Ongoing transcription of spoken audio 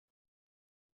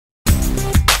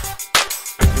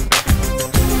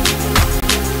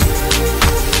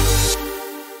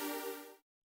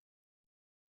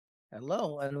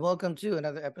Hello and welcome to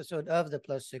another episode of the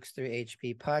Plus 63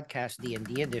 HP podcast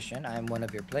D&D edition. I'm one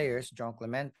of your players, John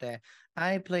Clemente.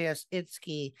 I play as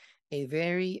Itszki, a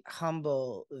very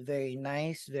humble, very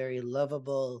nice, very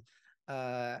lovable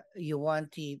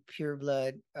Yuan-Ti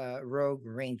Pureblood rogue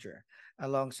ranger.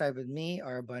 Alongside with me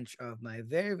are a bunch of my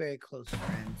very, very close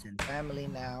friends and family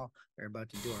now. We're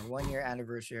about to do our 1 year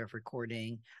anniversary of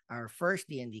recording our first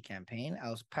D&D campaign.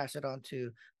 I'll pass it on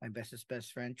to my bestest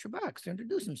best friend, CHUBAX, to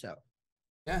introduce himself.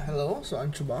 Yeah, hello. So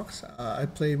I'm CHUBAX. I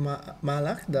play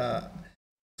Malak, the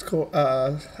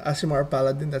Aasimar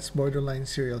Paladin that's borderline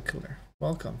serial killer.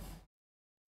 Welcome.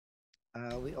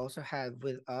 We also have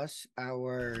with us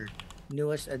our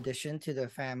newest addition to the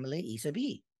family, Isa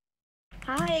B.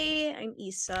 Hi, I'm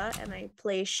Isa, and I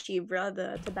play Shevra,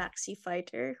 the Tabaxi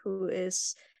fighter, who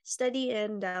is steady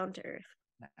and down to earth.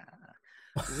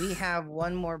 We have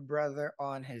one more brother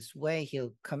on his way.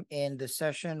 He'll come in the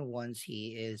session once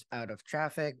he is out of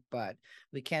traffic, but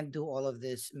we can't do all of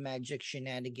this magic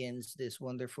shenanigans, this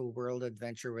wonderful world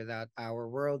adventure without our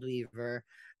world weaver,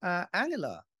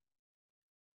 Angela.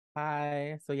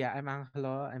 Hi. So yeah, I'm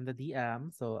Angelo. I'm the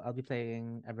DM, so I'll be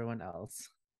playing everyone else.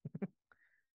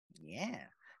 Yeah.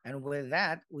 And with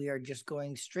that, we are just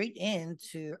going straight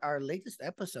into our latest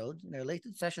episode. In our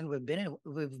latest session, we've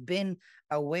been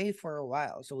away for a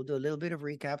while, so we'll do a little bit of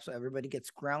recap so everybody gets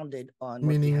grounded on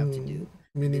what we have to do.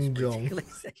 Meaning JONG.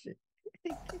 Session.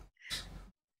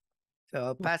 So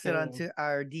I'll pass it on to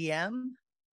our DM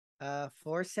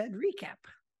for said recap.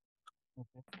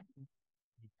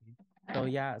 So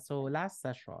yeah, so last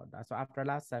session, so after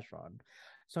last session,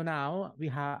 so now we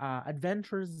have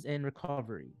adventures in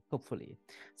recovery, hopefully.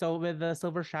 So with the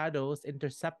Silver Shadows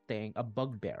intercepting a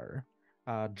bugbear,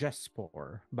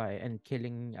 Jespor, and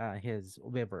killing his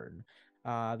wyvern,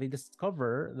 they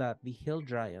discover that the hill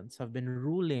giants have been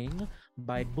ruling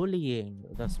by bullying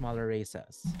the smaller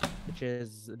races,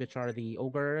 which are the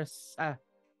ogres.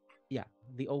 Yeah,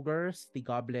 the ogres, the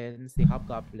goblins, the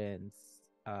hobgoblins,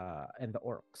 and the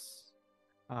orcs.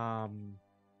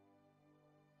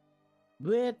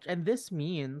 And this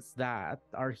means that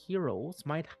our heroes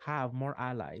might have more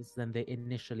allies than they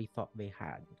initially thought they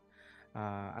had.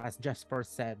 As Jesper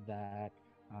said that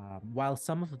while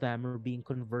some of them are being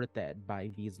converted by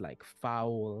these like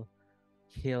foul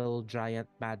hill giant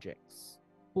magics,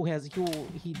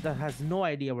 he that has no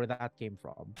idea where that came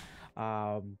from.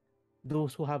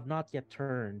 Those who have not yet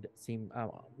turned seem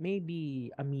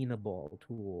maybe amenable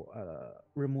to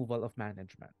removal of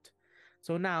management.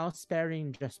 So now,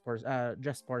 sparing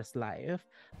Jespor's life,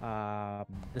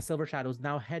 the Silver Shadows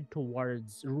now head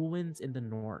towards ruins in the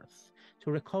north to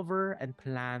recover and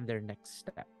plan their next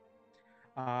step.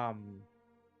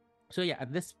 So yeah,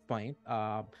 at this point,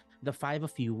 the five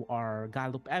of you are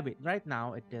wait, right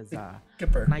now it is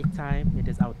nighttime. It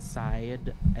is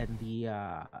outside, and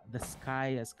the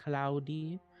sky is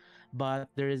cloudy, but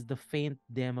there is the faint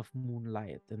dim of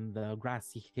moonlight in the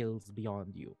grassy hills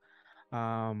beyond you.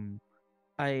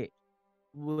 I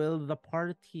will the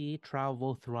party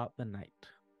travel throughout the night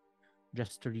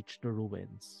just to reach the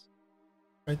ruins?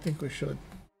 I think we should.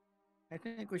 I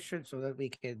think we should so that we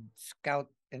could scout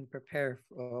and prepare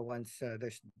for once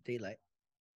there's daylight.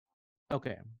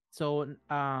 Okay, so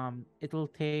it'll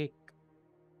take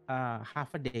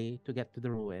half a day to get to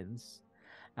the ruins,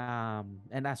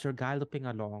 and as you're galloping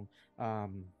along,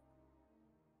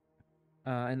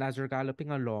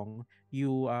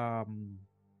 you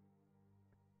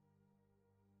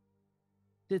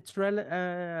it's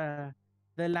the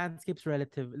landscape's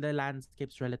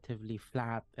relatively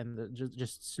flat and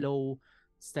just slow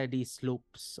steady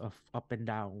slopes of up and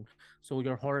down. So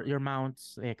your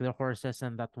mounts, like the horses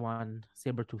and that one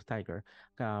saber-toothed tiger,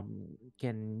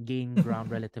 can gain ground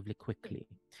relatively quickly.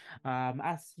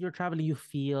 As you're traveling, you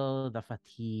feel the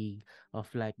fatigue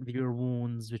of like your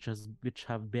wounds, which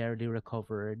have barely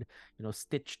recovered,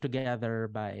 stitched together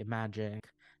by magic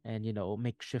and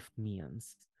makeshift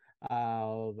means.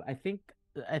 I think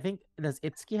does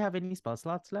Itszki have any spell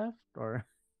slots left or?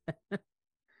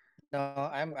 No,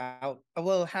 I'm out.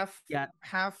 Well, Yeah.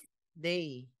 half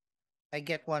day, I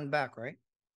get one back, right?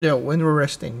 Yeah, when we're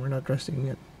resting, we're not resting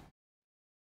yet.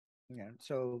 Yeah.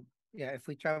 So yeah, if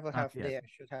we travel half yet. day, I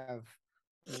should have.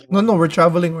 No, we're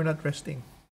traveling. We're not resting.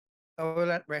 Oh, we're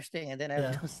not resting, and then I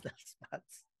have Yeah. those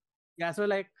spots. Yeah. So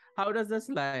like, how does this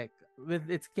like with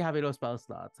Itszki having those spell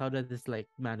slots? How does this like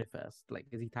manifest? Like,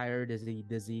 is he tired? Is he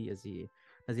dizzy?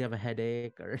 Does he have a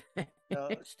headache or?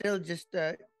 Still just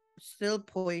still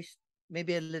poised,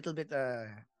 maybe a little bit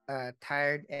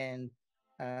tired and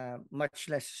much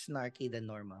less snarky than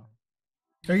normal.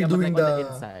 Are you But doing like on the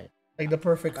the? inside? Like the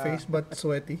perfect Uh, face, but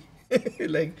sweaty.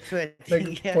 like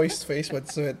Sweating, yeah. poised face, but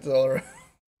sweat all around.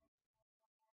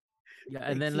 Yeah,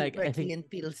 and Like then like I think Key and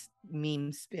Peele's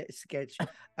meme sketch.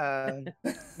 Um,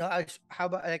 no, how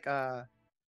about like a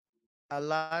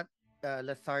lot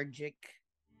lethargic,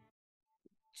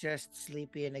 just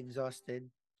sleepy and exhausted.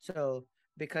 So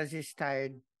because he's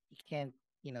tired, he can't,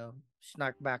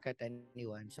 snark back at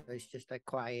anyone. So it's just like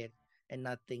quiet and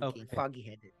not thinking, okay, foggy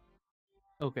headed.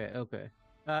 okay.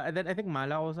 And then I think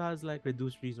Mala also has like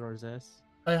reduced resources.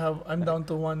 I'm Like down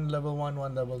to one level one,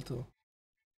 one level two.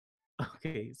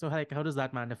 okay, so like how does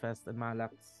that manifest in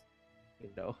Malak's, you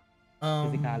know,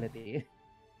 Um, physicality?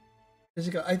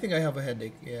 I think I have a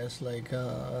headache. Yes, like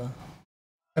a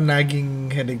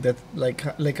nagging headache that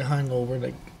like a hangover,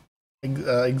 like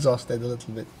exhausted a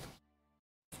little bit.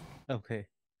 Okay,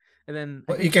 and then I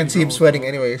But you think can see Shivra him sweating also.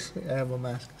 anyways. I have a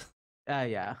mask.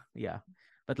 Yeah.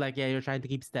 But like yeah, you're trying to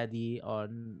keep steady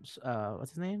on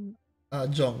what's his name?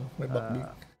 Jong, my buckbeak.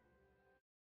 Uh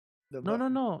The no buff. no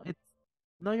no. It's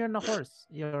no you're on a horse.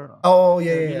 Oh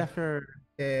yeah, You yeah, yeah. left your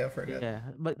Yeah, I forgot. yeah.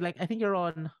 But like I think you're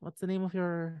on what's the name of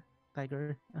your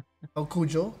tiger? Oh,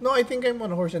 Cujo? No, I think I'm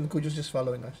on a horse and Cujo's just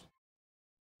following us.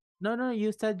 No,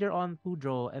 you said you're on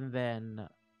Pujo and then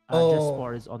Oh,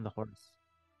 Jespor is on the horse.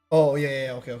 oh yeah, yeah,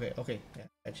 yeah, okay. Yeah,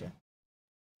 gotcha.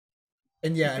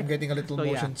 And yeah, I'm getting a little So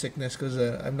yeah. motion sickness because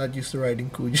I'm not used to riding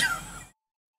Cujo.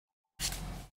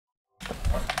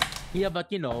 Yeah,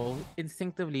 but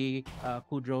instinctively,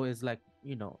 Kudro is like,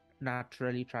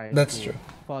 naturally trying That's to true.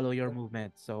 follow your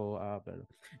movement. So,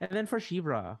 and then for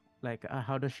Shivra, like,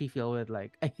 how does she feel with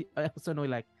like? I also know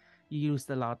like you used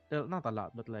a lot, not a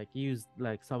lot, but like you used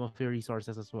like some of your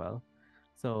resources as well.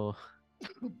 So,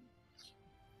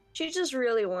 She just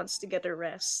really wants to get a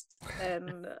rest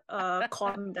and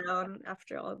calm down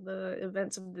after all the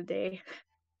events of the day.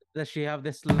 does she have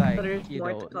this But like, there's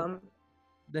more to come.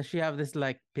 does she have this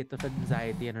like pit of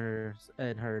anxiety in her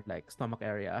like stomach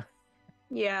area,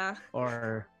 Yeah.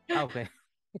 or okay?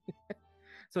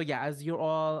 So yeah, as you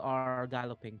all are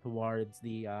galloping towards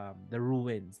the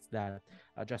ruins that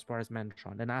Jespor has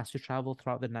mentioned, and as you travel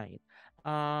throughout the night,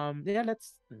 yeah,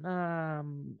 let's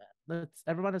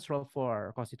everyone let's roll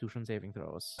for Constitution saving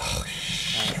throws Oh as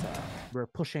shit! we're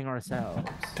pushing ourselves.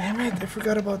 Damn it! I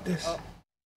forgot about this. Oh,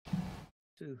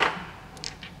 two.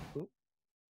 Oop,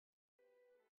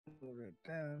 move it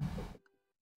down.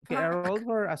 Okay, I Fuck. rolled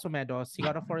for Asumedos. He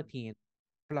got a 14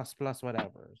 plus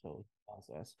whatever, so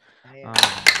passes. I have Um,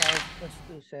 5 +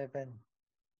 2, 7.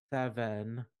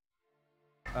 7.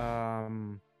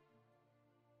 Um,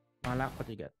 Malak, what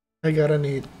do you get? I got an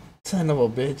 8. Son of a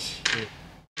bitch. 8.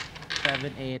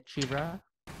 7, 8. Shivra.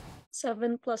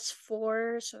 7 +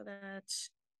 4, so that's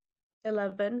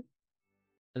 11.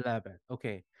 11.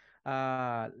 Okay.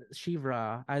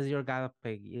 Shivra, as you're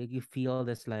galloping, you feel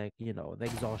this like, the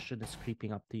exhaustion is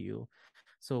creeping up to you.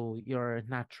 So your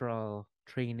natural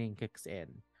training kicks in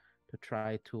to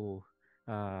try to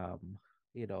um,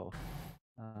 you know,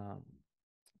 um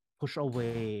push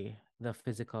away the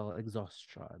physical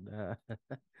exhaustion.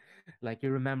 Like you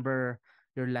remember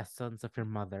your lessons of your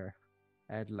mother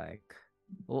and like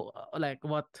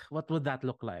what would that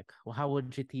look like? How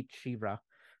would you teach Shivra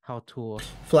how to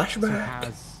Flashback.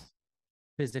 surpass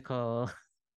physical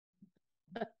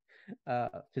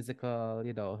physical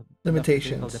the physical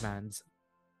Limitations. demands?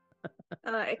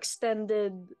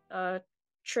 Extended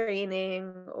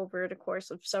training over the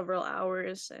course of several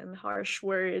hours and harsh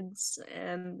words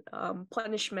and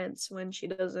punishments when she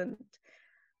doesn't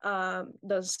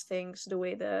does things the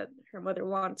way that her mother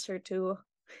wants her to,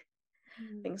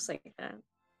 things like that.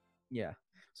 Yeah.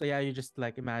 So yeah, you just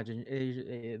like imagine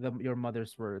your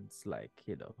mother's words, like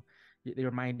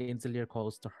your mind instantly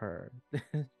calls to her,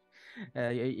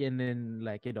 and then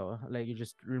like like you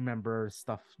just remember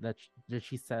stuff that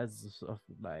she says of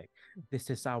like, "This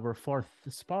is our fourth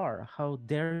spar. How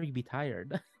dare you be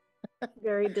tired?"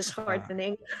 Very uh,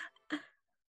 disheartening.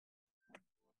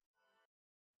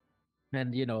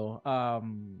 and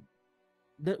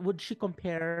would she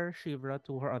compare Shivra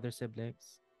to her other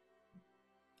siblings?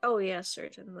 Oh yes,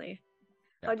 certainly.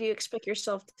 Yeah. How do you expect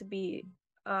yourself to be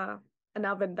uh an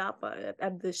Avendapa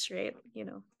at this rate?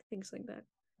 Things like that.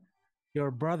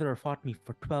 Your brother fought me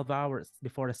for 12 hours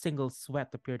before a single sweat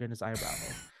appeared in his eyebrow.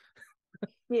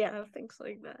 Yeah, things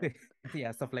like that.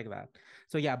 Yeah, stuff like that.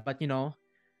 So yeah, but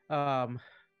um,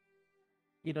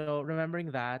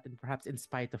 remembering that, and perhaps in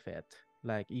spite of it,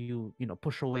 like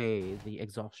push away the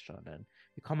exhaustion and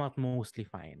you come out mostly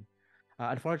fine.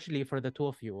 Unfortunately for the two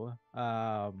of you,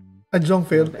 A Jong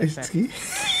failed the Itszki.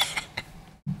 effects.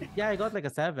 Yeah, I got like a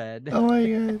 7. Oh my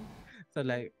god. So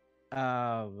like,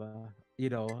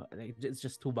 like, it's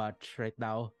just too much right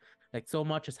now. Like so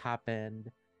much has happened,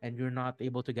 and you're not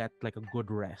able to get like a good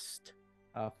rest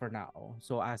for now.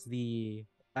 So as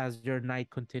your night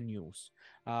continues,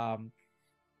 um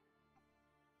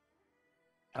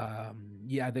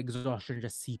yeah, the exhaustion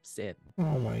just seeps in.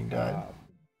 Oh my god. um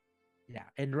yeah,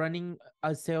 and running,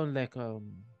 I'd say, on the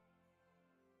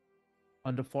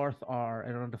fourth hour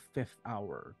and on the fifth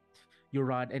hour, you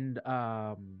run, and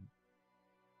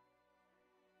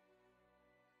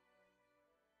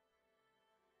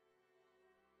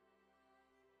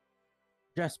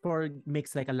Jespor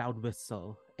makes like a loud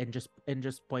whistle and just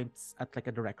points at like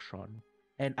a direction.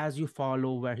 And as you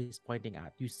follow where he's pointing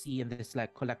at, you see in this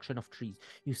like collection of trees,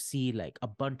 you see like a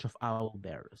bunch of owl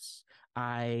bears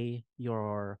eye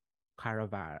your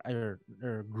caravan or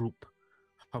group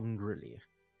hungrily,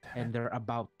 and they're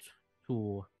about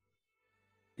to,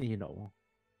 you know,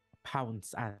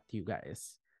 pounce at you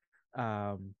guys.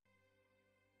 Um,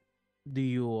 do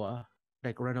you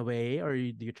like run away, or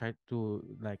do you try to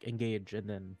like engage and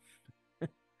then?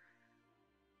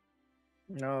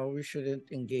 No, we shouldn't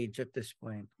engage at this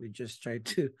point. We just try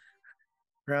to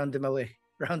round them away.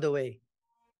 Round away.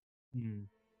 Hmm.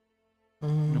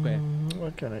 Okay.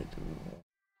 What can I do?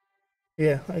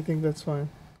 Yeah, I think that's fine.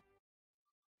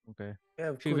 Okay. We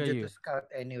have Shiva, Kuja to you. scout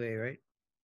anyway, right?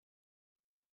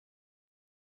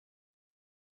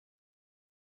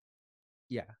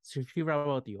 Yeah. So Shiva,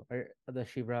 about you? Or the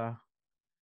Shiva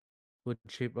what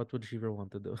would Shiva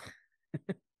want to do?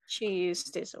 She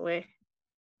stays away.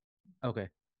 Okay.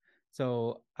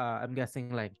 So I'm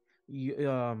guessing like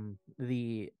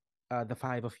the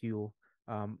five of you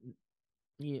um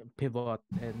pivot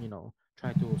and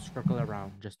try to circle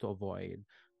around Mm.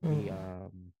 the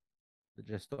um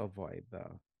just to avoid the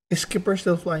Is Skipper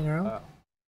still flying around?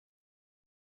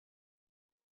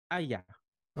 uh yeah.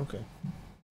 Okay.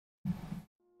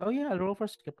 Oh yeah, I'll roll for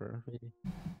skipper. Really.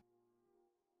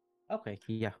 Okay,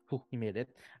 yeah, he made it.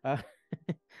 Uh,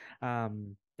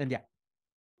 and yeah,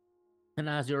 and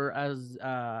as you're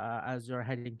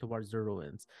heading towards the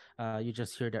ruins, you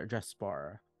just hear that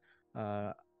Jespor.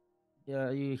 Uh, yeah,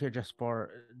 you hear Jespor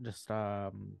uh,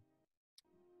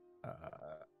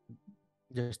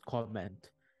 just comment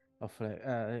of like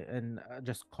and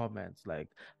just comments like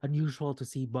unusual to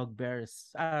see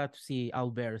bugbears. To see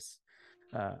owlbears.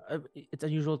 It's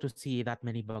unusual to see that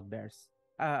many bugbears.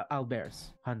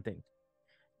 Owlbears hunting.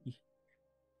 You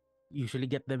usually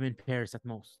get them in pairs at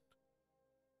most.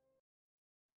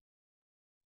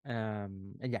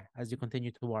 And yeah, as you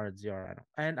continue towards your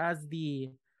and as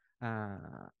the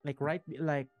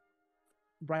right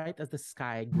as the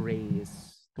sky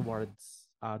grays towards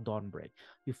dawnbreak,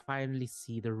 you finally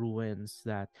see the ruins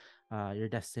that the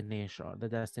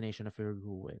destination of your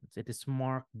ruins. It is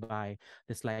marked by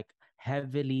this like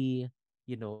heavily,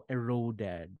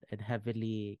 eroded and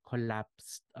heavily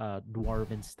collapsed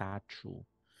dwarven statue,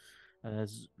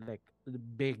 as like the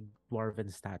big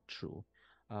dwarven statue.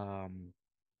 Um,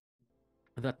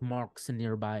 that marks a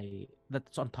nearby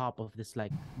that's on top of this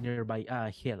like nearby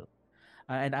hill,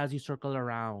 and as you circle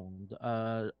around,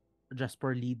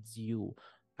 Jasper leads you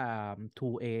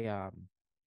to a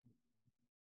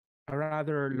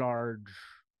rather large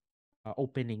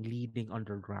opening leading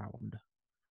underground.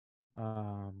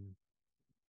 um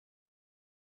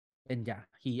and yeah,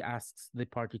 he asks the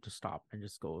party to stop and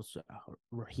just goes,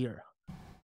 we're here.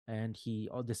 And he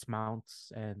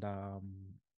dismounts, and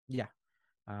yeah,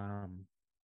 um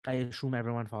I assume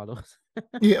everyone follows.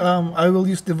 Yeah. I will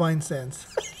use divine sense.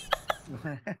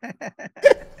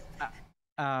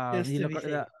 Just You to look be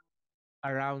at safe.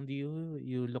 around you,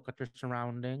 you look at your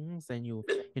surroundings, and you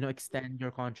extend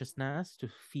your consciousness to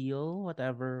feel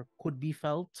whatever could be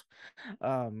felt,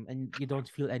 and you don't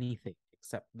feel anything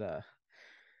except the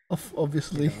you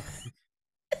Obviously,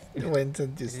 know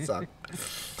Vincent just suck.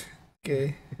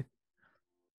 Okay.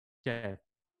 yeah.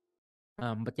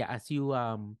 But yeah, as you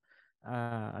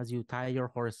tie your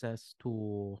horses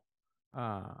to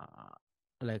uh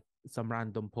like some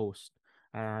random post,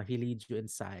 he leads you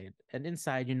inside, and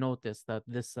inside you notice that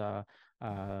this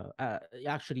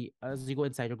actually, as you go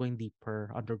inside, you're going deeper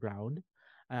underground.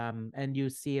 And you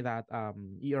see that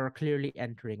you're clearly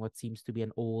entering what seems to be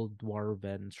an old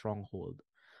dwarven stronghold.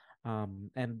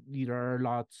 And there are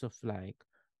lots of like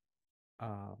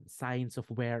signs of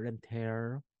wear and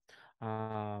tear.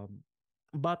 um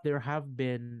but there have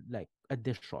been like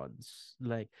additions,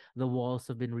 like the walls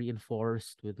have been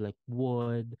reinforced with like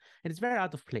wood, and it's very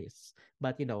out of place,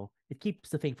 but it keeps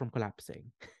the thing from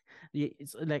collapsing.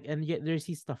 It's like, and yet there you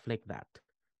see stuff like that.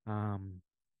 um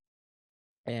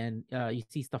and you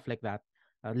see stuff like that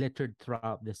littered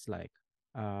throughout this like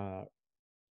uh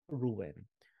ruin.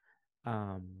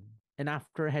 Um, and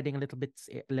after heading a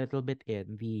little bit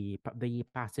in, the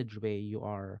passageway you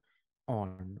are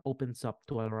on opens up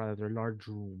to a rather large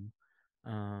room.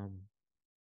 Um,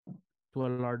 to a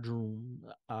large room.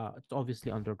 It's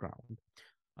obviously underground.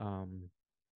 Um,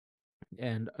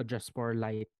 and a Jespor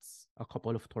lights a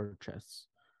couple of torches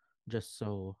just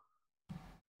so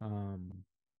um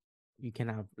you can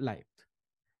have light.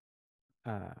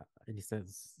 And he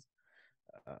says,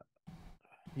 uh,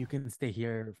 "You can stay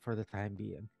here for the time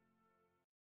being.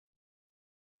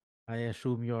 I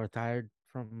assume you're tired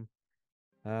from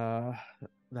uh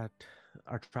that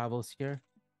our travels here.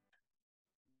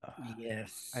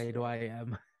 Yes. I know I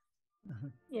am."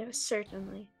 Yes,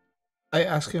 certainly. I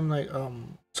ask him like,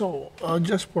 so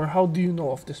Jasper, how do you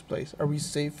know of this place? Are we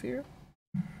safe here?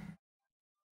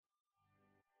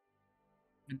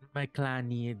 When my clan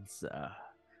needs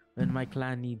when my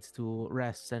clan needs to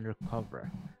rest and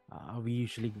recover, we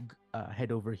usually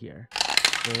head over here.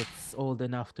 It's old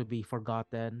enough to be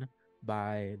forgotten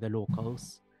by the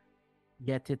locals,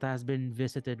 yet it has been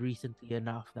visited recently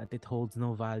enough that it holds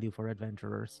no value for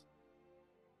adventurers.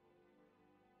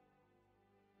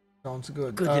 Sounds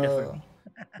good. Good enough for me.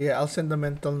 Yeah, I'll send a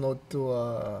mental note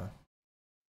to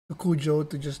Kujo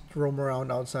to just roam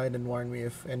around outside and warn me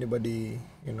if anybody,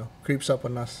 creeps up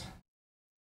on us.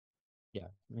 Yeah,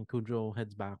 and Kujo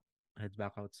heads back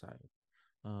outside.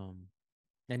 Um,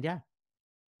 and yeah,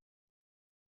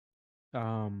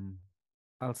 um,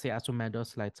 I'll say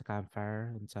Asumedos lights a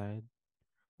campfire inside.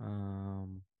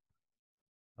 Um,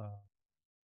 uh,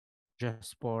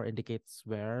 Jespor indicates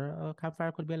where a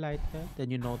campfire could be lighted. Then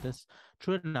you notice,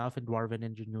 true enough, in dwarven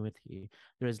ingenuity,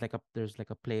 there's like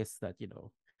a place that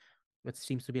it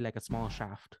seems to be like a small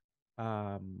shaft,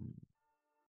 um,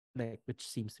 like which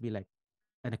seems to be like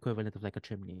an equivalent of like a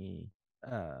chimney,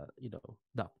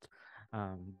 duct.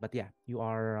 But yeah, you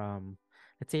are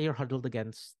let's say you're huddled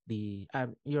against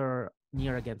you're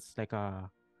near against like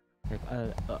a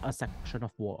section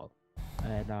of wall,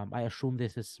 and I assume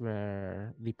this is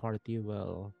where the party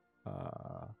will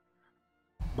uh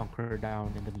bunker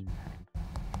down in the meantime.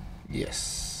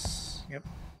 Yes. Yep.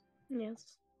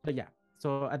 Yes. But yeah,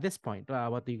 so at this point,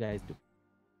 what do you guys do?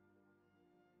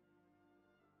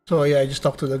 So yeah, I just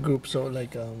talked to the group. So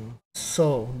like,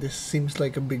 so this seems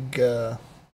like a big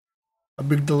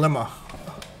dilemma.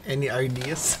 Any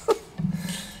ideas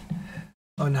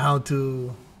on how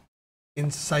to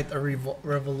incite a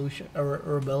revolution,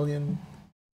 rebellion,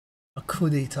 a coup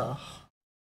d'état,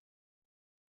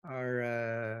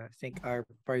 I think our or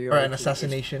an priority is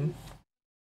assassination?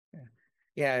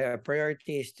 our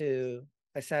priority is to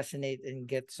assassinate and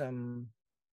get some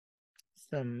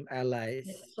allies.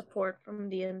 Support from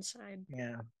the inside.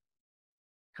 Yeah.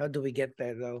 How do we get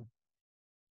there though?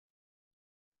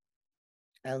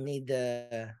 I'll need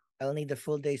the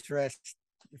full day's rest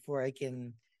before I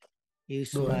can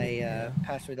use Do my anything? Yeah.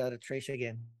 pass without a trace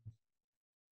again.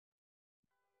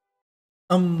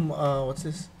 What's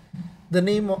this? The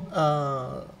name of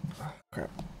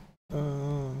crap.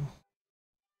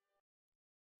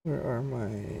 Where are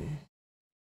my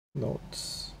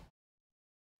notes?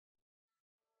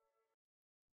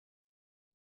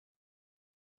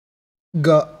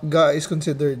 Ga is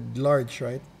considered large,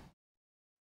 right?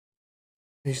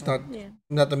 He's not Yeah.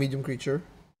 not a medium creature.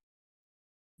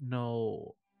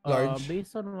 No, Large.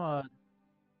 based on what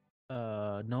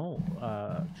no,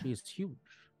 she's huge.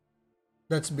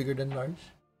 That's bigger than large.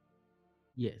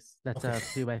 Yes, that's Okay. a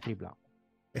 3 by 3 block.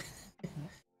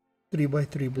 3 by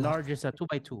 3 block. Large is a 2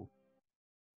 by 2.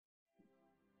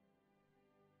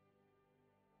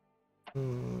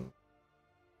 Hmm.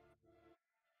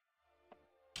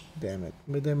 Damn it.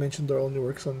 Mid-dimension door only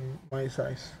works on my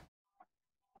size.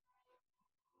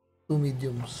 Two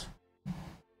mediums.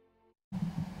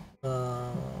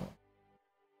 Uh,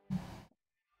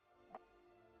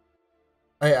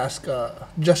 I ask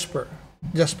Jespor,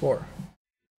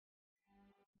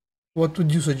 what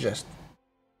would you suggest?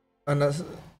 An, ass-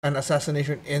 an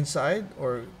assassination inside,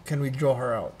 or can we draw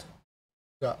her out?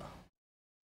 Yeah.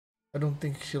 I don't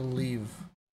think she'll leave.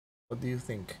 What do you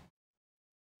think?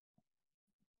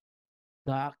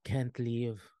 Doc can't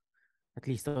leave, at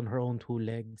least on her own 2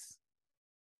 legs.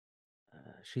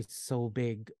 She's so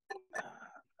big.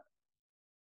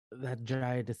 That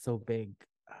giant is so big.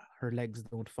 Her legs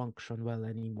don't function well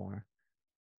anymore.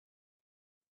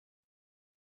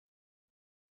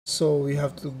 So we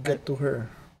have to I, get to her.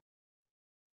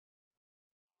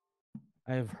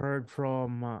 I've heard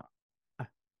from. Uh,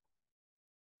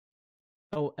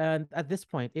 oh, and at this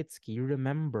point, Itszki, you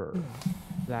remember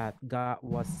that God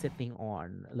was sitting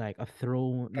on like a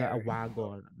throne, like a Carry.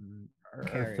 wagon, or a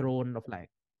Carry. throne of like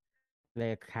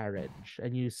like a carriage,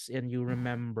 and you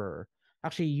remember.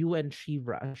 Actually, you and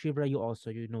Shevra, you also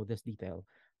you know this detail.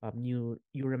 You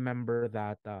remember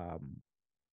that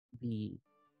the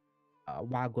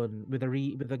wagon with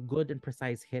a good and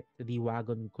precise hit, the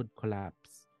wagon could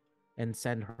collapse and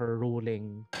send her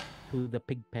rolling to the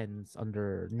pig pens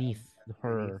underneath Underneath.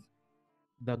 her,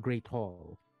 the Great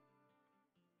Hall.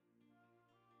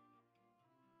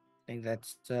 I think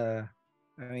that's I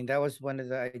mean that was one of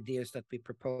the ideas that we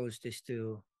proposed is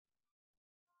to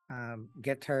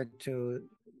get her to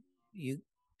you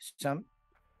some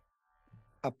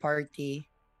a party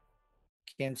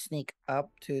can sneak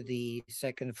up to the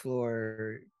second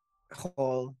floor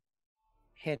hall,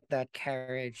 hit that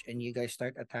carriage, and you guys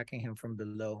start attacking him from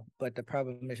below. But the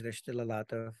problem is there's still a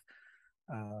lot of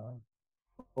uh,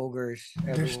 ogres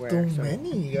There's everywhere. too So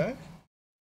many, guys.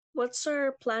 What's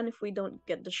our plan if we don't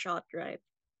get the shot right?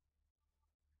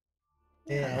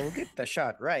 yeah, Yeah. we'll get the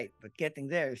shot right, but getting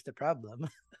there is the problem.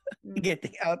 Mm.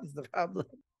 Getting out is the problem.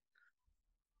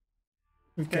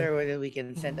 We can. Better whether we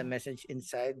can send a message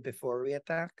inside before we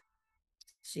attack.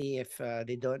 See if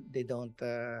they don't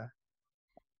uh,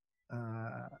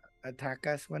 attack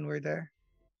us when we're there.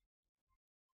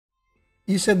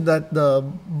 You said that the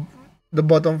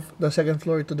bottom, the second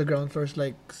floor to the ground floor is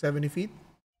like 70 feet.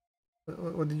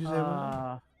 What did you say about that?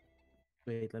 Uh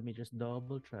Wait, let me just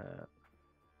double check.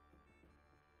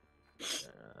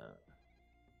 Uh,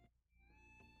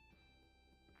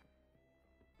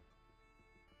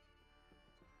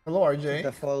 Hello, So RJ.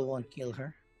 the fall won't kill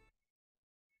her.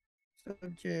 So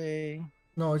Jay,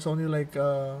 No, it's only like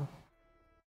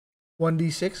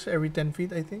 1d6 every 10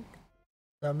 feet, I think.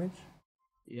 Damage.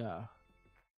 yeah.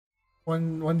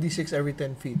 1d6 every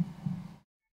 10 feet.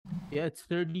 Yeah, it's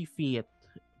 30 feet.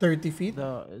 30 feet?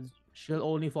 She'll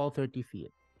only fall 30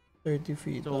 feet. 30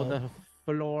 feet. So the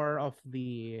floor of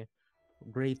the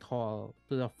Great Hall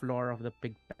to the floor of the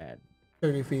pig pen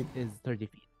 30 feet. is 30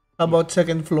 feet. How Yeah. about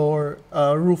second floor,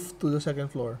 roof to the second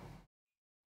floor?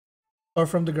 Or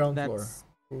from the ground floor? That's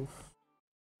Roof,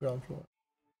 ground floor.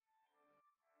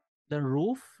 the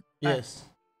roof? Yes.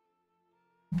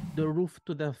 The roof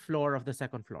to the floor of the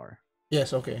second floor.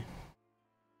 Yes, okay.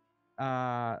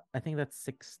 I think that's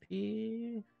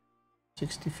 60.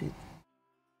 60 feet.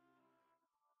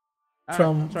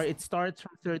 From sorry, it starts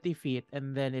from 30 feet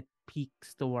and then it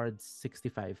peaks towards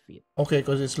 65 feet. Okay,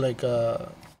 because it's like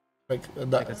Like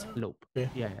a slope. Okay.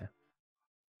 Yeah.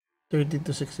 30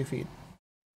 to 60 feet.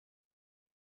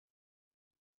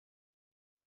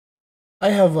 I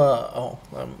have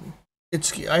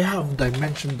Itszki, I have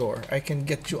dimension door. I can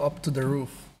get you up to the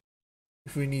roof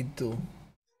if we need to.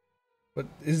 But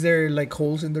is there like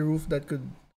holes in the roof that could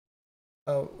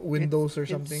windows or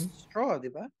something? It's straw,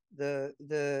 diba?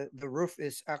 The roof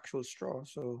is actual straw,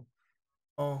 so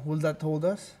Oh, will that hold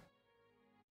us?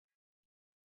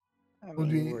 I Would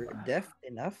mean we we're deft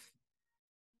enough.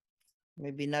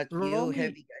 Maybe not you, Romy,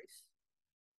 heavy guys.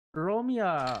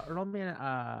 Romia,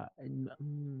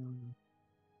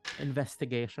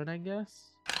 investigation, I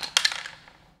guess.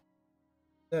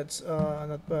 That's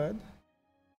not bad.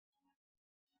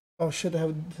 Oh shit, I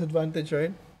have disadvantage,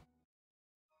 right?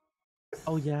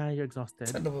 Oh yeah, you're exhausted.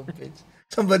 Son of a bitch.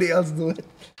 Somebody else do it.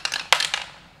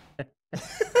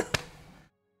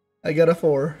 I got a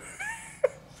 4.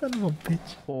 Son of a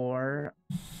bitch. 4.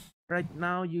 Right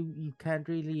now, you can't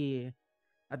really.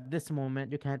 At this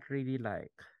moment, you can't really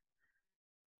like.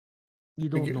 You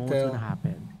don't know what's gonna Tell.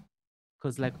 happen.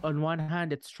 Because like on one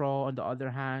hand it's straw, on the other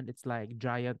hand it's like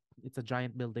giant. It's a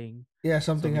giant building. Yeah,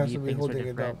 So something has maybe to be things are holding it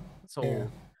up. different. So Yeah.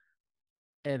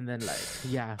 and then like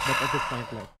yeah, but at this point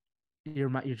like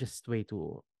you're just way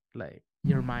too like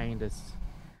your mind is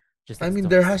just I mean,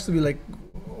 there exhausted. has to be like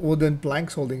wooden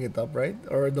planks holding it up, right?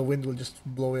 Or the wind will just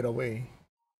blow it away.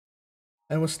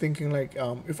 I was thinking like,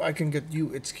 if I can get you,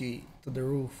 Itszki, to the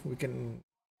roof, we can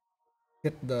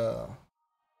hit the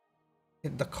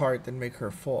cart and make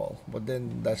her fall. But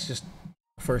then that's just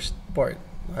first part.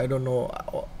 I don't know.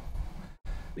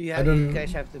 Yeah, you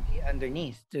guys have to be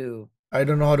underneath to I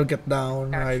don't know how to get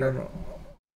down. I catch don't her. know.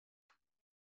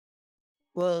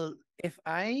 Well, if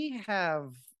I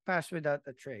have passed without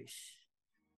a trace,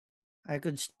 I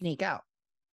could sneak out.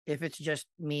 If it's just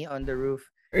me on the roof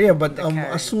Yeah, in but the as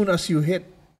carriage. soon as you hit,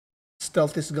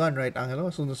 stealth is gone, right, Angelo?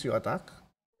 As soon as you attack.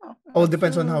 Oh, Oh,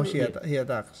 depends on how absolutely. he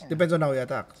attacks. Yeah. Depends on how he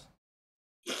attacks.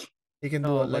 He can do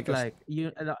No, it like but like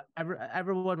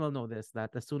everyone will know this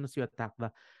that as soon as you attack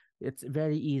it's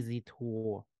very easy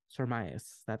to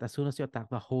surmise that as soon as you attack,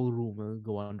 the whole room will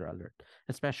go under alert,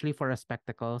 especially for a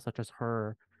spectacle such as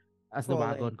her, as the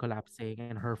wagon Falling. collapsing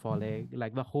and her falling.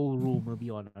 Like the whole room will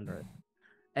be on alert,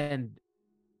 and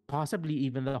possibly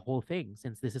even the whole thing,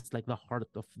 since this is like the heart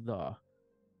of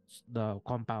the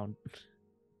compound.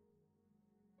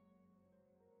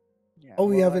 Yeah. Oh,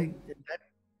 Well,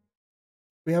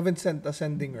 we haven't sent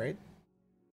ascending, right?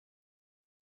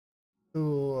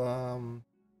 To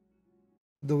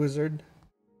the wizard.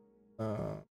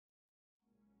 Uh,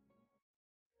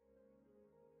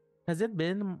 Has it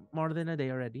been more than a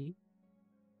day already?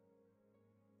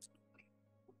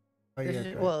 not this yet,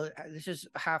 is right? well, this is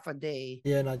half a day.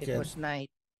 Yeah, not It yet. was night,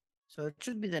 so it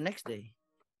should be the next day.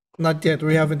 Not yet.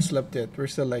 We haven't slept yet. We're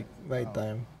still like Oh,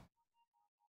 nighttime.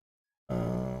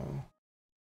 Uh,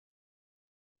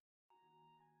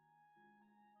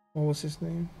 what was his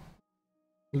name?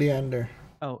 Leander.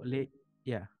 Oh, late.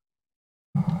 Yeah.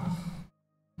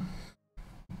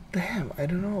 Damn, I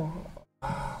don't know.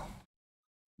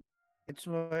 it's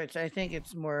more. It's. I think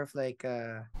it's more of like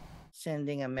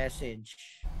sending a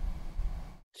message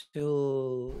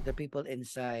to the people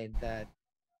inside that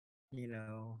you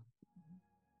know.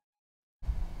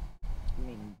 I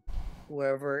mean,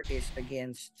 whoever is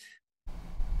against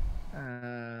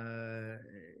uh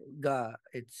God,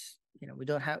 it's we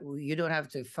don't have you don't have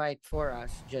to fight for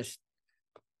us. Just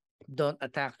don't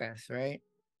attack us, right?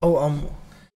 Oh,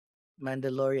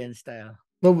 Mandalorian style.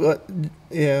 no, but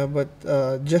yeah, but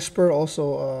Jesper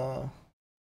also.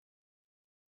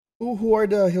 Who are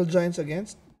the hill giants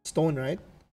against? Stone, right?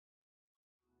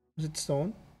 Is it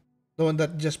Stone? The one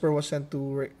that Jesper was sent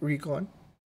to recon.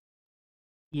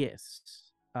 Yes.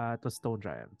 To stone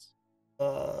giants.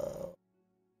 Uh,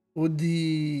 would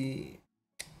the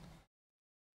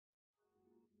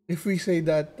if we say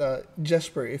that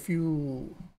Jesper, if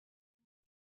you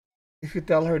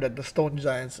tell her that the stone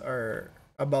giants are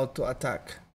about to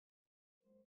attack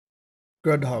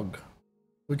Grudhog,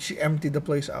 would she empty the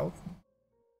place out?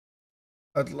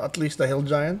 At least the hill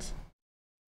giants.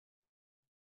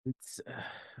 It's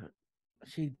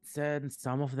she sends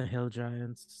some of the hill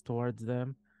giants towards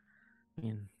them. I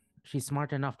mean, she's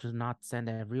smart enough to not send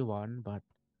everyone, but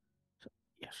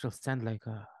yeah, she'll send like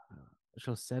a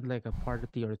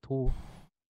party or two.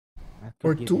 That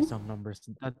Or could give you two? some numbers.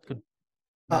 A That could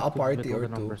party whittle or the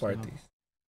two numbers down. parties.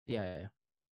 Yeah, yeah, yeah.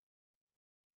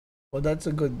 Well, that's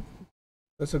a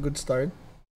good start.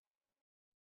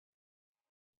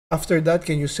 After that,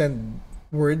 can you send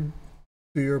word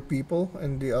to your people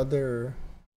and the other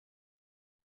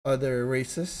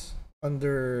races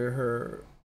under her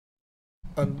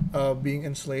being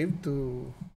enslaved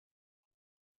to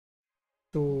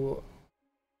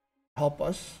help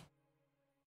us?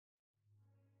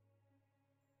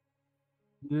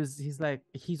 He's like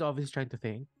he's obviously trying to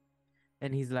think,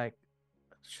 and he's like,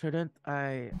 shouldn't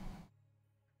I?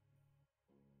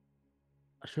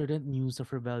 Shouldn't news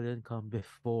of rebellion come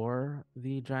before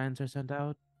the giants are sent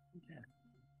out?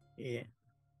 Yeah.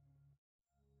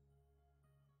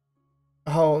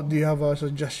 How do you have a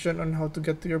suggestion on how to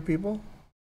get to your people?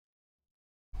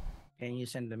 Can you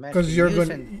send the message? Because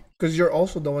Can you send? you're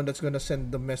also the one that's gonna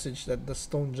send the message that the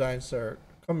stone giants are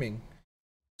coming.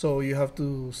 So you have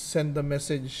to send the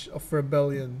message of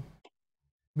rebellion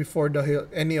before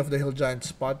any of the hill giants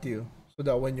spot you, so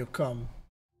that when you come,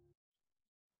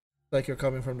 like you're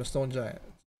coming from the stone giants,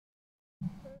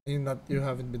 you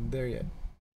haven't been there yet.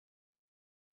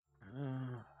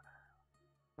 Uh,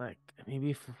 like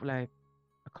maybe if like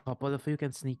a couple of you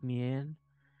can sneak me in,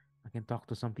 I can talk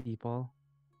to some people.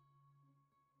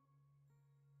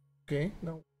 Okay,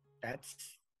 no.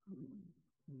 That's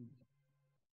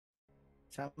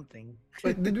something.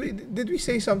 Wait, did we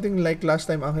say something like last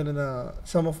time, Angela, na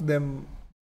some of them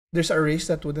there's a race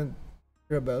that wouldn't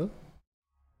rebel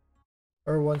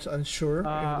or once unsure if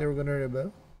Uh, they were gonna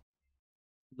rebel?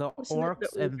 the Wasn't it the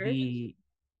orcs and ogre?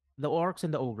 the orcs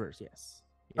and the ogres, yes.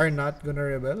 Are Yes. not gonna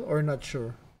rebel or not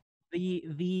sure?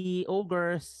 The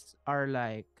ogres are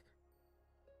like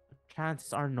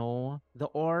chances are no. The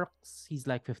orcs, he's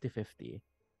like 50-50.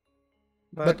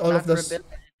 But But all of not this,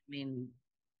 rebellion. I mean,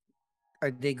 are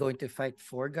they going to fight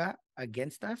for God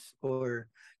against us,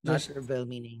 or not just rebel?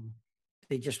 Meaning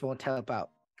they just won't help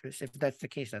out. Because if that's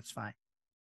the case, that's fine.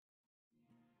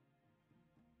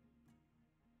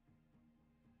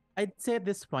 I'd say at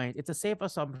this point, it's a safe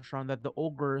assumption that the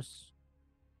ogres,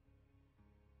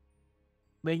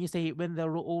 when you say when the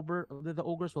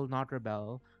ogres will not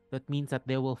rebel, that means that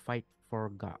they will fight for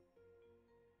God.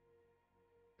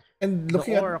 and The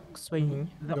looking at orcs,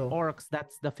 the go. orcs,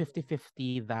 that's the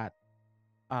 50-50 that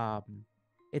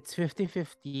it's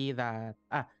 50-50 that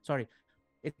sorry,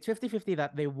 it's 50-50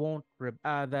 that they won't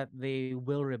that they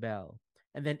will rebel.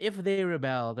 And then if they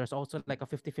rebel, there's also like a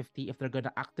 50-50 if they're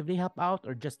gonna actively help out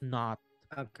or just not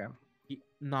Okay.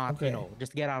 not Okay.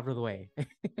 just get out of the way.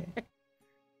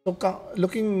 So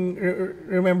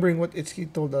remembering what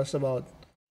Itsuki told us about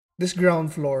this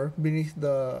ground floor beneath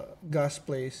the gas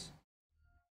place,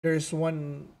 there's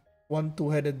one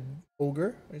two-headed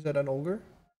ogre. Is that an ogre?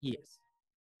 Yes.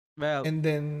 Well, And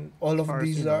then as far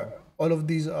as you know, all of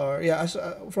these are, yeah, as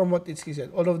from what Itsuki said,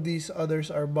 all of these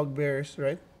others are bugbears,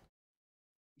 right?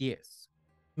 yes.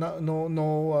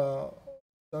 No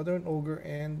southern ogre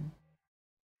and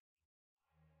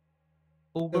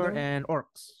the other Ogre one? and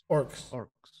orcs. Orcs.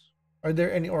 Orcs. Are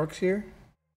there any orcs here?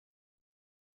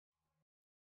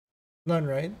 None,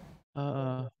 right?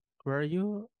 Where are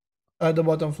you? The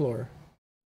bottom floor.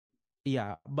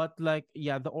 Yeah, but like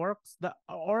the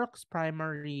orcs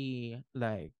primary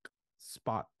like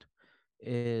spot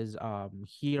is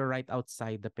here right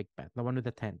outside the pig pen, the one with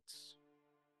the tents.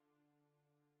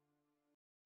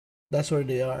 That's where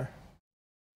they are.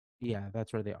 Yeah,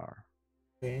 that's where they are.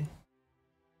 Okay.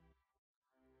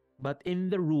 But in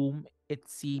the room, it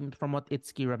seemed from what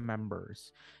Itsuki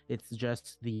remembers, it's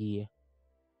just the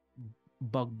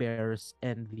bugbears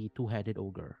and the two-headed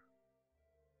ogre.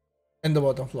 And the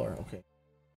bottom floor. Okay.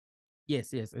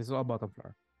 Yes, yes, it's all bottom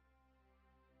floor.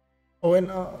 Oh, and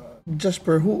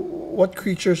Jesper, what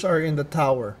creatures are in the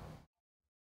tower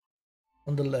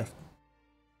on the left?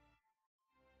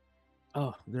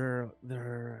 Oh, they're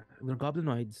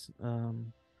goblinoids.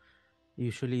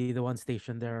 Usually the ones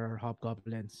stationed there are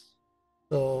hobgoblins.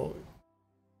 So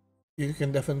you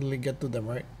can definitely get to them,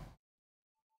 right?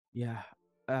 Yeah.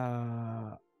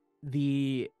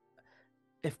 The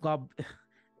if gob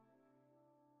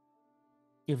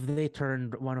if they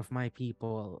turned one of my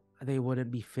people, they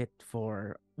wouldn't be fit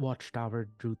for watchtower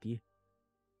duty.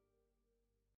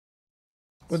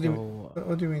 What do you So,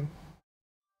 what do you mean?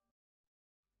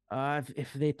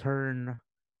 if they turn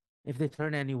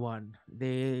anyone,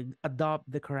 they adopt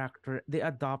the character. They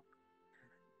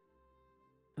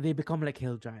become like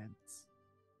hill giants.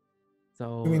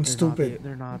 You So mean they're not. stupid?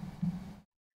 They're not.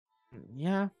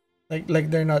 Yeah. Like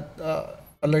they're not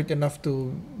alert enough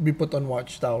to be put on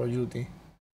watchtower duty.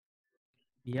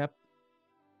 Yep.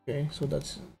 Okay, so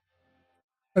that's.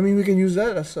 I mean, we can use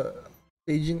that as a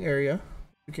staging area.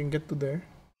 We can get to there.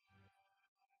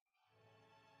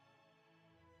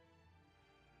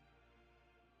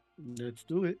 Let's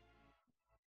do it.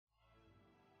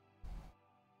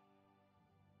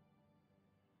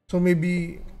 So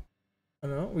maybe I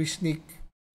don't know. We sneak.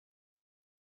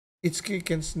 Itsuki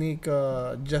can sneak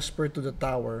Jesper to the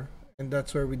tower, and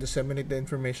that's where we disseminate the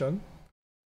information.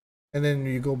 And then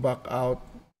you go back out,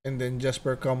 and then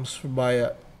Jesper comes by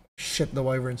a shit. The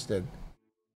wyvern's dead.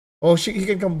 Oh, he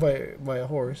can come by a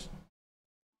horse,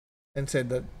 and said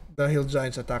that the hill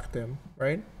giants attacked him,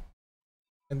 right?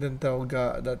 And then tell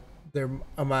that they're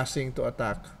amassing to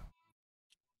attack.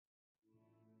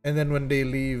 And then when they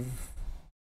leave,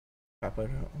 crap, I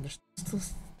don't know, there's still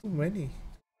too many.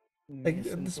 Like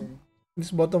Misinformed.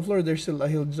 this bottom floor, there's still a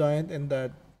hill giant and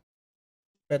that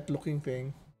pet-looking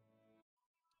thing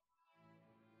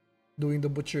doing the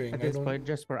butchering. At I this don't. point,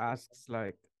 Jesper asks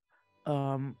like,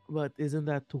 but isn't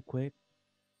that too quick?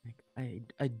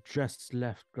 Like, I just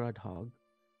left Grudhog.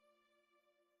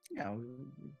 Yeah,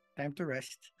 time to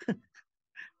rest.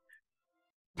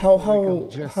 How There we go.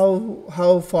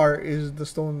 Just far is the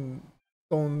stone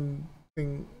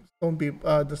thing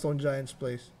the stone giant's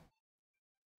place?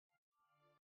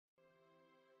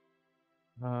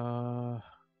 uh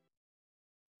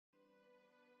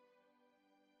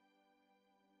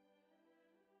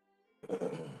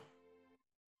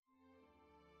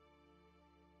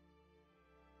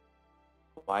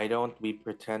Why don't we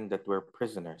pretend that we're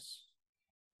prisoners?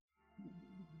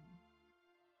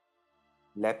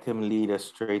 Let him lead us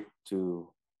straight to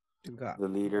To God. the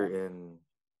leader in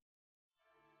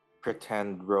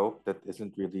pretend rope that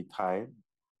isn't really tied.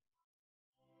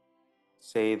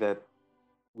 Say that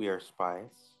we are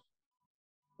spies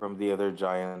from the other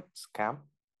giant's camp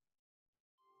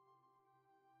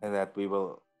and that we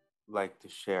will like to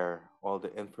share all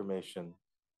the information,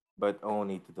 but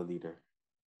only to the leader.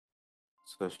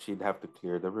 So she'd have to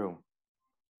clear the room.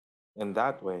 In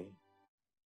that way,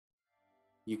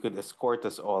 you could escort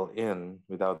us all in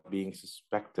without being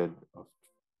suspected of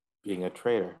being a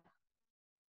traitor.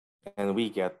 And we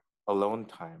get alone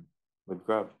time with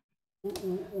Grub.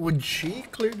 Would she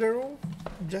clear the room,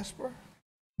 Jasper?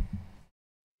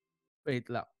 wait,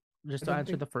 just I to don't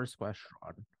answer think. the first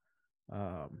question.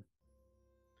 Um,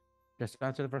 just to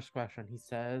answer the first question, he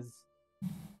says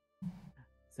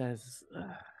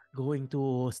going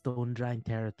to Stone Giant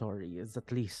territory is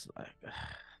at least like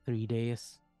 3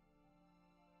 days.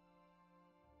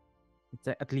 It's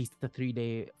at least a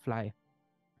 3-day fly.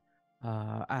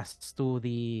 As to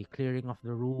the clearing of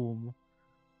the room,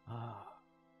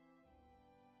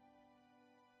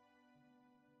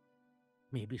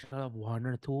 Maybe she'll have one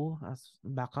or two as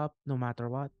backup, no matter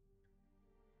what.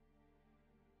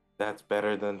 That's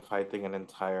better than fighting an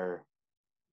entire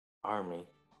army.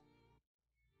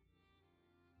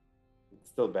 It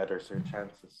still betters her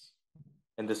chances.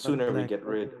 And the But sooner we like get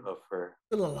rid of her,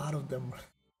 Still a lot of them.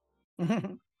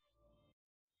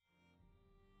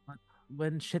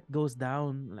 when shit goes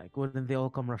down, like wouldn't they all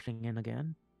come rushing in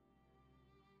again?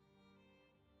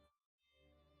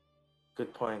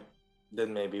 good point.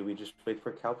 Then maybe we just wait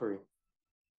for cavalry.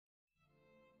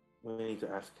 We need to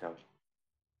ask Cal.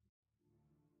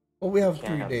 Oh, we have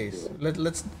Can't 3 days. do it.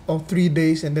 Let's 3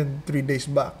 days and then 3 days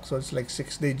back. So it's like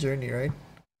 6 day journey, right?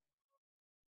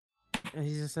 And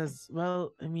he just says,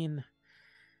 "Well, I mean,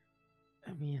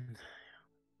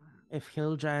 if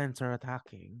hill giants are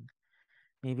attacking,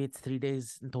 maybe it's 3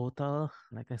 days in total.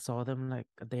 Like I saw them like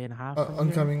a day and a half from On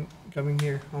here. coming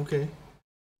here. Okay.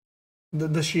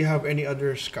 Does she have any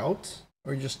other scouts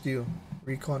or just you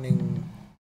reconning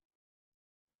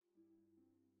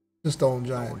the stone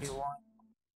The only giants? one.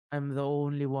 I'm the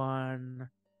only one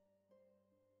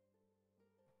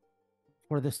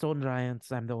for the stone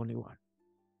giants. I'm the only one.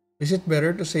 Is it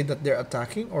better to say that they're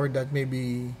attacking or that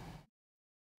maybe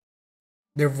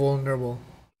they're vulnerable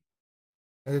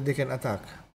and that they can attack?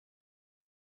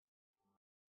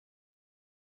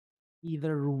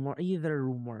 Either rumor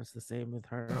is the same with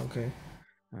her. Okay.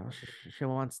 She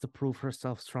wants to prove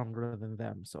herself stronger than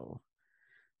them, so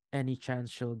any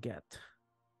chance she'll get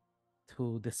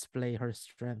to display her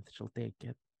strength, she'll take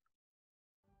it.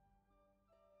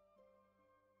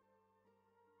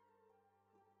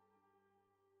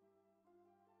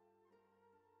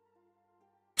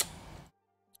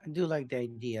 I do like the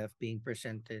idea of being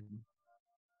presented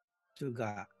to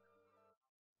Ga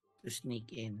to sneak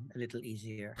in a little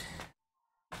easier.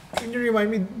 Can you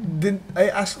remind me? Did I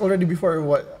asked already before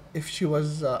what if she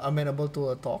was amenable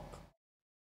to a talk?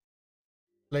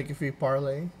 Like if we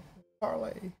parlay.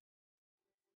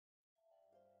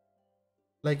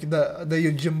 Like the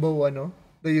Yojimbo ano,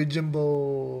 the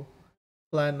Yojimbo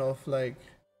plan of like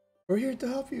we're here to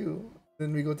help you.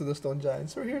 Then we go to the stone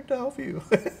giants. We're here to help you.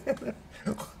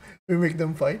 We make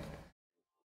them fight.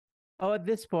 Oh, at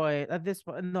this point,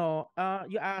 no.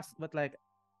 You asked, but like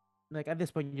at this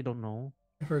point, you don't know.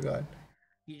 I forgot.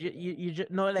 You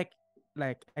just no, like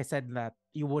I said that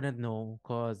you wouldn't know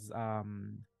because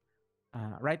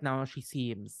right now she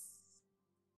seems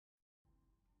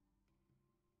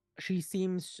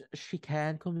she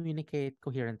can communicate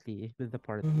coherently with the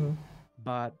party, Mm-hmm.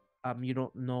 but you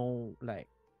don't know like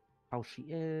how she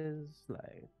is,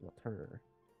 like what her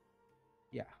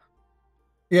yeah.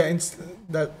 Yeah,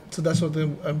 that so that's what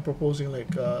I'm proposing.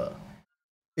 Like,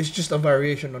 it's just a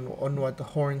variation on what the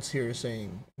horns here is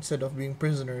saying. Instead of being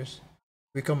prisoners,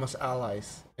 we come as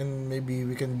allies, and maybe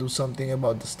we can do something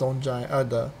about the stone giant.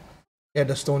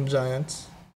 The stone giants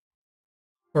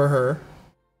for her,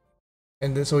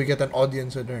 and then so we get an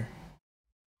audience with her.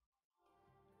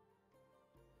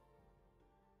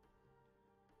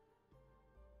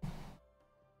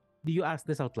 Do you ask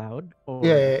this out loud Yeah, or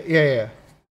yeah, yeah, yeah.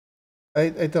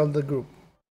 I tell the group.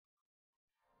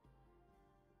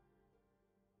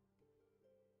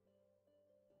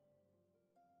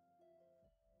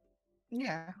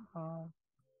 Yeah.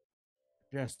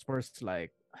 just first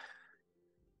like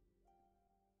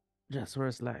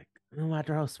no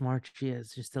matter how smart she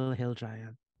is, she's still a hill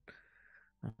giant.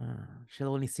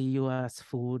 She'll only see you as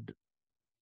food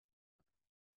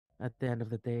at the end of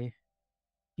the day.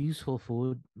 Useful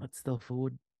food, but still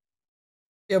food.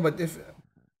 Yeah, but if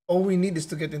all we need is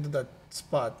to get into that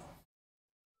spot,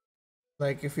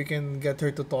 like if we can get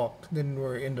her to talk, then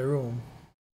we're in the room.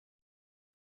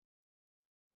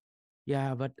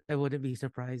 Yeah, but I wouldn't be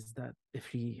surprised that if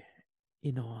she,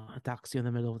 attacks you in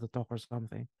the middle of the talk or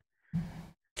something.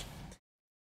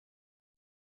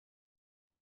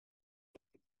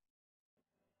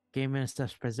 Came in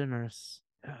as prisoners.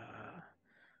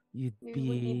 You'd We would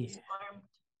be be. disarmed.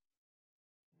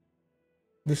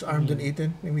 I Disarmed and mean,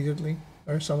 eaten immediately,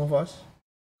 or some of us.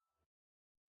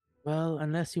 well,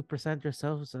 unless you present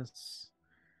yourselves as.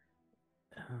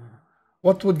 Uh,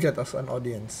 What would get us an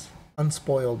audience?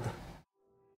 Unspoiled.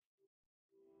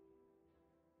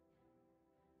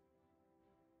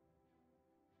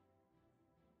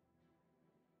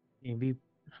 maybe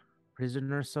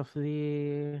prisoners of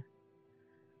the.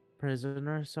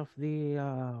 Prisoners of the.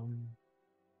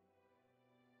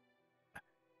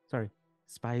 Sorry.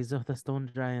 Spies of the Stone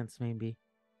Giants, maybe.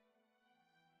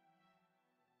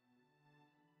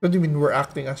 What do you mean we're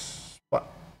acting as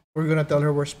we're gonna tell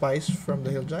her we're spies from the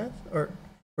Hill Giants? Or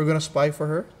we're gonna spy for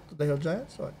her to the Hill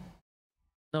Giants? What?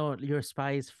 No, you're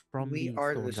spies from We the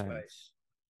are the Stone Giants. spies.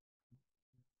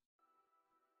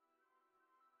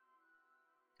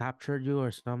 captured you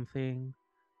or something.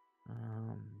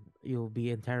 You'll be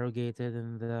interrogated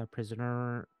in the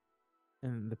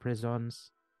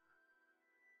prisons.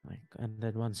 Like, and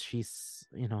then once she's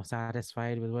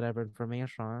satisfied with whatever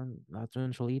information, that's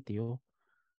when she'll eat you.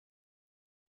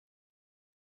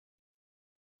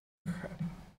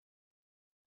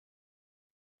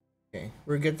 Okay,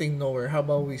 we're getting nowhere. How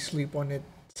about we sleep on it?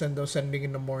 Sending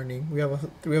in the morning. We have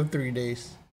 3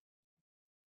 days.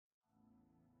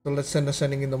 So let's send a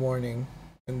sending in the morning,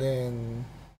 and then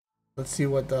let's see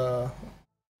what the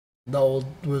old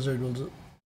wizard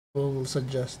will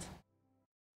suggest.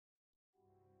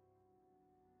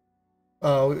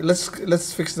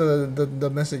 Let's fix the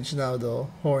message now though.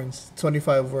 Horns,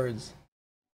 25 words.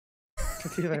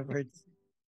 25 words.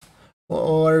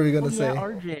 What are we gonna Oh yeah, say?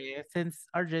 RJ, since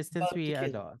About to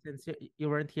kill. since you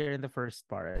weren't here in the first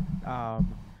part,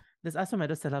 does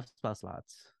Asumedos still have spell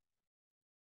slots?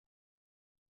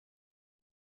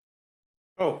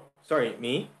 Oh, sorry,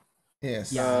 me?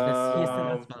 Yes. Yeah, does he still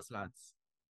have Um, spell slots?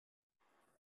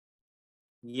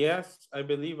 yes, I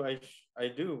believe I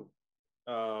do.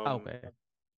 Okay.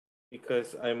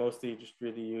 Because I mostly just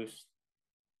really used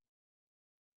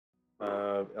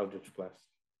Eldritch Blast.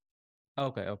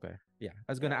 Okay. Yeah.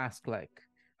 I was gonna ask like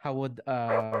how would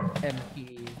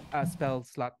MP spell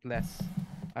slot less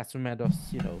Asumedos,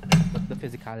 what the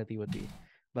physicality would be.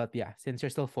 But yeah, since you're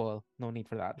still full, no need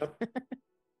for that. Yep.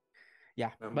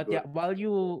 Yeah. I'm But good. yeah, while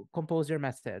you compose your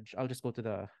message, I'll just go to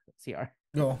the CR.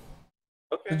 Go.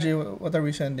 So Okay. Jay, what are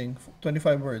we sending?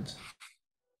 25 words.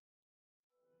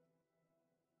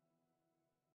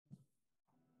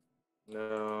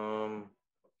 Um,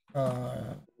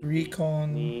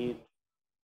 Recon. need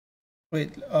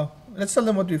Wait. Let's tell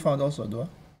them what we found also, do.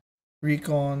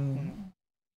 Recon. Mhm.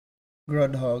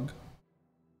 Grudhog.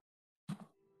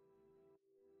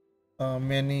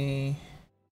 Many.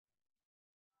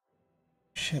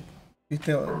 Shit. We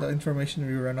tell the information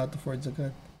we ran out of words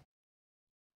again.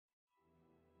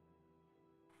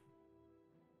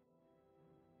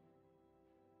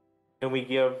 Can we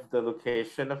give the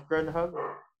location of Grunhug?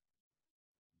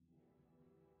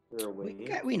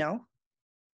 We know.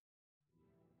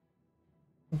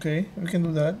 Okay, we can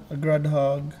do that. A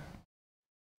Grudhog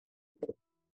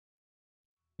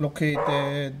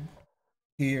located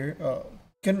here.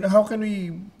 How can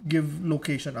we give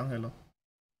location, Angelo?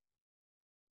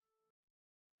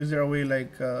 Is there a way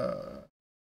like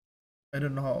I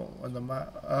don't know how on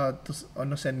the on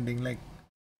the sending, like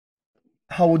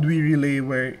how would we relay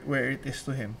where it is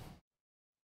to him?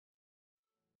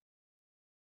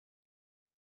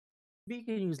 We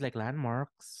can use like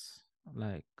landmarks,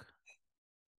 like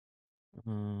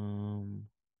um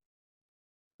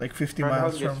Like 50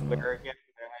 miles Grunhug is from where again?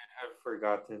 I've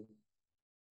forgotten.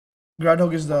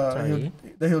 Grudhog is sorry.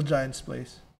 the hill giant's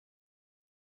place.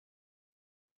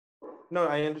 No,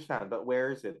 I understand, but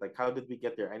where is it? Like, how did we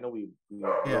get there? I know we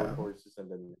rode Yeah, horses and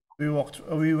then.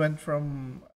 we went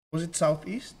from, was it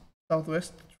southeast,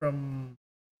 southwest from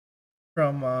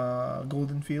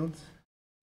Golden Fields.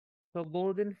 So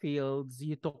Golden Fields,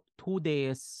 you took 2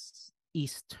 days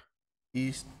east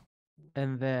East.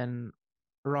 and then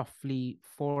roughly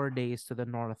 4 days to the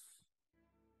north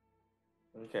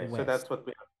Okay, so west. that's what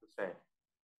we have to say.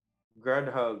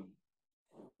 Grunhug,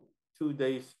 2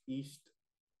 days east.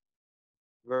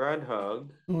 Grunhug,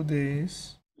 2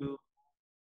 days 2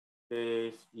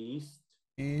 days east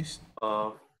east.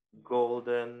 of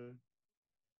Golden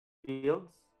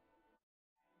Fields.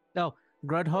 No,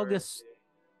 Grudhog Or is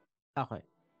okay.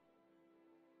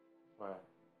 what?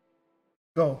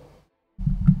 Go.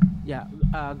 Yeah,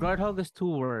 Grudhog is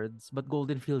 2 words, but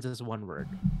Golden Fields is 1 word.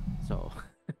 So,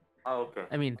 Oh, okay.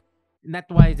 I mean, net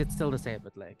wise, it's still the same,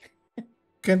 but like,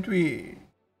 Can't we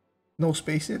no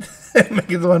space it? Make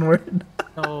it one word.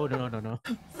 no.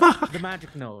 Fuck. The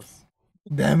magic knows.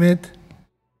 Damn it.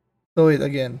 So wait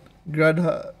again.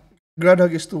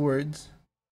 Grudhug is 2 words.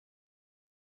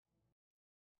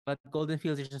 But Golden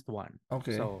Fields is just one.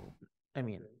 Okay. So, I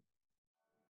mean,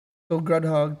 So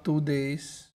Grudhug 2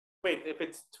 days Wait, if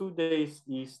it's 2 days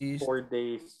east, east. 4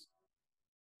 days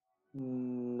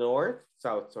north,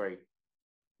 south, sorry,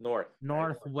 north, right?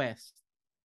 northwest.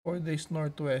 4 days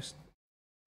northwest.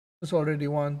 That's already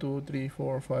 1, 2, 3,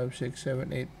 4, 5, 6,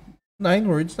 7, 8, 9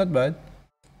 words. Not bad.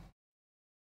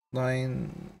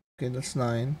 9. Okay, that's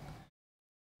 9.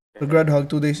 So Grudhug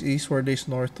 2 days east, 4 days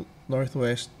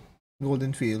northwest.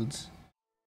 Golden Fields.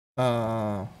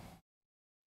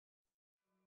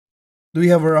 Do we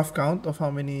have a rough count of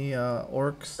how many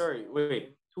orcs? Sorry,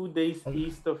 wait. 2 days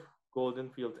east of Golden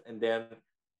Fields and then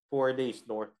 4 days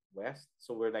northwest.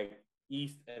 So we're like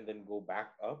east and then go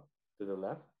back up to the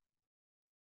left.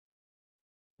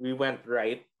 we went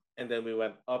right, and then we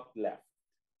went up left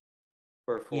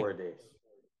for 4 days.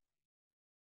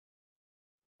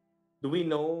 Do we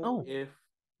know Oh. if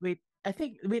Wait, I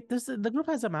think this the group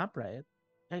has a map, right?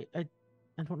 I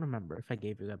don't remember if I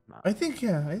gave you that map. I think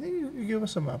you give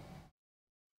us a map.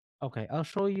 Okay, I'll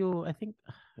show you. I think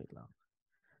wait lang.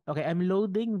 Okay, I'm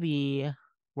loading the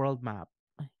world map.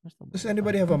 Ay, where's the Does world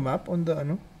anybody map? have a map on the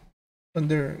on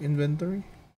their inventory?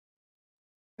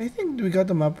 I think we got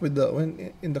a map with the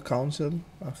when in the council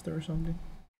after or something.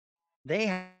 They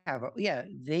have,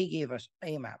 they gave us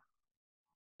a map.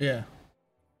 Yeah.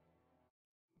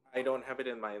 I don't have it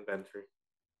in my inventory?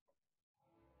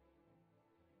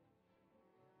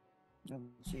 I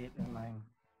don't see it in mine.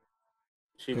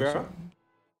 Shevra,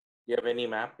 you have any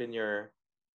map in your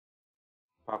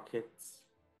pockets?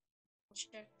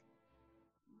 Check.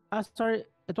 Sorry,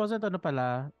 it wasn't ano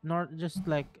pala. North, just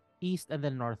like east and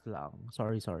then north lang.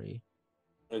 Sorry.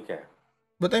 Okay.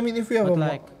 But I mean, if we have But a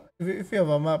like- if we have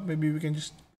a map, maybe we can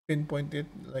just pinpoint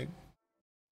it. Like,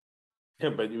 Yeah,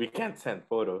 but we can't send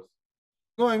photos.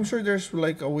 no, I'm sure there's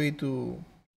like a way to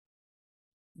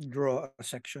Draw a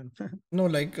section. no,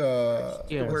 like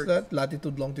Here. what's that?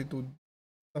 Latitude, longitude,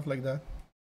 stuff like that.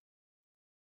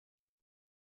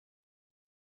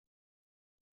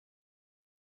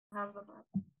 Have a map.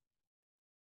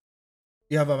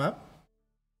 You have a map?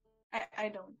 I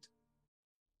don't.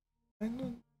 I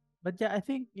don't. But yeah, I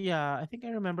think I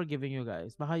remember giving you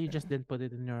guys. Baka you just didn't put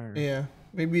it in your. Yeah,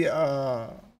 maybe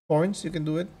points you can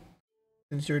do it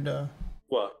since you're the.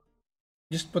 What?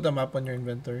 Just put a map on your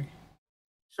inventory.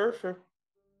 Sure.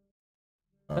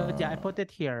 But yeah, I put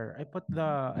it here. I put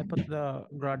the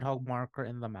Groundhog marker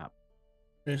in the map.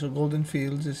 Okay, so Golden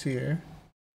Fields is here.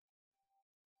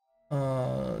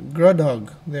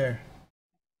 Groundhog there.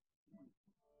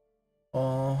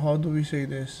 How do we say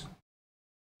this?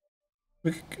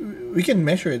 We can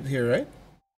measure it here, right?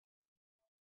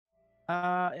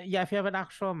 Yeah, if you have an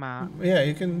actual map. Yeah,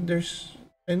 you can.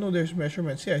 I know there's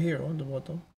measurements. Yeah, here on the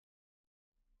bottom.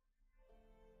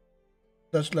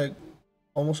 That's like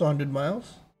almost 100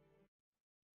 miles.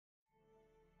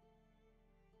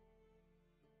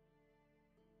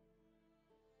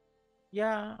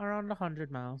 Yeah, around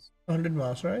 100 miles. 100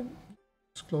 miles, right?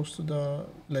 It's close to the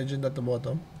legend at the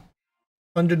bottom.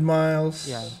 100 miles.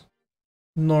 Yeah.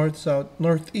 North, south,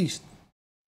 northeast.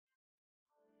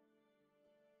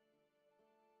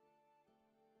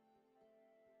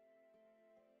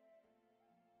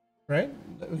 Right?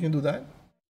 We can do that.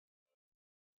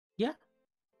 Yeah.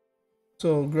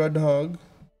 So Groundhog.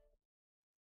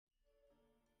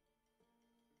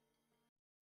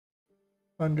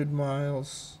 $100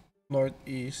 miles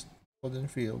northeast, Golden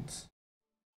Fields.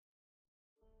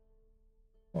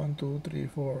 1, 2, 3,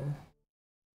 4.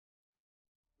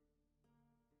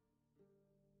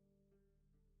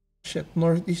 Shit,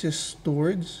 northeast is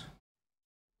towards.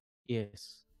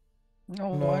 Yes.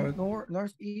 No,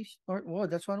 northeast. Whoa,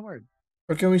 that's one word.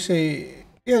 Or can we say,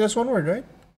 yeah, that's one word, right?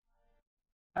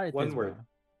 It One is word. ba?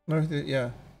 Northeast,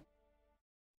 yeah.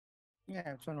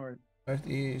 Yeah, it's one word.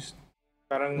 Northeast.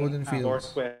 Parang Golden Fields.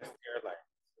 Northwest Airlines.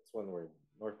 That's one word.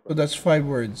 Northwest. So that's 5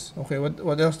 words. Okay,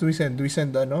 what else do we send? Do we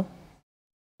send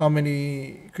how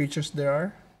many creatures there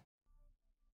are?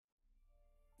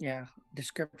 Yeah,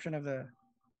 description of the.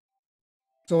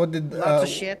 So what did Lots of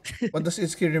shit. what does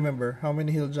Itszki remember? How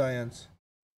many hill giants?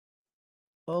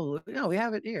 Oh no, we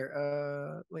have it here.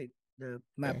 Wait, the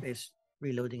map is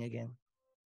reloading again.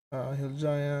 Hill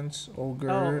giants,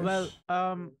 ogres. Oh well,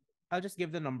 I'll just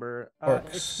give the number.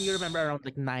 If you remember, around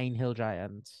like 9 hill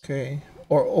giants. Okay,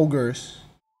 or ogres.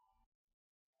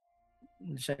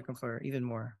 The second floor, even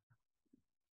more.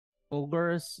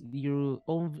 Ogres, you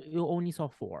only saw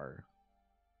 4.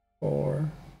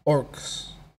 Or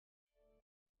orcs.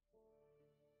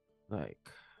 Like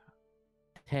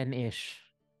 10-ish.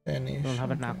 10-ish. Don't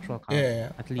have an okay. actual count.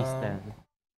 Yeah, At least 10.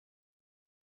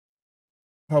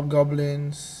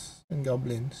 Hobgoblins and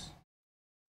goblins.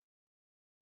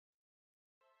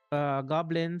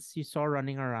 Goblins you saw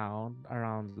running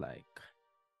around like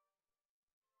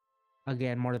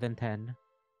again more than 10.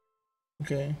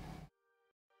 Okay.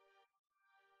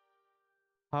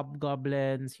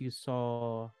 Hobgoblins you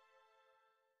saw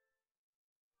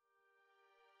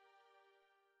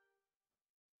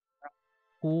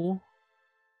who?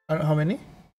 How many?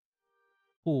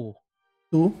 Who?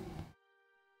 2.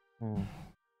 Oh.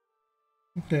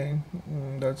 Okay,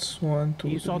 that's 1, 2.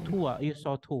 You saw 3. 2. You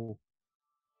saw 2.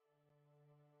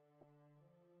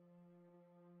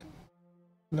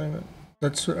 11.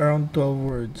 That's around 12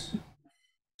 words.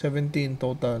 17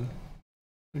 total.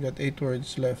 We got 8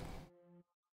 words left.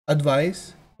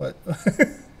 Advice? What?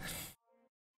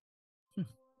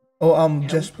 Oh, Help?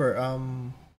 Jesper,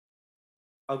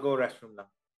 I'll go restroom now.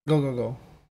 go.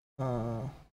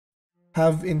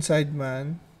 Have inside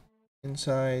man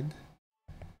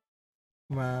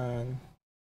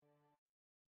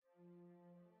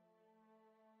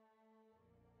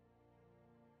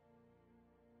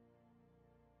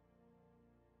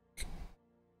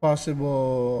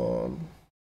possible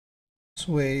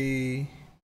sway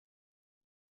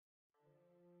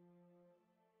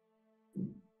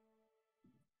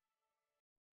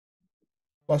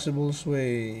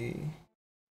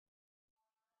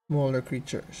smaller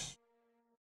creatures.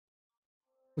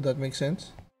 Would that make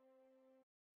sense?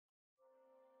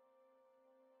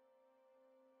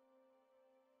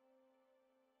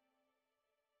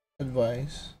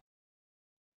 Advice.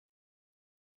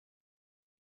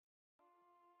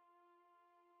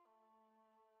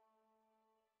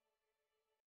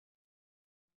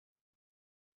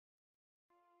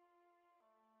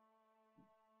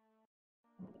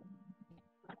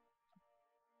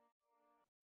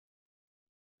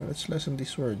 Let's lessen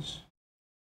these words.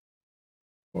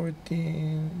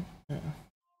 14. Yeah.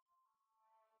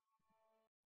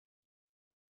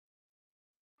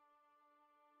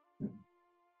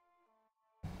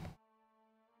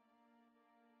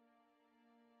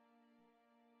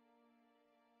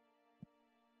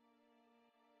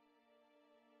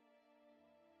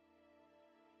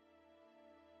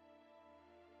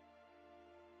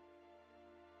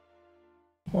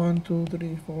 One, two,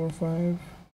 three, four, 5,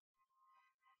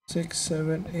 6,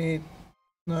 7, 8,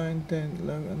 9, 10,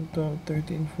 11, 12,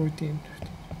 13, 14, 15.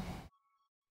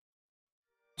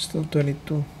 Still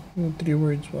 22. 3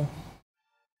 words pa.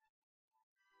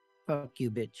 Fuck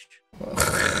you, bitch.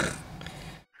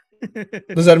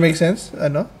 Does that make sense?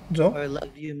 Ano, Joe? Or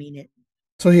love you mean it.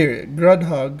 So here,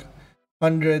 Grudhog,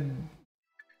 100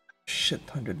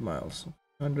 miles.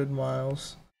 100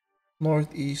 miles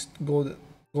northeast,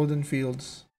 Golden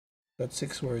Fields. That's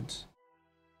 6 words.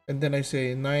 And then I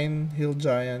say 9 hill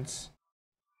giants,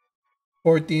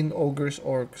 14 ogres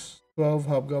orcs, 12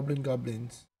 hobgoblin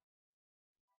goblins.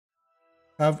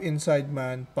 Have inside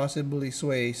man, possibly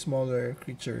sway smaller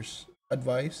creatures.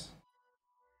 Advice?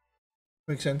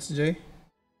 Make sense, Jay?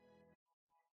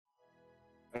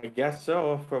 I guess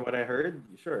so. From what I heard,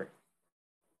 sure.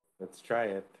 Let's try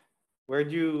it. Where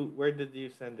did you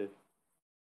send it?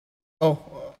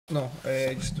 Oh, no.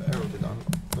 I wrote it down.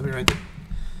 Let me write it.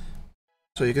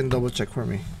 So you can double check for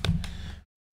me.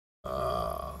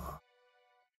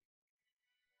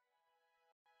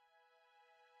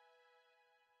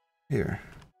 Here.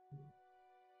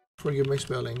 Forgive my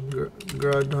spelling.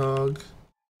 Grudhog.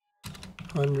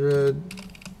 100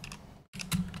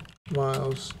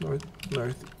 miles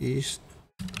northeast,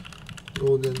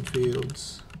 Golden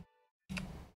Fields.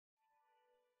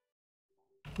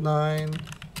 9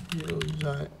 hill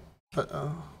giant.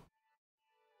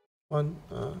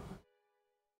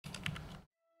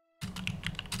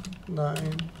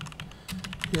 9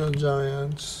 hill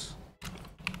giants,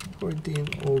 14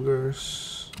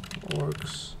 ogres,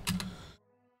 orcs,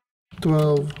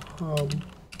 12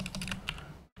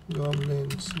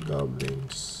 goblins.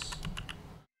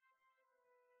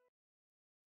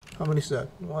 How many is that?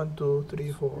 1, 2,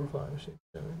 3, 4, 5, 6,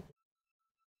 7,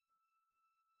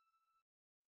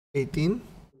 18.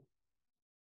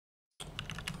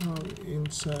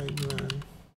 Inside man.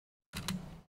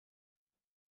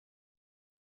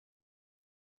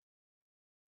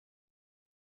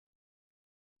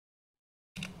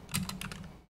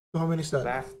 So how many is that?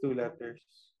 Last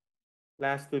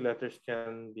two letters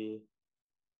can be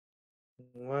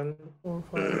 1, 4,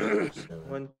 5, 6, 7,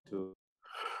 1, 2.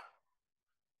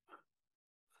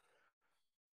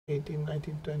 18,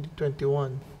 19, 20,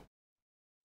 21.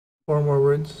 4 more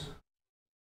words.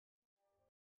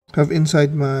 Have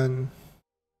inside man.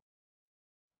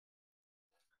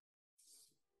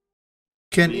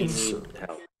 We need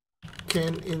help.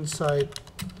 Can incite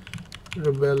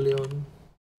rebellion.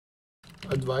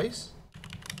 Advice?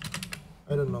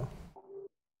 I don't know.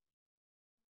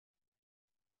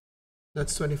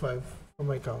 That's 25 from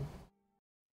my count.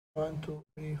 1, 2,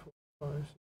 3, 4, 5,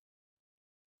 6,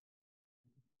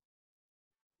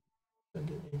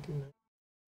 17, 18, 19,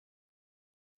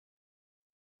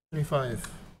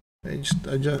 25. I just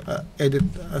edit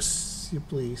as you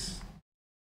please.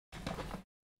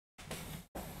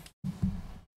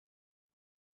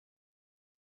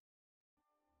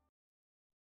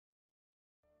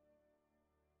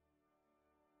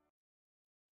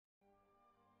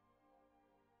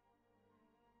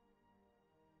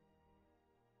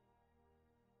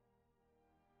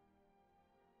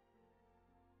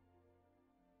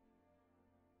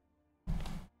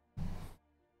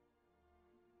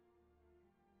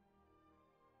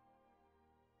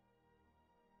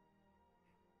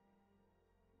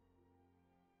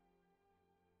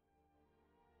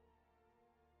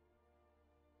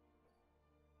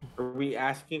 Are we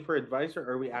asking for advice or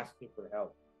are we asking for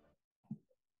help?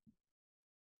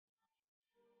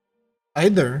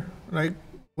 Either, like,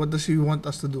 what does he want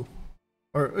us to do?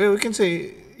 Or we can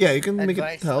say, yeah, you can make it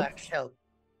Advice help. slash help.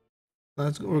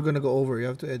 We're gonna go over. You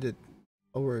have to edit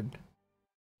a word.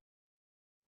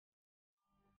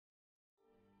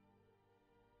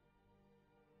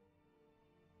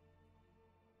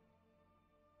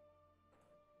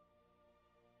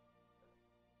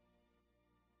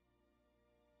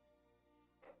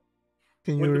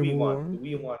 Can you What do we remove want? one? Do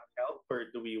we want help or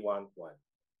do we want what?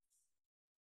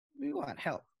 We want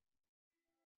help.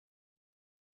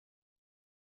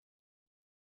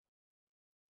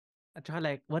 At saka,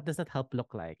 like, what does that help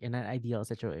look like in an ideal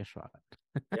situation?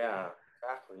 Yeah,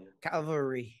 exactly.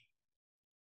 Cavalry.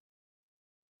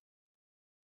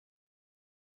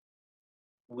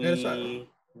 Yeah, that's We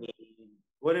need.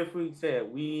 What if we say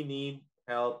we need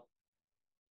help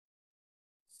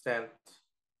sent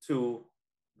to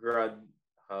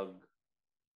Grudhug,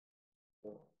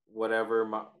 whatever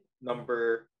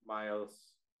number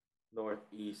miles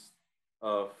northeast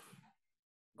of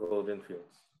Golden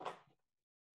Fields.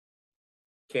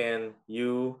 Can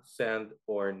you send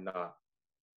or not?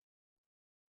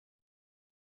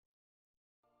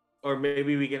 Or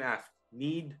maybe we can ask,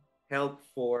 need help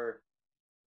for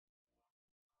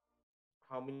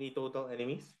how many total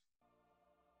enemies?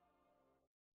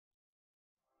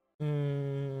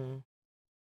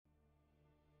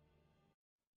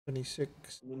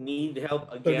 26. We need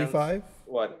help against 35?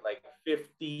 what, like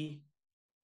 50,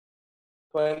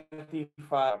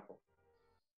 25.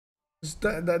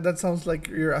 That sounds like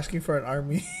you're asking for an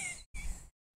army.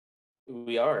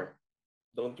 We are.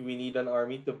 Don't we need an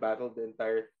army to battle the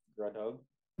entire Grudhog?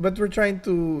 But we're trying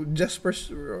to Jesper.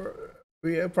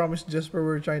 We promised Jesper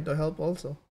we're trying to help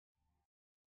also.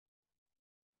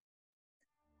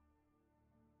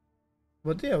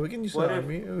 But yeah, we can use the What if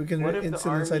army. We can what if the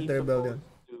instill army inside is the rebellion.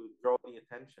 supposed to draw the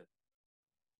attention?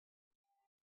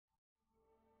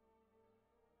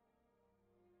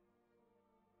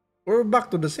 We're back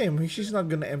to the same. She's not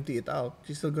gonna empty it out.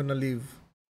 She's still gonna leave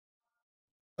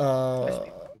uh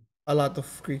a lot of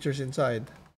creatures inside.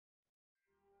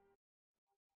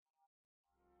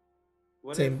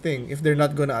 What Same if thing. we If they're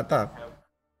not sleep gonna and attack.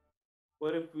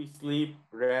 what if we sleep,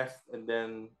 rest, and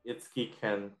then Itszki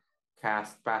can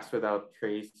cast Pass Without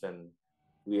Trace and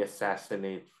we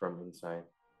assassinate from inside?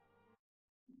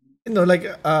 You know, like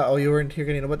oh, you weren't here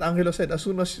kanina, but Angelo said as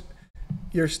soon as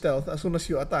you're stealth, as soon as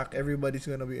you attack, everybody's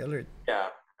gonna be alert. Yeah,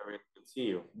 everyone can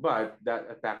see you. But that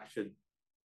attack should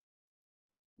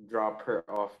drop her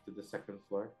off to the second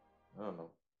floor. I don't know.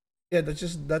 Yeah,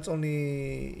 that's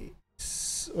only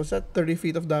what's that? 30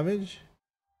 feet of damage.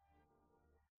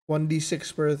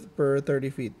 1d6 per 30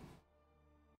 feet.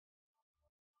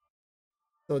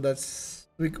 So that's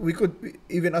we could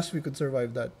even us we could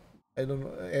survive that. I don't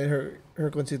know. And her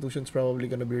constitution's probably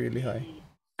gonna be really high.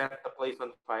 Set the place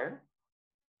on fire?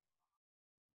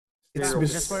 It's Zero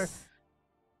mis- witness.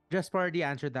 Just already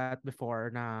answered that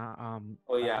before na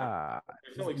Oh yeah.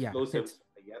 There's no yeah, explosives. since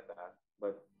I get that.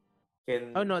 But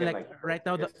can oh no, can like right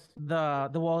now focus?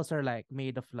 the walls are like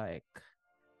made of like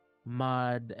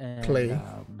mud and Clay.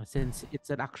 since it's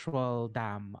an actual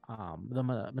dam, the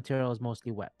material is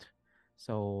mostly wet.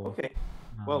 So Okay.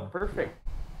 Well, perfect.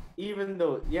 Even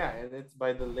though, yeah, and it's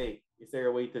by the lake, is there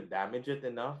a way to damage it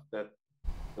enough that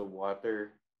the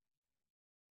water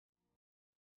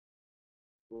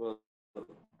will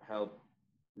help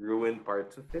ruin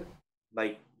parts of it?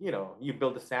 Like, you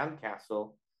build a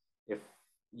sandcastle. If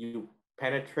you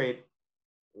penetrate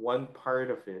one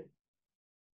part of it,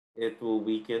 it will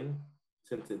weaken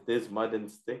since it is mud and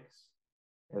sticks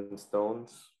and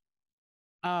stones.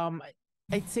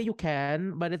 I'd say you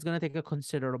can, but it's gonna take a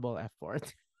considerable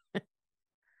effort.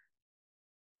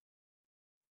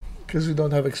 Because we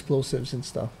don't have explosives and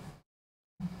stuff.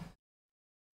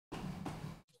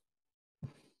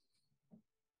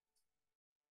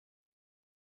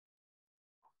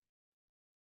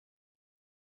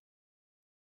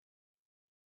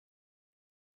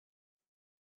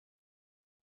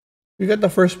 We got the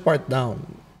first part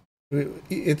down.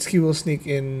 Itsuki will sneak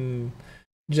in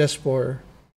Jespor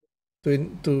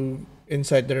to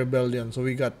incite the rebellion. So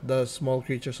we got the small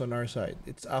creatures on our side.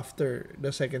 It's after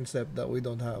the second step that we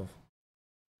don't have.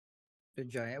 The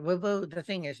giant. Well, the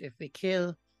thing is, if we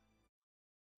kill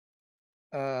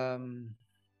um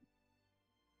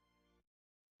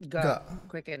Ga.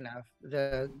 quick enough,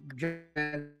 the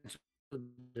giants will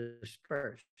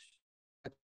disperse.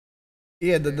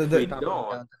 Yeah, If we Top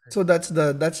don't, down. so that's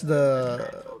the giants will enter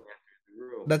the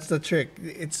room. that's the trick.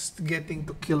 It's getting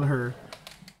to kill her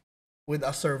with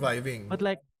us surviving. But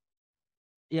like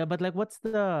Yeah, but like, what's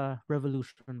the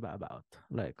revolution ba about?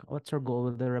 Like, what's our goal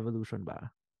with the revolution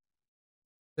ba?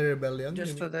 The rebellion, you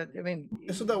Just mean? so that I mean,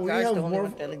 So that we Guy's the have only more,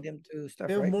 one telling them to we stuff,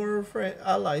 have right? more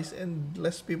allies and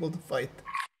less people to fight.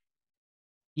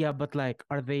 Yeah, but like,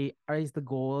 is the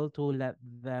goal to let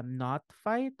them not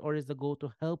fight, or is the goal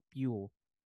to help you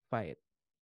fight?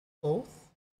 Both.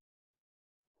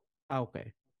 Ah,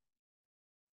 okay.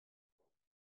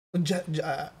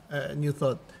 New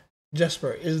thought.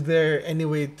 Jesper, is there any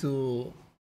way to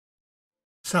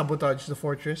sabotage the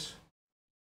fortress?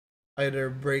 Either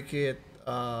break it,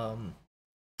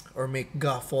 or make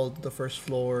Ga fall to the first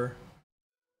floor,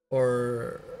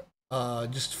 or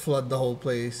just flood the whole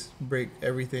place, break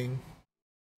everything.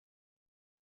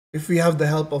 If we have the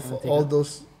help I of don't think all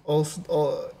those, all,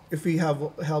 if we have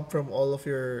help from all of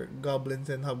your goblins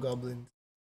and hobgoblins,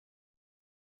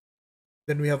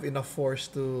 then we have enough force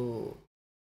to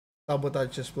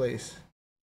sabotage this place,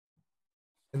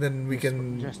 and then we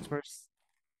can.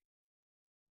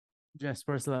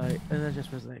 Jasper's like, and then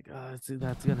Jasper's like, oh,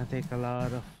 that's gonna take a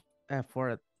lot of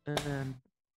effort and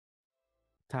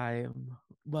time.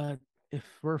 But if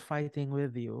we're fighting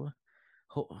with you,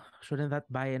 shouldn't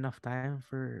that buy enough time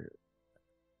for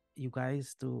you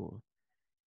guys to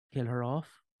kill her off?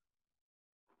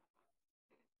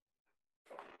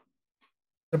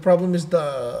 The problem is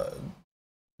the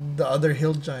other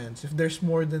hill giants. If there's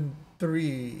more than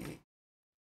three,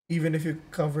 even if you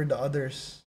cover the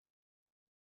others,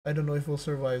 I don't know if we'll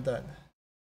survive that.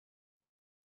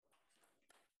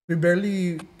 We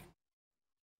barely.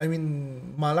 I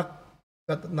mean, Malak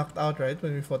got knocked out, right,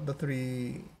 when we fought the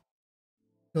three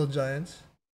hill giants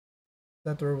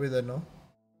that were with, no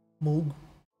Moog.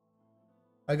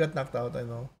 I got knocked out, I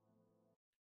know.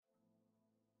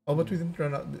 Oh, but we didn't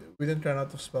run out. We didn't run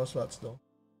out of spell slots though.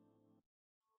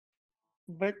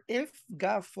 But if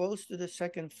Ga falls to the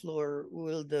second floor,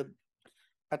 will the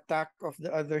attack of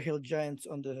the other hill giants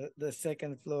on the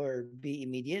second floor be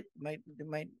immediate? Might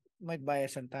buy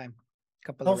us some time,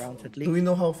 couple of rounds at Do we least.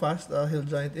 know how fast a hill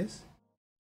giant is?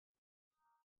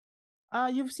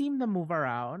 You've seen them move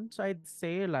around, so I'd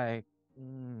say like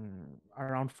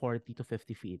around 40 to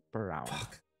 50 feet per round.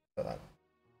 Fuck.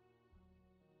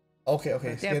 Okay, okay.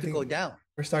 But It's they have to go getting. down.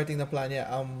 We're starting the plan, yeah.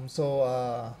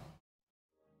 So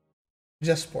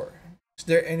Jespor, is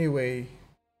there any way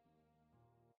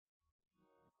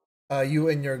you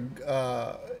and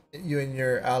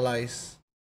your allies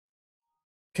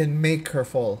can make her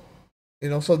fall? You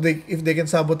know, so they if they can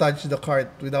sabotage the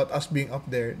cart without us being up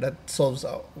there, that solves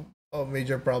a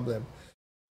major problem.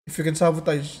 If you can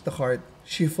sabotage the cart,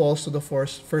 she falls to the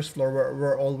first floor where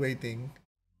we're all waiting,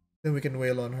 then we can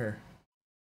wail on her.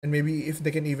 And maybe if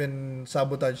they can even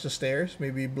sabotage the stairs,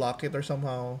 maybe block it or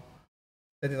somehow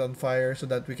set it on fire so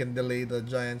that we can delay the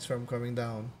giants from coming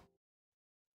down.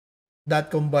 That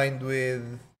combined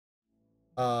with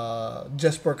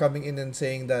Jesper coming in and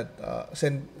saying that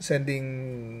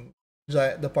sending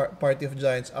the party of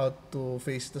giants out to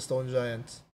face the stone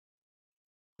giants,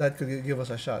 that could give us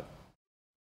a shot.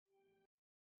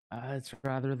 It's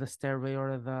rather the stairway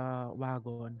or the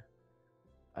wagon.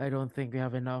 I don't think we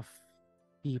have enough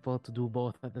people to do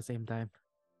both at the same time.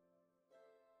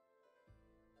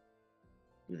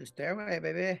 To the stairway,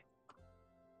 baby.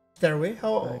 Stairway?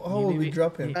 How Like will we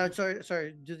drop him?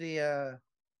 Sorry. Do the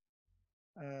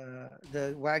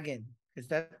wagon, because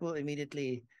that will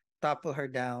immediately topple her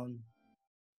down,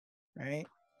 right?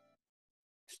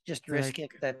 Just risk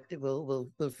like it that we'll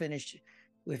finish.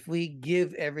 If we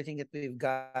give everything that we've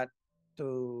got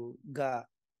to Ga,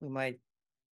 we might,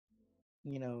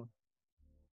 you know,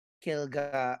 kill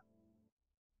Ga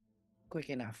quick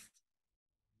enough.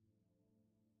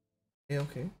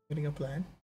 Okay, getting a plan.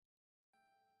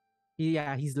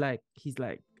 yeah, he's like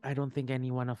I don't think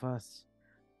anyone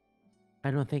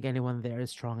there is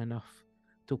strong enough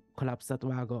to collapse that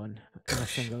wagon in a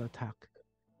single attack.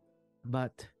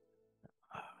 But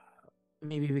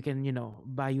maybe we can,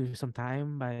 buy you some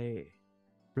time by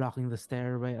blocking the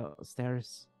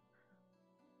stairs.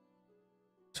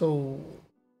 So,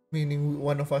 meaning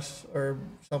one of us or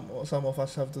some of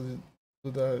us have to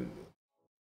do the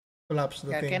collapse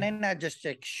the Yeah, can thing. I not just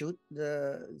like shoot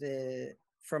the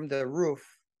from the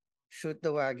roof, shoot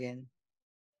the wagon?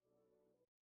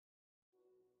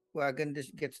 Wagon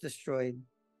just gets destroyed.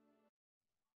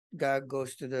 Ga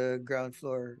goes to the ground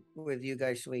floor with you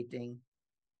guys waiting,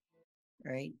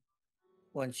 right?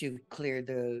 Once you've cleared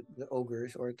the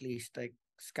ogres, or at least like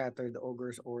scatter the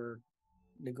ogres or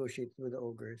negotiate with the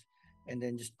ogres, and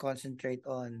then just concentrate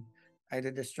on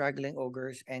either the struggling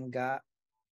ogres and Ga,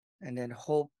 and then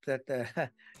hope that the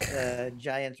the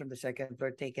giants from the second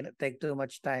floor take too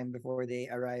much time before they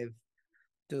arrive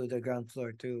to the ground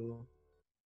floor to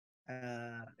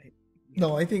uh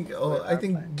No, I think for I our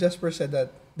think plan. Jesper said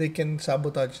that they can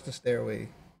sabotage the stairway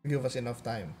to give us enough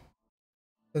time.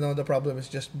 So now the problem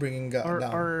is just bringing or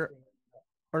down. or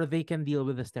or they can deal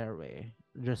with the stairway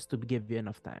just to give you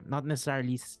enough time. Not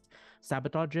necessarily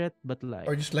sabotage it, but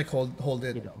Or like, just like hold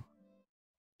it. you know,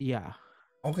 yeah.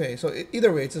 Okay, so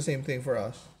either way, it's the same thing for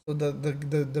us. So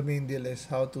the main deal is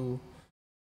how to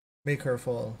make her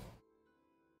fall.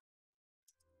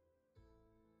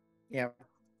 Yeah.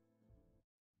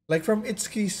 Like from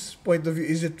Itsuki's point of view,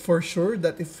 is it for sure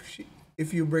that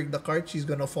if you break the cart, she's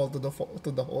gonna fall to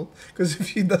to the hole? Because if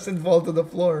she doesn't fall to the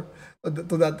floor,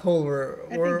 to that hole,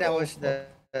 I think we're that all was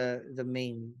fucked.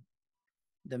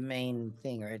 the main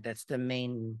thing, right? That's the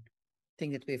main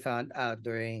thing that we found out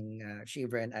during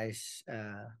Shevra and Ice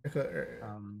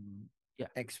um Yeah.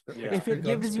 Yeah. If it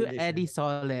gives you expedition. any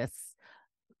solace,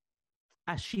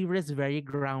 Ashira is very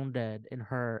grounded in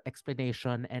her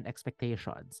explanation and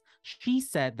expectations. She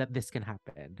said that this can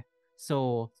happen.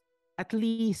 So at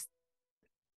least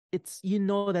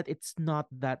that it's not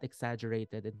that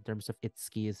exaggerated in terms of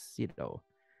Itsuki's,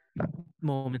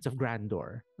 moments of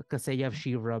grandeur. Because you have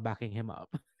Shivra backing him up.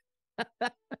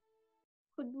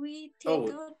 Could we take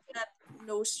Oh, out that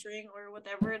nose string or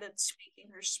whatever that's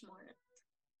making her smart?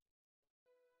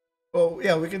 Oh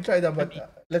yeah, we can try that, I but mean,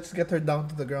 let's get her down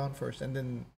to the ground first, and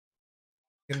then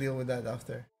we can deal with that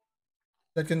after.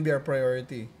 That can be our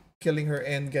priority: killing her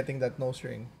and getting that nose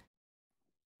ring.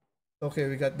 Okay,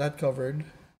 we got that covered.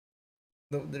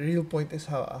 The real point is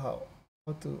how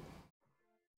to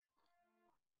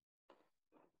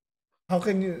how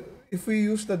can you if we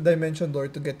use the dimension door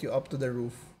to get you up to the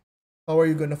roof, how are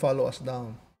you gonna follow us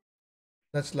down?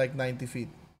 That's like 90 feet.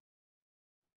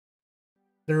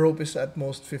 The rope is at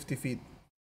most 50 feet.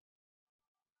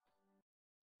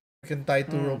 We can tie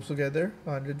two Mm. ropes together,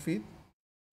 100 feet.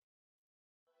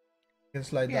 We can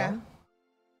slide Yeah. down.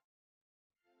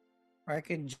 Or I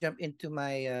can jump into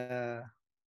my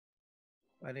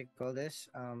what do you call this?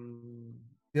 Do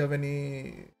you have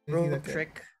anything that Rope can?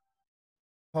 trick.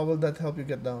 How will that help you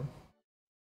get down?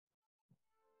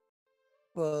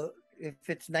 Well, if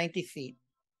it's 90 feet,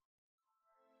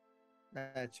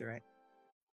 that's right.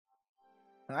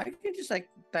 I can just like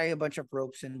tie a bunch of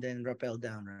ropes and then rappel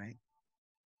down, right?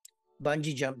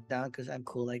 Bungee jump down because I'm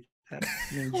cool like that.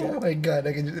 Ninja. Oh my god,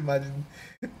 I can just imagine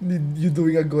you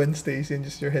doing a Gwen Stacy and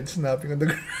just your head snapping on the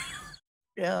ground.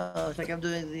 Yeah, it's like I'm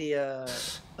doing the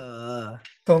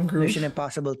Tom Mission Cruise.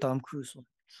 Impossible Tom Cruise one.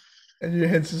 And your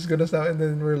head's just gonna snap, and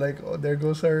then we're like, oh, there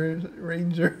goes our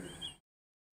ranger.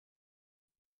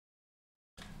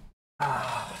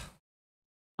 Ah,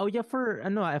 oh yeah, for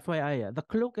no FYI, the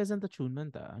cloak isn't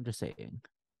attunement. I'm just saying.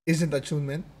 isn't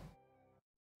attunement?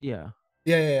 Yeah,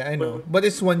 Yeah, I know. But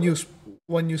it's one use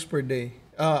per day.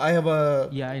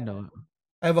 yeah, I know.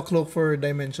 I have a cloak for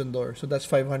dimension door, so that's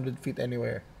 500 feet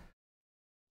anywhere.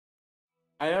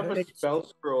 I have But a it's spell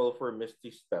scroll for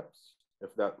Misty Steps, if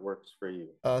that works for you.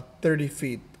 30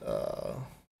 feet. so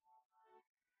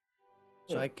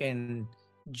I can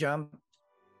jump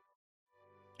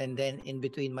and then in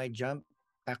between my jump,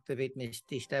 activate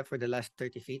Misty Step for the last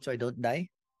 30 feet so I don't die.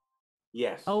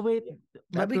 Yes. Oh wait,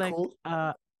 That'd but be like, cool.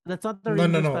 that's not the No,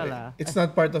 no, ranger no. spell. It's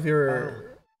not part of Oh,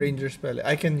 your ranger spell.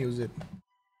 I can use it.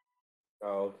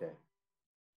 Oh, okay.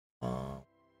 Uh,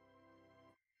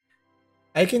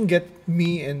 I can get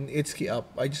me and Itsuki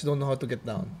up. I just don't know how to get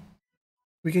down.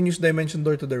 We can use dimension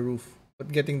door to the roof,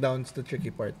 but getting down is the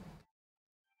tricky part.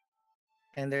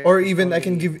 And Or there's even only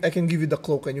I can give you the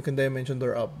cloak and you can dimension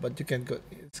door up, but you can't go.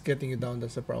 It's getting you down.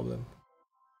 That's the problem.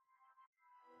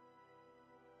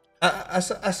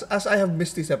 As I have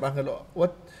Misty Step, Angelo,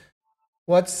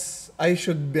 what's I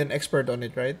should be an expert on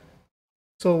it, right?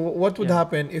 So what would yeah.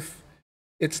 happen if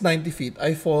it's 90 feet?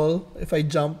 I fall. If I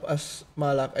jump as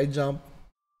Malak, I jump,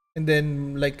 and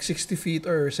then like 60 feet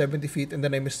or 70 feet, and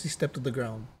then I Misty Step to the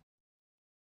ground.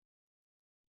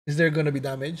 Is there gonna be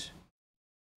damage?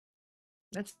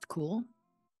 that's cool.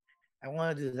 I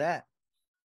want to do that.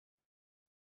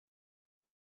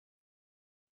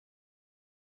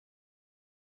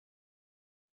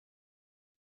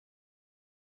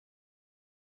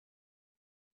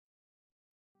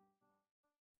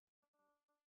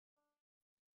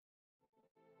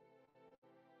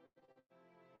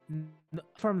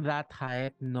 From that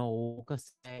height, no,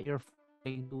 because you're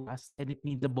falling too fast and it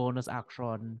needs a bonus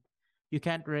action. You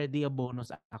can't ready a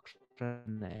bonus action.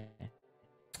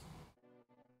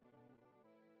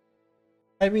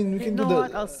 I mean, we You can do know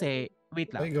what? I'll the. say,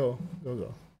 wait lang. Go.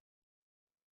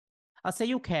 I'll say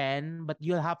you can, but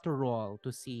you'll have to roll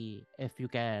to see if you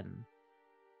can.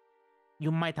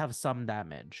 You might have some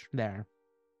damage there.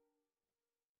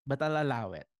 but I'll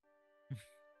allow it.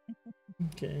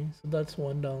 Okay, so that's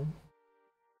one down.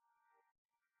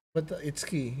 But it's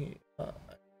key.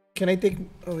 Can I take?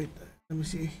 Oh wait, let me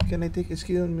see. Can I take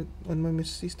Itszki on my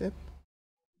Misty Step?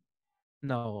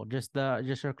 No, just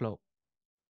your cloak.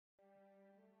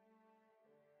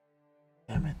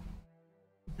 Damn it!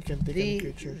 I can take any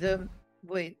creature.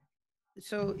 Wait.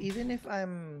 So even if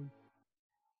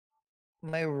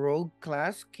my rogue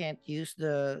class can't use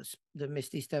the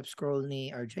Misty Step scroll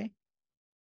ni RJ?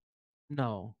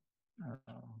 No.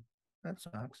 Oh, that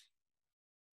sucks.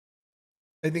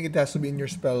 I think it has to be in your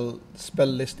spell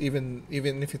list, even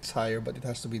if it's higher, but it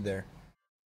has to be there.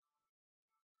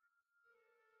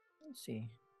 Let's see.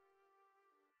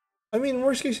 I mean,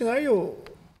 worst case scenario,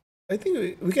 I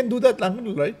think we can do that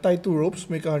lang, right? Tie 2 ropes,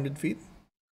 make 100 feet.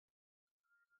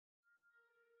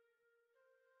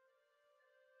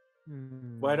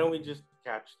 Why don't we just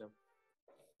catch them?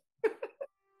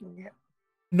 Yeah.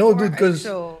 No, Or, dude, because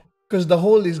so the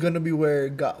hole is gonna be where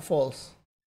Ga falls.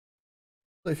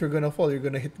 So if you're gonna fall, you're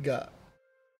gonna hit Ga,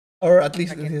 or at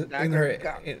least I can in dagger her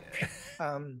Ga.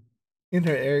 in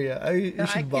her area. You I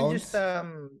should can bounce.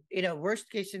 just worst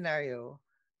case scenario,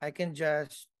 I can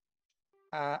just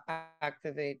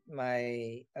activate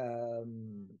my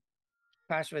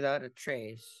pass without a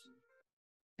trace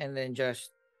and then just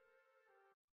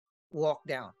walk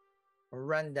down or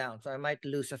run down. So I might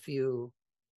lose a few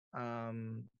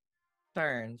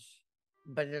turns,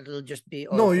 but it'll just be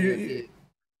all No, three of you.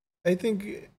 I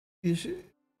think you should.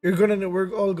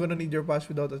 We're all gonna need your pass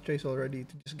without a trace already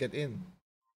to just get in.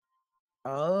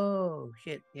 Oh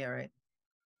shit! Yeah, right.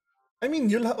 I mean,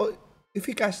 if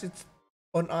he casts it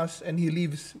on us and he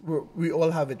leaves, we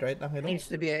all have it, right, It Angelo? needs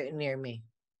to be near me.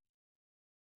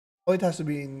 Oh, it has to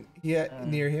be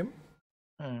near him.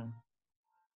 You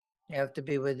have to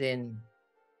be within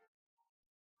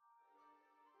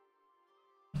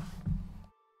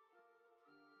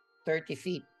 30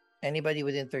 feet. Anybody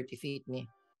within 30 feet, me.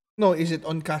 No, is it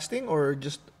on casting or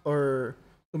to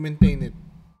maintain it?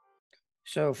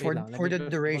 So Wait lang, let me the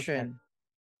just double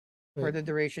check.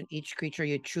 duration, each creature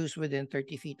you choose within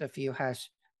 30 feet of you has.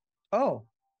 Oh,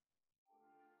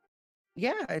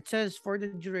 yeah, it says for the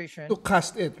duration. To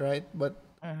cast it, right? But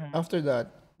after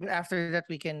that, After that,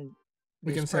 we can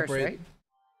we can disperse, separate. right?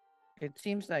 It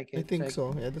seems like I it's think like,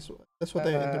 so. Yeah, that's what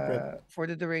I interpret. For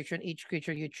the duration, each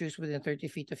creature you choose within 30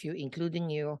 feet of you, including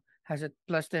you, has a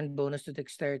 +10 bonus to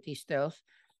dexterity, stealth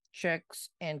checks,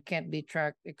 and can't be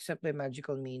tracked except by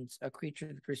magical means. A creature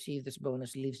that receives this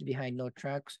bonus leaves behind no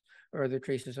tracks or other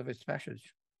traces of its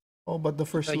passage. Oh, but the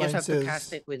So first you just line have to cast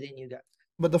says. it within you guys.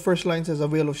 But the first line says a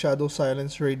veil of shadow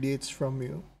silence radiates from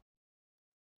you.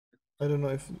 I don't know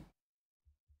if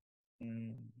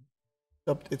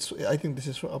it's. I think this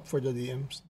is up for the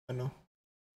DMs. I know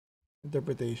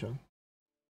interpretation.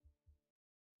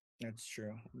 That's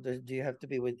true. Do you have to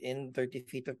be within 30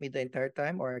 feet of me the entire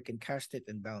time, or I can cast it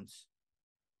and bounce?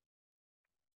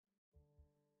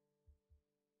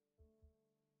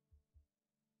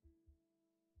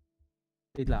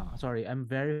 Wait lang. Sorry, I'm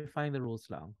verifying the rules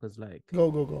lang because like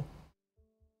Go.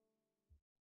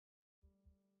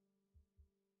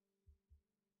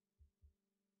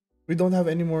 We don't have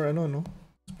any more no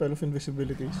spell of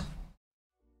invisibilities.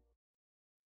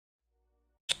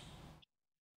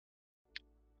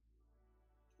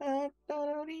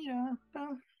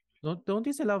 don't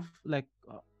you still have like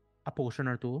a potion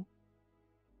or two?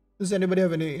 Does anybody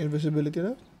have any invisibility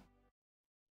left?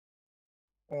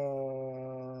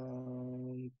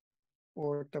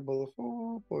 Portable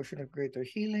hole, potion of greater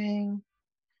healing,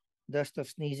 dust of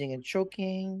sneezing and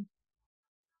choking.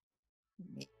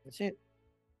 That's it.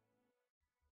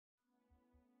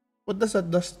 What does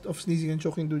that dust of sneezing and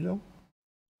choking do, Joe?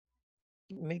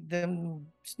 Make them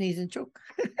sneeze and choke.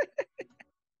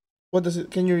 What does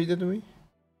it? Can you read it to me?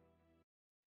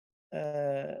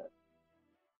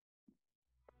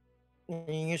 You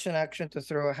use an action to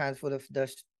throw a handful of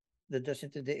the dust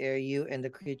into the air. You and the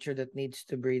creature that needs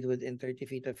to breathe within 30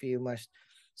 feet of you must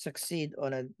succeed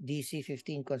on a DC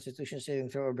 15 Constitution saving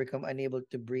throw or become unable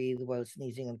to breathe while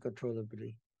sneezing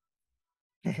uncontrollably.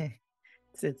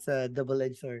 It's a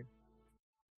double-edged sword.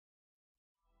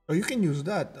 Oh, you can use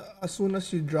that as soon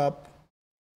as you drop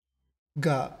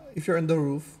Ga. If you're on the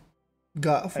roof,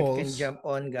 Ga falls. I can jump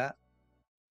on Ga.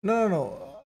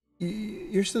 No.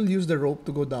 You still use the rope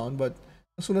to go down, but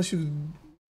as soon as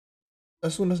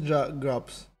Ja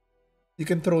drops, you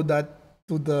can throw that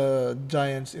to the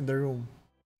giants in the room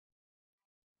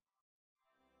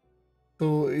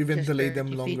to even Just delay 30 them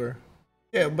feet? longer.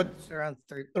 Yeah, but It's around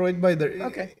 30. throw it by the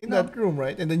Okay, in no. that room,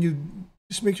 right? And then you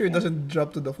just make sure it doesn't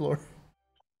drop to the floor.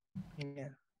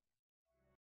 Yeah.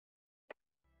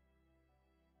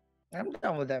 I'm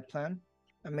done with that plan.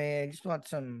 I mean, I just want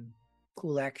some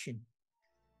cool action.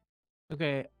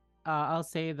 Okay, I'll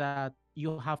say that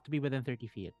you have to be within 30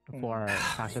 feet Mm. for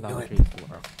pass I without knew a it. trace to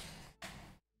work.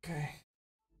 Okay.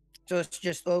 So it's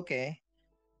just okay.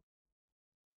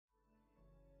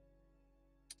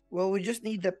 Well, we just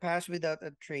need the pass without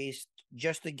a trace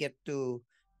just to get to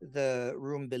the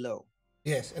room below.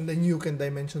 Yes, and then you can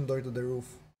dimension door to the roof.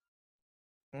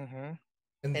 Mm-hmm.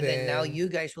 And And then now then, you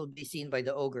guys will be seen by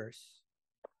the ogres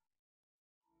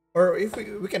or if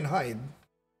we can hide,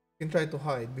 we can try to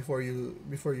hide before you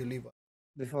leave.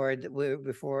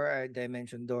 before our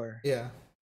dimension door. Yeah.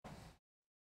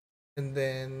 And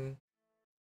then,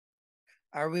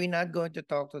 Are we not going to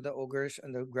talk to the ogres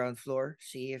on the ground floor?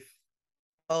 See if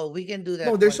oh we can do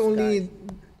no, that there's once, guys. only,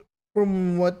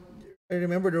 from what I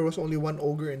remember, there was only one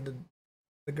ogre in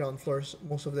the ground floors.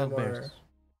 Most of them are Bugbears.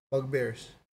 bugbears.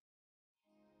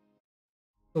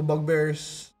 So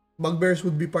bugbears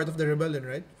would be part of the rebellion,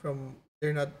 right? From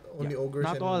they're not Yeah. only ogres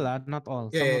Not all, and not all.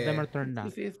 yeah, Some yeah, of them yeah. are turned back.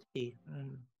 50-50.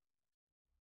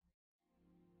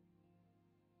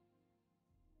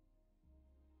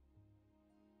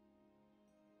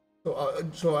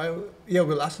 So I yeah,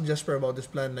 we'll ask Jesper about this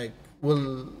plan. Like,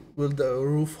 will the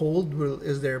roof hold? Will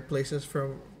is there places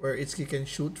from where Itszki can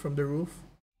shoot from the roof?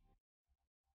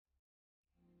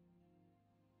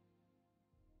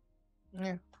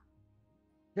 Yeah.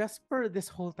 Jasper this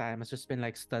whole time has just been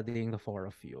like studying the four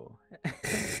of you.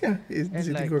 Does And he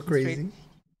think like we're crazy?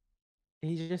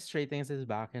 he just straightens his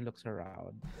back and looks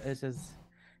around. It's just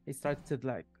he starts to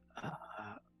like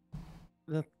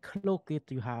the cloak that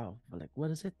you have. Like what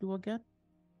does it do again?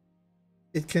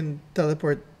 It can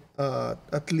teleport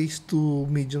at least two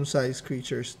medium-sized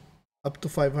creatures up to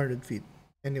 500 feet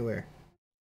anywhere.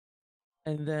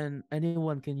 And then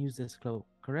anyone can use this cloak,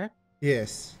 correct?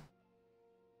 Yes.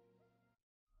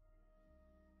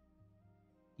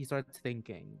 He starts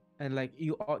thinking, and like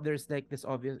there's like this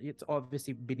obvious. It's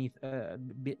obviously beneath,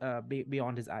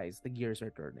 beyond his eyes. The gears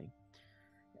are turning.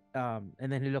 And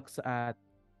then he looks at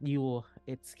you.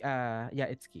 It's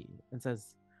key and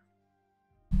says,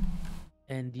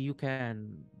 and you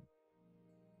can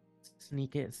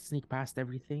sneak past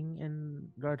everything in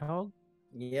Guardhog.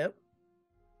 Yep.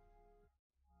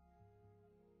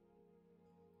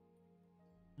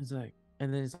 He's like,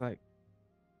 and then he's like,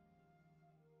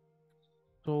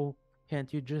 so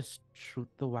can't you just shoot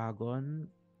the wagon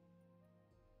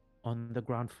on the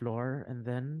ground floor and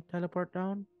then teleport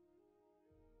down?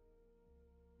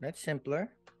 That's simpler.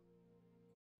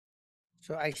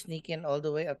 So I sneak in all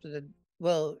the way up to the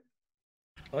well.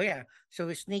 Oh yeah. So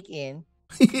we sneak in.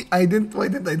 I didn't. Why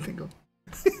didn't I think of?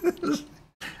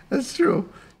 That's true.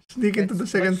 Sneak into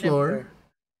That's the much second floor. simpler.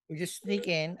 We just sneak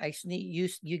in. I sneak.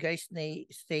 You guys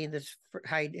stay in this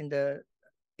hide in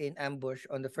ambush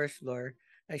on the first floor.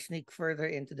 I sneak further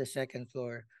into the second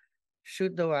floor.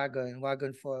 Shoot the wagon.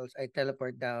 Wagon falls. I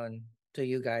teleport down to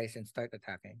you guys and start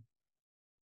attacking.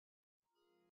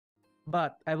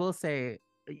 But I will say,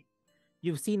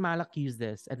 you've seen Malak use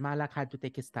this, and Malak had to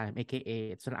take his time, aka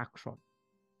it's an action.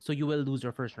 So you will lose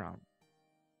your first round.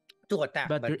 To attack,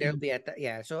 But but there'll be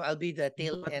yeah. So I'll be the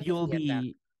tail but end of you'll the attack.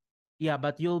 be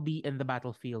but you'll be in the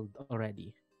battlefield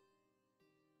already.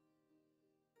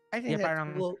 I Yeah, think that's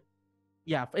parang well.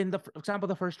 in the for example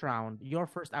the first round, your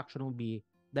first action will be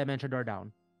dimension door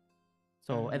down.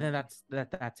 So and then Mhm.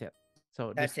 that's it.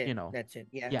 So just That's it. That's it.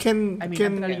 Yeah. yeah. Can I mean,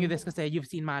 I'm telling you can this because you've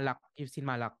seen Malak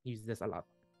use this a lot.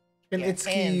 can Yeah.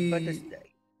 And but Itsuki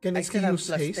can I Itsuki still have use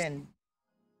plus haste? 10.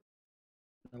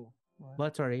 No. What?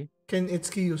 But sorry, Can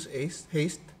Itsuki use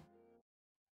haste?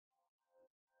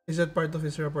 Is that part of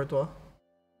his repertoire?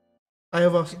 I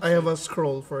have a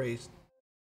scroll for haste.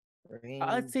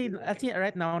 I'd say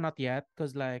right now not yet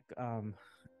because like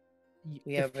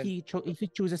We if haven't. if he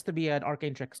chooses to be an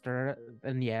arcane trickster,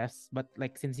 then yes. But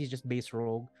like since he's just base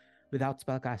rogue, without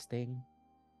spellcasting,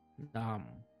 um,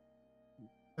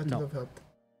 That would no. have helped.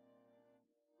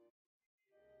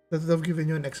 That would have given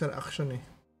you an extra action, eh?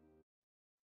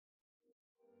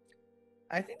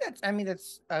 I think that's. I mean,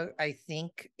 that's. I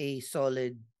think a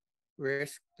solid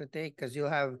risk to take because you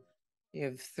have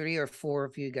three or four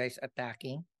of you guys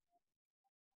attacking,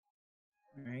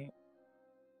 right?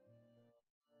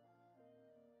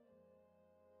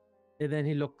 And then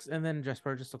he looks, and then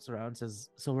Jesper just looks around and says,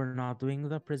 "So we're not doing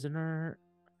the prisoner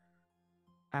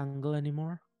angle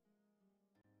anymore."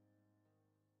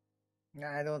 No,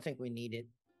 I don't think we need it.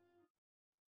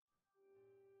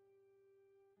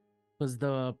 Because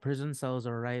the prison cells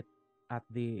are right at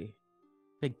the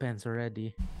pig pens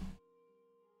already.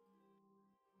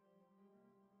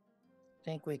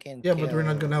 Think we can Yeah, but we're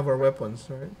not gonna kill. have our weapons,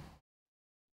 right?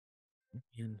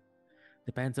 And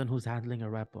Depends on who's handling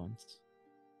your weapons.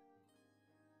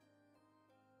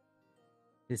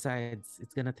 Besides,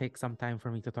 it's gonna take some time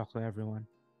for me to talk to everyone.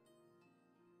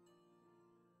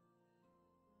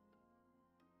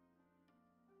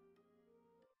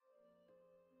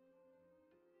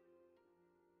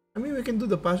 I mean, we can do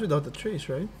the pass without a trace,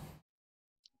 right?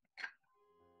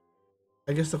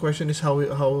 I guess the question is how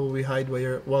we hide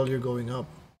while you're going up.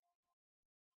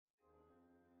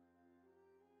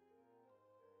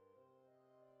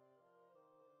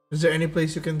 Is there any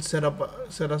place you can set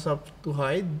us up to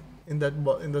hide in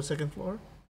the second floor?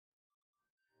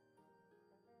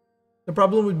 The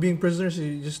problem with being prisoners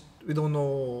is we don't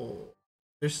know.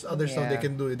 There's other stuff they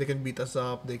can do. They can beat us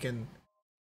up. They can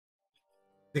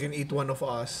eat one of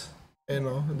us. You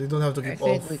know, they don't have to keep I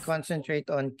off. think we concentrate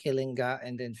on killing Ga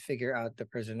and then figure out the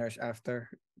prisoners after.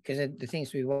 Because the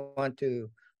things we want to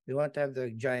have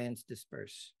the giants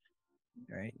disperse.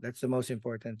 Right? That's the most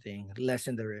important thing.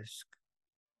 Lessen the risk.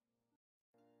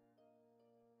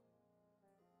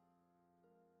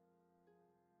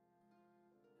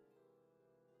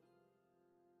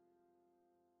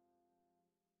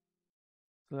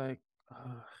 Like,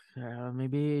 yeah,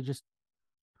 maybe just.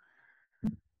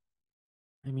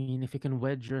 I mean, if you can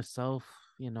wedge yourself,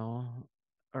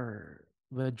 or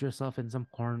wedge yourself in some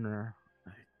corner,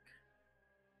 like,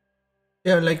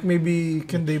 Yeah, like maybe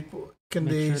can make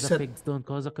they sure the set pigs don't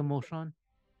cause a commotion.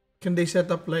 can they set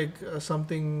up like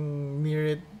something near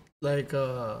it, like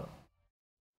I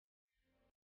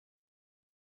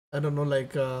don't know,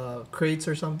 like crates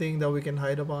or something that we can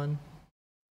hide upon?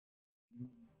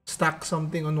 Stack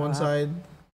something on one Uh, side.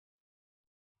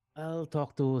 I'll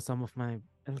talk to some of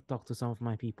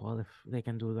my people if they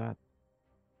can do that.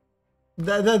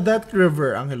 That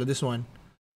river, Angelo, this one.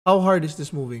 How hard is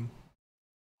this moving?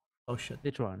 Oh shit.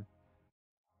 Which one?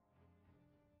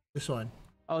 This one.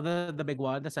 Oh, the big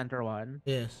one, the center one.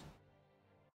 Yes.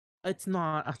 It's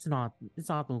not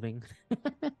moving.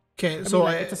 Okay, I so mean,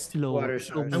 like, it's a slow source.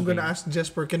 I'm gonna moving. ask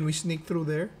Jespor, can we sneak through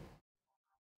there?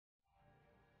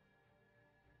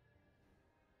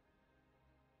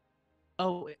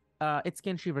 Oh, it's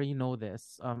Shiver, you know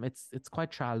this. It's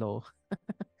quite shallow.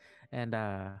 And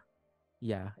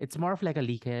yeah, it's more of like a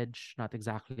leakage, not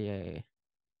exactly a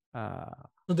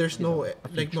So there's no a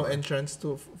like no feature. entrance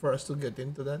for us to get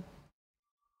into that.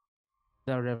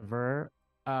 The river,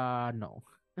 no.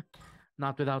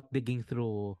 Not without digging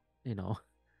through,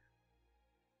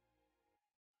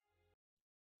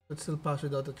 But still pass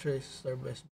without a trace is our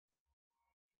best.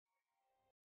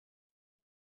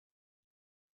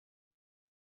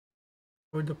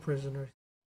 We're the prisoners.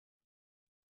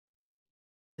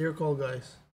 Your call,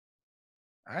 guys.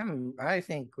 I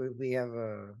think we have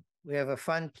a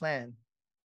fun plan.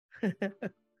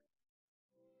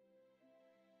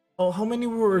 Oh, how many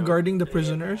were regarding the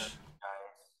prisoners?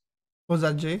 Was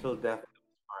that Jay? Till death do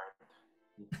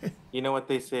us part. You know what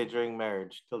they say during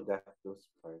marriage? Till death do us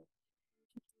part.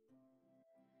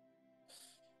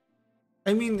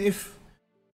 I mean, if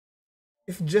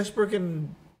Jesper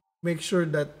can make sure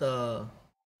that the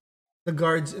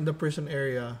guards in the prison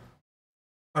area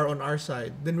are on our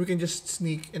side, then we can just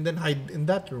sneak and then hide in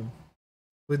that room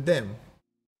with them,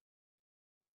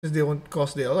 because they won't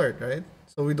cause the alert, right?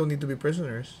 So we don't need to be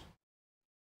prisoners.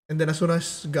 And then as soon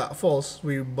as Ga falls,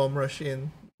 we bomb rush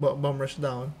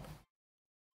down.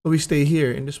 So we stay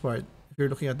here in this part. If you're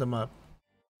looking at the map,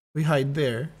 we hide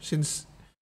there. Since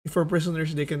if we're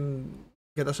prisoners, they can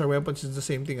get us our weapons. It's the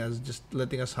same thing as just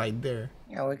letting us hide there.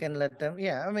 Yeah, we can let them.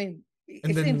 Yeah, I mean,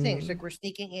 And it's the same thing. It's then like we're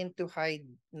sneaking in to hide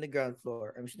in the ground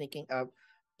floor. I'm sneaking up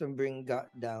to bring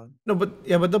God down. no, but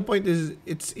yeah, but the point is,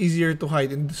 it's easier to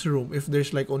hide in this room if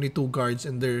there's like only two guards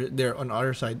and they're on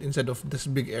our side instead of this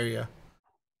big area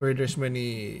where there's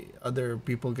many other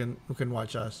people who can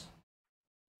watch us.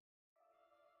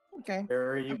 Okay.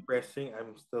 Where are you pressing?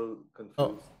 I'm still confused.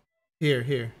 Oh,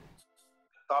 here.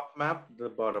 Top map, the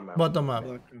bottom map. Bottom up.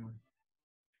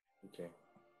 Okay.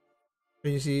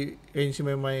 Can you see? Can you see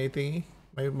my thingy?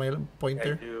 My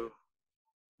pointer. I do.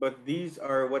 But these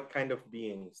are what kind of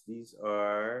beings? These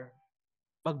are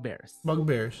bugbears.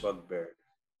 Bugbears. bugbears.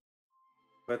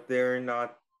 But they're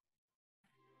not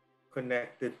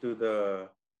connected to the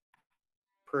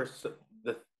person,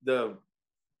 the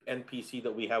NPC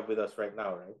that we have with us right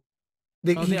now, right?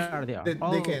 They are.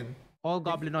 They can. All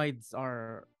goblinoids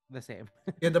are the same.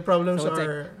 Yeah, the problems so it's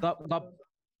are like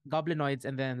goblinoids,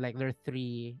 and then like there are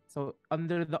three. So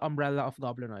under the umbrella of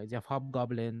goblinoids, you have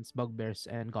hobgoblins, bugbears,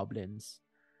 and goblins.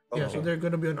 yeah. So they're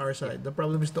gonna be on our side. The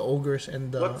problem is the ogres and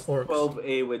the What's orcs.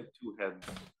 12A with two heads?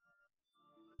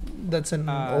 That's an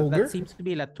ogre. That seems to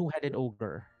be like two-headed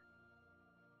ogre.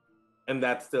 And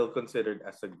that's still considered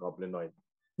as a goblinoid.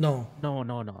 No. No.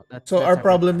 So That's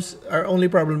our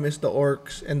only problem is the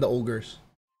orcs and the ogres.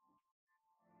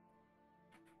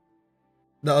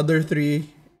 The other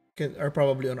three are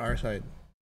probably on our side.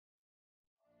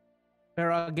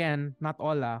 Pero again, not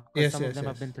all because Yes, some of yes, them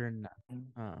have yes. been turned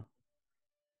na.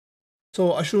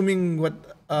 So assuming what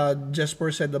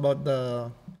Jespor said about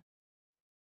the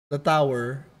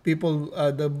tower, people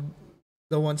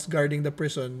the ones guarding the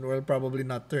prison will probably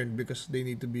not turn because they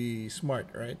need to be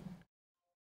smart, right?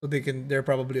 So they're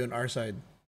probably on our side.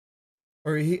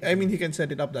 Or he can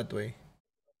set it up that way.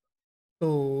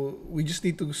 So we just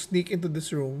need to sneak into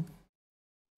this room.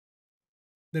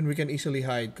 Then we can easily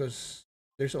hide because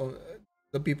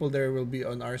the people there will be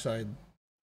on our side.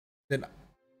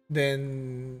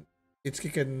 Then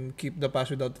Itszki can keep the pass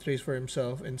without trace for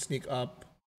himself and sneak up,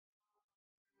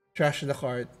 trash the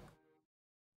cart,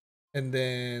 and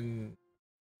then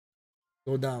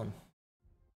go down.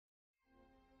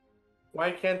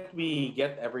 Why can't we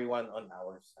get everyone on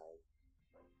our side?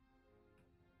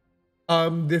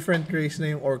 Different race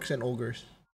na yung orcs and ogres.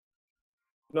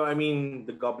 No, I mean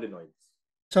the goblinoids.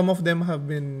 Some of them have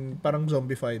been parang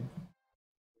zombified.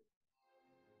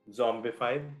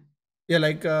 Zombified? Yeah,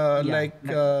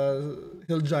 Yeah,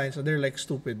 hill giants. They're like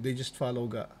stupid. They just follow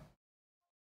ga.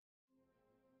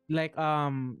 like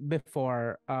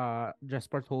before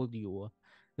Jesper told you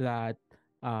that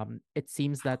it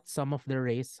seems that some of the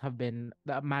race have been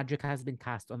the magic has been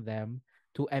cast on them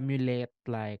to emulate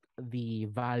like the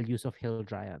values of hill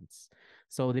giants.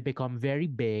 So they become very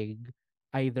big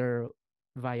either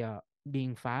via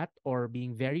being fat or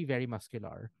being very very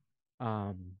muscular.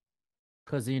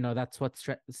 Because that's what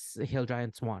hill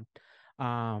giants want.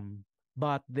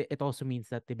 But it also means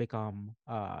that they become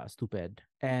stupid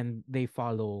and they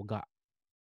follow God.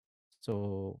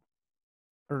 So,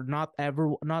 or not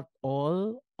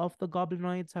all of the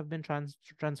goblinoids have been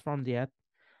transformed yet,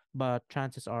 but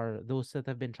chances are those that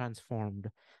have been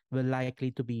transformed will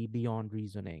likely to be beyond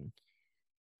reasoning.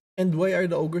 And why are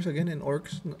the ogres again and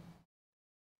orcs?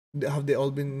 Have they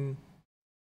all been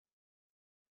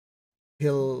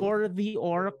hill? For the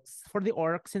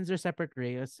orcs, since they're separate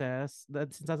races,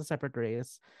 since that's a separate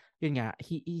race, yun nga,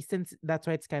 he since that's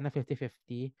why it's kind of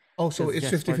 50-50. Oh, so Because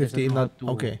it's Jesper 50-50, doesn't know how not to.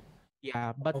 okay.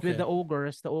 Yeah, but with Okay.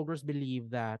 the ogres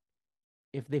believe that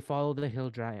if they follow the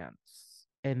hill giants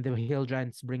and the hill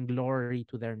giants bring glory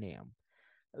to their name,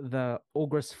 the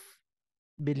ogres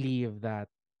believe that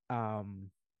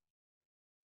um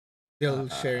They'll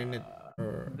share in it uh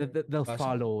or they'll passing.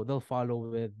 follow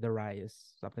with the rise,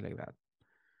 something like that.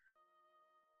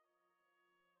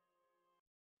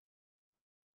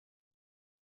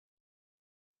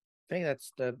 I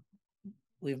think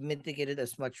we've mitigated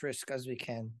as much risk as we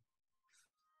can.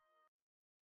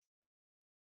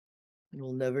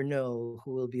 We'll never know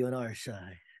who will be on our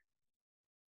side.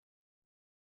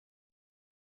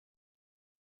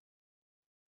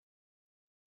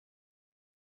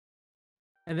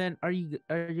 And then are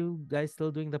you guys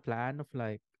still doing the plan of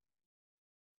like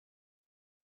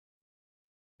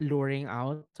luring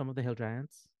out some of the hill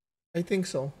giants? I think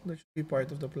so. That should be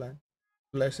part of the plan.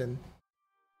 Lesson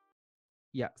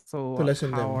Yeah. to So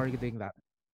lessen how them. are you doing that?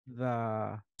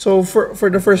 The So for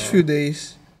the as first few well.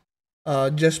 days,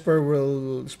 Jesper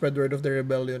will spread word of the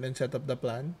rebellion and set up the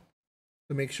plan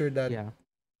to make sure that Yeah.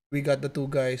 we got the two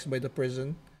guys by the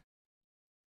prison,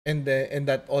 and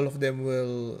that all of them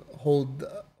will hold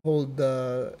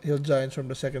the hill giants from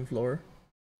the second floor.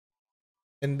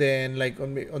 And then like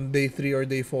on day 3 or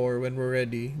day 4 when we're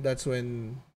ready, that's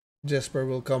when Jesper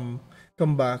will come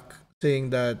back saying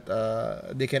that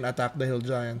they can attack the hill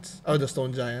giants or the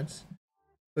stone giants.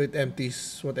 So it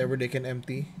empties whatever they can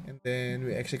empty, and then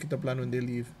we execute the plan when they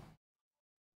leave.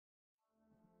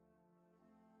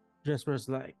 Jesper's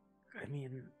like, I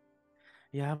mean,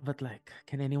 yeah, but like,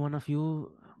 can any one of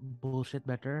you bullshit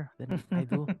better than I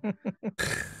do?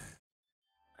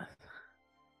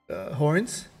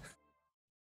 Horns?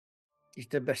 He's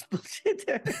the best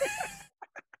bullshitter.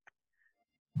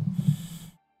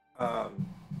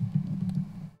 Um,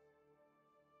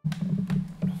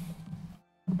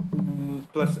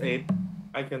 +8.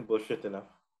 I can bullshit enough.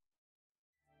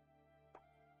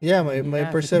 Yeah, my Yeah, if you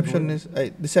can perception bull. is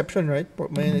deception, right?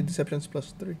 My deception's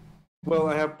 +3. Well,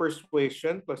 I have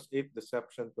persuasion +8,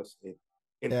 deception +8,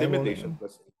 Yeah, I'm only intimidation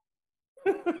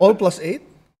 +8. all +8.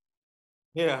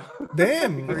 Yeah.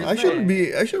 Damn, Because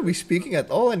I should be speaking at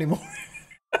all anymore.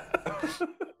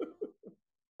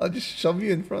 I'll just shove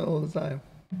you in front all the time.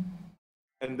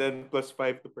 and then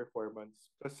 +5 to performance,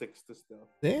 +6 to stealth.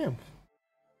 Damn.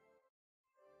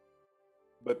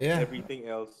 But Yeah. everything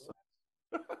else.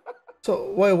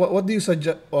 So why what do you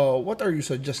suggest? What are you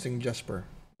suggesting, Jesper?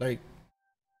 Like,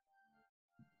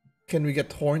 can we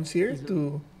get horns here He's-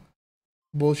 to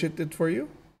bullshit it for you?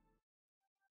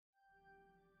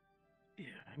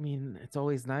 Yeah, I mean, it's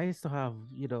always nice to have,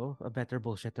 a better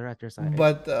bullshitter at your side.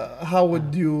 But how would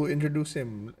Uh, you introduce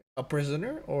him? A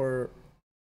prisoner or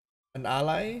an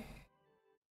ally?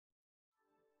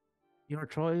 your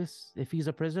choice. If he's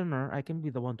a prisoner, I can be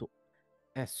the one to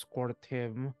escort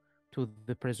him to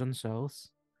the prison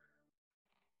cells.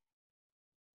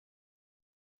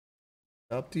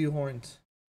 Up to you, horns.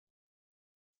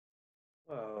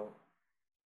 Well,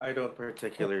 I don't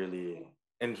particularly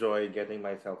enjoy getting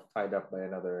myself tied up by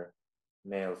another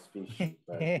male species,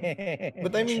 but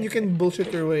But I mean, you can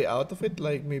bullshit your way out of it.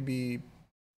 Like maybe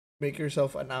make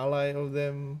yourself an ally of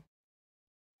them.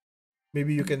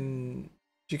 Maybe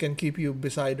she can keep you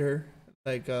beside her,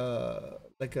 like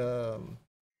like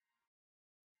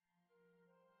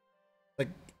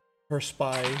like her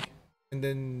spy, and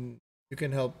then you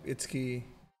can help Itszki.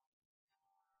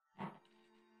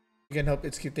 You can help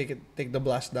Itszki take the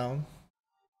blast down.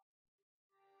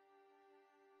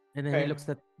 And then okay.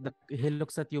 he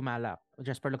looks at you, Malak.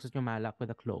 Jasper looks at you, Malak,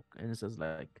 with a cloak, and says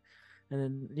like, and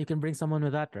then you can bring someone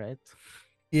with that, right?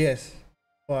 Yes.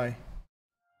 Why?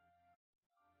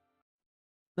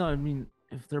 No, I mean,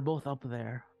 if they're both up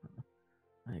there,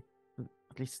 like,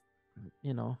 at least,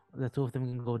 the two of them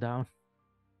can go down.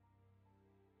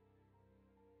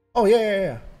 Oh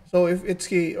yeah. So if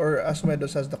Itsuki or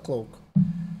Asumedos has the cloak,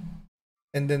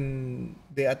 and then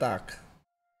they attack,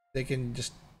 they can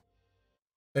just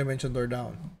dimension door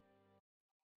down.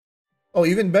 Oh,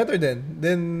 even better then.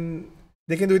 Then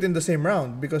they can do it in the same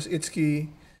round because Itsuki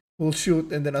will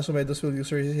shoot and then Asumedos will use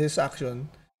his action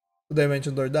to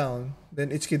dimension door down.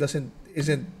 Then Itsuki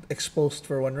isn't exposed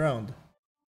for one round.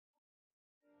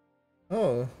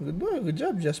 Oh, good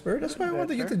job, Jesper. That's why I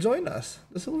wanted you to join us,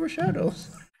 the Silver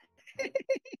Shadows.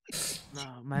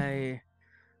 No, my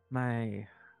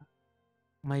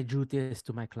my duty is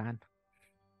to my clan.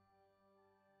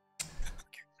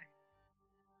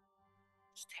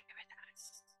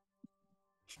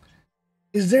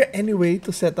 Is there any way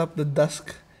to set up the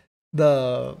dust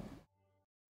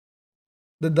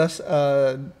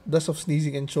of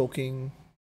sneezing and choking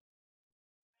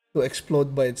to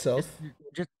explode by Just itself?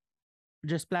 just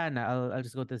just plan. I'll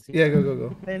just go to see. Yeah,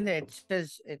 go. And it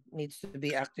says it needs to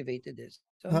be activated.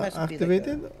 So it must be like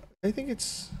Activated? I think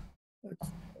it's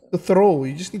what's- to throw.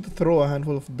 You just need to throw a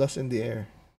handful of dust in the air.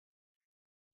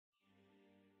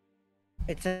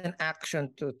 it's an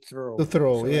action to throw. To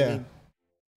throw, So I yeah. need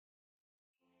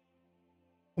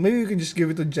Maybe you can just give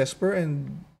it to Jesper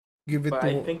and give it But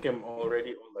I to. think I'm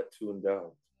already all attuned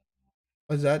out.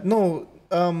 What's that? No.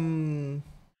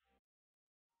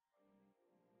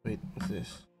 Wait. What's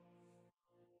this?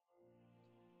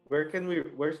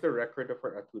 Where's the record of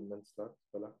our attunement stats?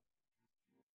 Wala?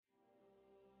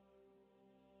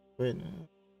 Wait.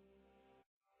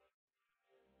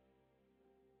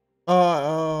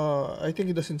 I think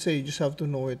it doesn't say. You just have to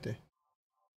know it.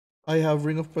 I have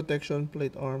ring of protection,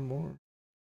 plate armor.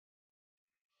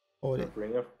 Oh, The wait.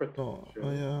 ring of No, protection,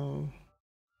 I have.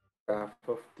 staff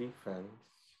of defense,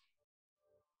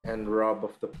 and rod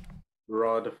of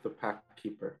the pack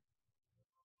keeper.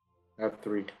 I have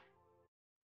 3.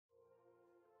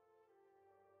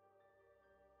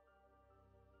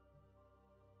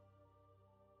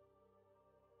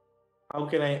 How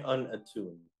can I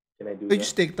unattune? Can I do They that?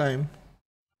 just take time.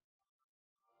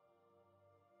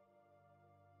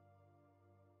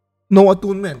 No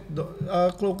attunement.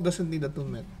 Cloak doesn't need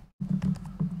attunement.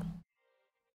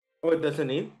 Oh, it doesn't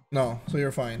need? No, so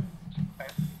you're fine.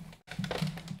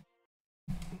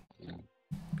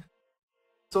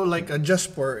 So, like a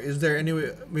Jespor, is there any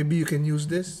way? Maybe you can use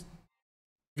this.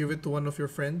 Give it to one of your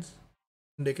friends,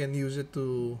 and they can use it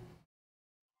to.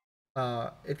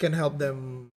 It can help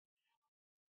them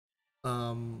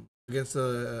against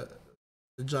the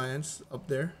giants up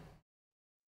there.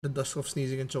 The dust of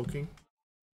sneezing and choking.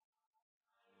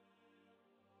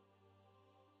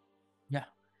 Yeah,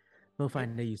 we'll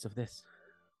find the use of this.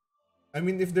 I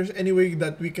mean, if there's any way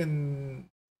that we can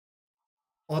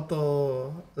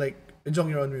auto like Jong,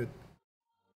 you're on mute.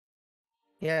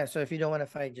 yeah. So if you don't want to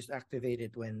fight, just activate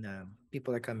it when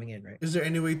people are coming in, right? Is there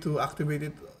any way to activate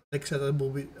it like set a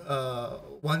movie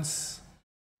once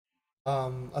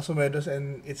Asumedos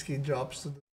and Itsuki drops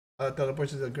to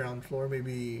teleports to the ground floor,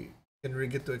 maybe can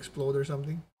rig it to explode or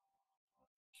something?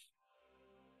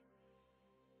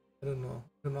 I don't know.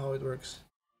 I don't know how it works.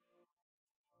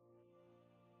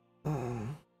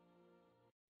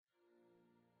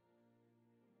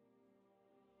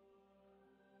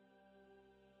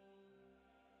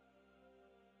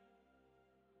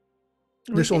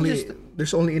 We There's can only just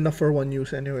there's only enough for one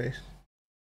use, anyways.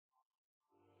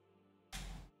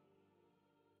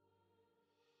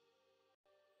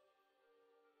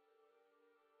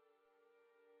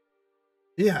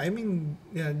 Yeah, I mean,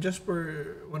 yeah, just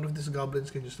for one of these goblins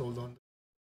can just hold on,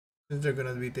 since they're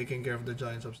gonna be taking care of the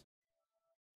giants upstairs.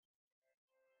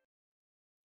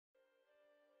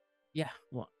 Yeah,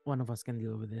 one of us can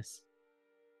deal with this.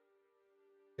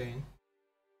 Okay.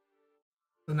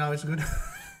 So now it's gonna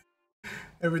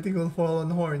everything will fall on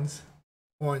horns.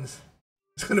 Horns.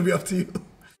 It's gonna be up to you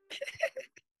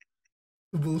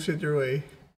to bullshit your way.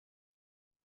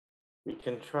 We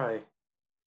can try.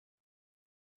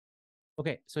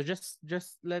 Okay, so let's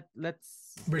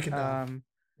Break it down.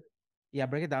 yeah,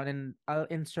 break it down, and I'll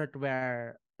insert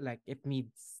where like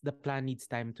the plan needs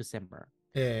time to simmer.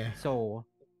 Yeah. So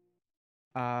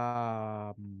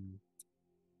um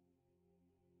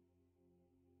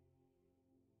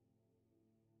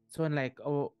so in like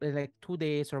 2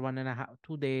 days or 1.5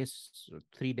 2 days,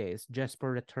 3 days, Jesper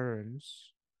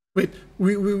returns. Wait,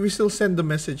 we still send the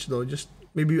message though. Just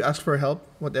maybe ask for help,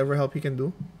 whatever help he can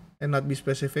do, and not be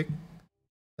specific.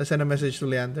 Let's send a message to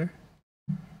Leander.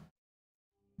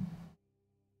 I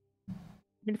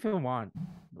mean, if you want.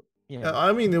 Yeah.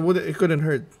 I mean, it couldn't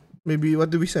hurt. Maybe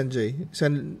what do we send, Jay?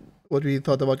 Send what we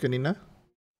thought about kanina?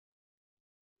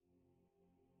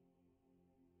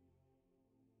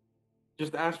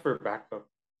 Just ask for backup,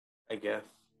 I guess.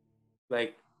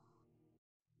 Like,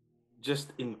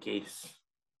 just in case.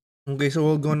 Okay, so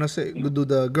we're gonna say we'll do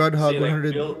the Say Grudhog like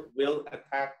 100. we'll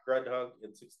attack Grudhog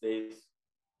in 6 days.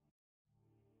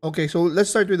 Okay, so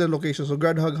let's start with the location. So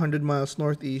Grudhog 100 miles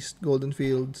northeast, Golden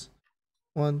Fields.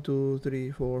 1, 2, 3,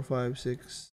 4, 5,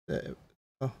 6, 7.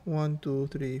 1, 2,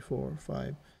 3, 4,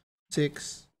 5,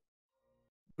 6.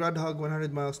 Grudhog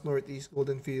 100 miles northeast,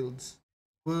 Golden Fields.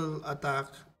 Will attack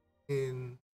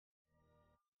in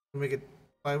make it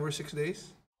 5 or 6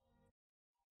 days.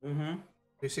 Mm-hmm.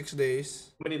 Okay, 6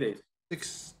 days. How many days?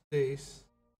 6 days.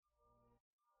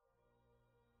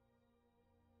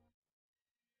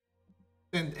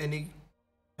 Send any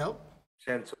help?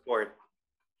 Send support.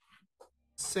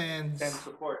 Send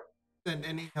support. Send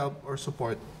any help or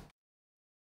support.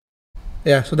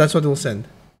 Yeah, so that's what we'll send.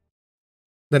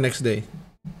 The next day.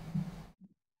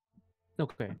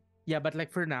 Okay. Yeah, but like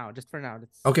for now, just for now,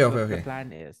 that's Okay, what okay. the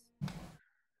plan is.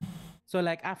 So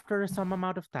like after some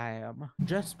amount of time,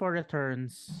 Jesper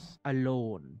returns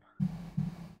alone.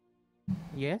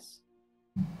 Yes?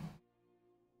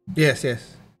 Yes.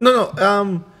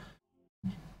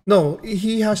 No,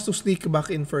 he has to sneak back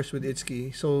in first with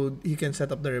Itszki so he can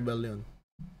set up the rebellion.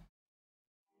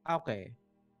 Okay.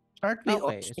 aren't we all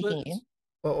Okay. sneaking in?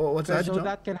 What's that, So John?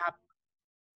 that can happen.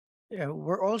 Yeah,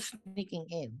 we're all sneaking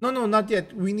in. No, not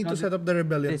yet. We need No, to set up the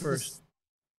rebellion This first.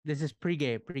 this is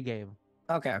pre-game.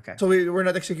 Okay. So we're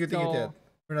not executing it yet. So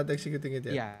We're not executing it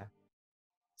yet. yeah.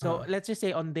 So let's just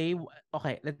say on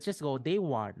let's just go day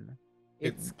 1.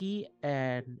 It- Itszki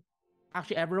and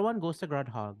actually everyone goes to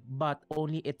Groundhog, but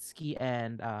only Itszki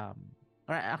and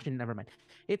or actually never mind.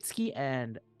 Itszki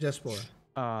and Jespor.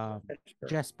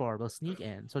 Jesper will sneak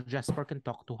in, so Jesper can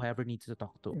talk to whoever needs to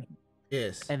talk to,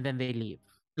 Yes. and then they leave.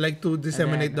 Like to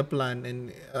disseminate then, the plan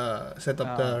and set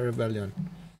up the rebellion.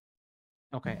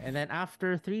 Okay, and then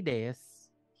after 3 days,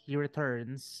 he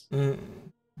returns.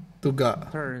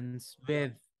 Turns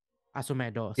with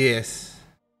Asumedos. Yes.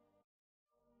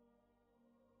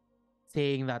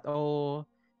 Saying that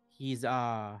he's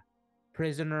a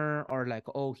prisoner, or like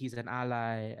he's an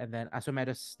ally, and then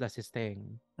Asumedos does his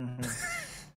thing. Mm-hmm.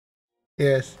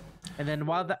 Yes. And then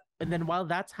while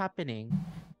that's happening,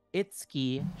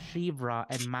 Itszki, Shevra,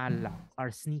 and Malak are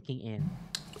sneaking in.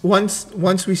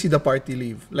 Once we see the party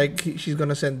leave, like she's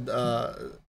gonna send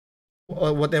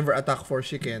whatever attack force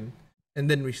she can, and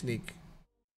then we sneak.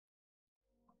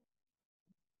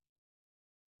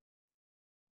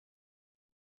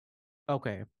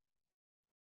 Okay.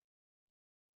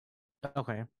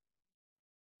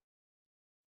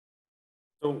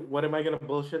 So what am I gonna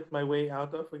bullshit my way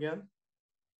out of again?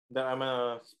 That I'm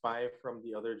a spy from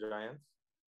the other giants,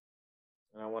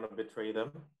 and I want to betray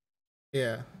them.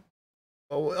 Yeah.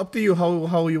 Up to you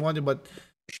how you want it, but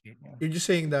you're just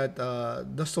saying that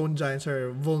the stone giants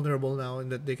are vulnerable now, and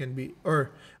that they can be,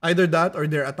 or either that, or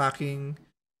they're attacking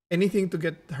anything to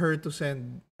get her to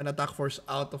send an attack force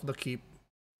out of the keep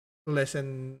to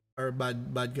lessen our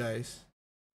bad guys.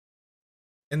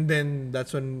 And then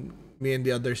that's when me and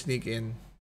the others sneak in,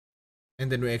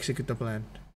 and then we execute the plan.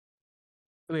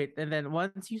 Wait, and then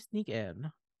once you sneak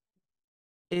in,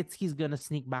 he's gonna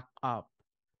sneak back up.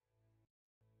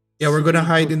 Yeah, we're gonna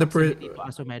hide in the prison.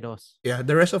 Asumedos. Yeah,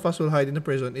 the rest of us will hide in the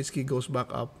prison. Itszki goes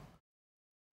back up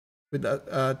with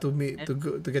to meet And,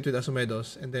 to get with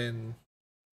Asumedos, and then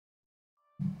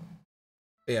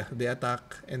yeah, they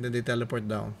attack and then they teleport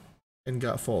down and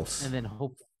got false. and then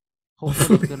hopefully it's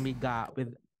Hopefully, gonna be Ga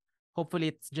with hopefully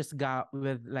it's just Ga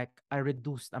with like a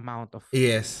reduced amount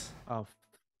yes, of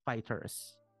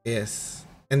fighters. yes.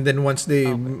 And then once they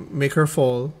Okay. make her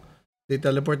fall, they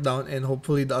teleport down, and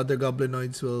hopefully the other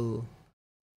goblinoids will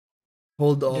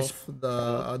hold Just off the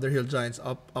follow. other hill giants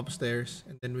upstairs,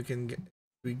 and then we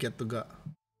get to go.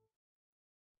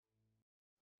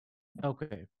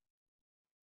 Okay.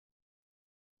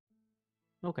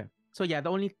 Okay. So yeah,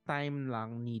 the only time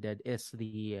lang needed is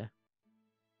the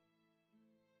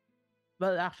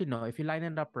well actually no, if you line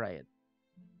it up right,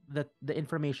 the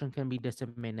information can be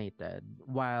disseminated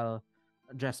while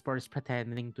Jespor is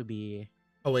pretending to be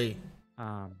Away.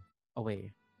 um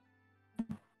away.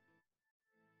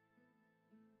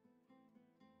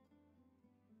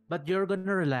 But you're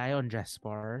gonna rely on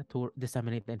Jespor to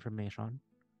disseminate the information.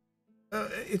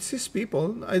 It's his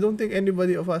people. I don't think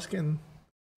anybody of us can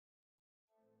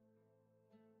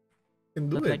do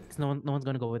But it. like no one's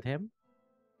gonna go with him,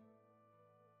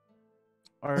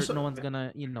 or Also, no one's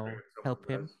gonna help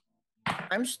him.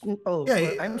 yeah, I'm it's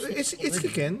sneaking with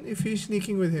him. Ken if he's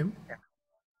sneaking with him.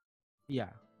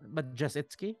 Yeah, but just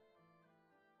Itszki.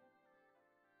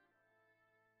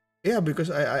 Yeah,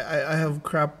 because I have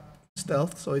crap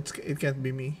stealth, so it can't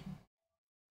be me.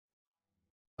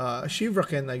 Shivra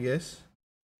can, I guess.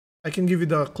 I can give you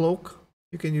the cloak.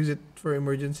 You can use it for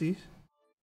emergencies.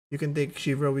 You can take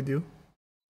Shivra with you.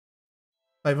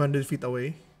 500 feet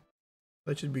away.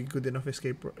 That should be good enough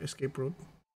escape route.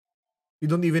 You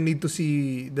don't even need to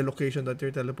see the location that you're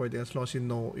teleporting as long as you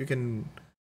know you can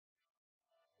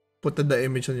put the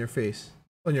image on your face.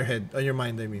 On your head. On your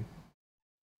mind, I mean.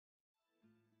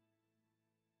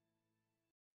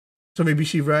 So maybe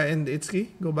Shivra and Itszki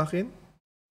go back in?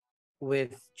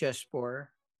 With Jespor,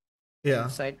 Yeah.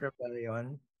 Incite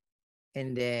Rebellion,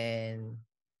 and then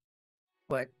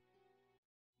what?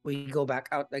 We go back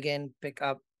out again, pick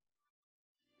up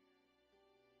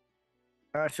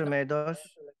Asumedos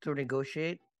to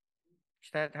negotiate. Is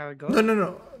that how it goes?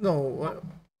 No.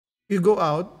 You go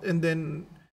out and then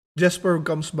Jesper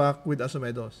comes back with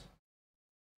Asumedos.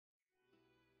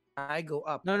 I go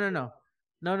up. No.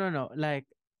 Like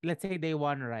let's say day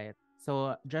one, right?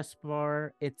 So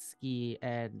Jespor, Itszki,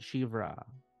 and Shivra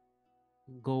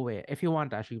go in. If you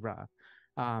want, Shivra,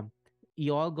 um,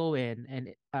 you all go in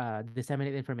and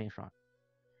disseminate information,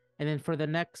 and then for the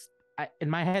next, in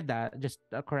my head, that just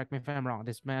correct me if I'm wrong.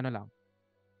 This may ano lang.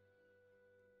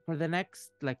 For the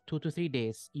next like 2 to 3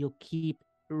 days, you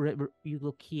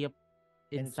will keep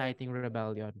inciting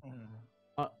rebellion. Mm.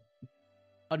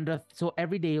 Uh, so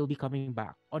every day you'll be coming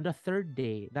back. On the third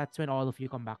day, that's when all of you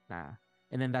come back na.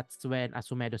 And then that's when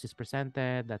Asumedos is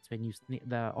presented. That's when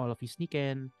all of you sneak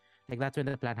in. Like that's when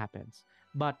the plan happens.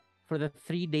 But for the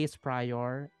 3 days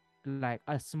prior, like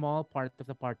a small part of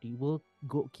the party will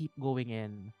keep going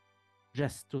in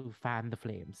just to fan the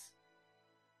flames.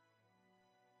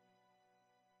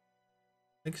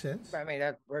 Makes sense. I mean,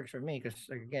 that works for me because,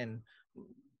 again,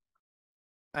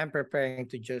 I'm preparing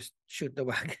to just shoot the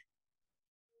wagon.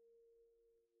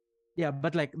 Yeah,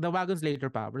 but like the wagons later,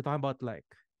 pa. We're talking about like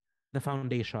the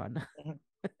foundation.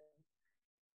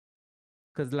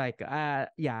 Because like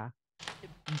yeah,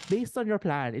 based on your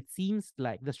plan, it seems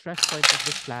like the stress point of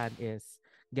this plan is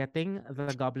getting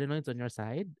the goblinoids on your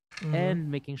side and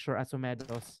making sure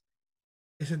Asumedos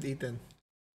Isn't eaten.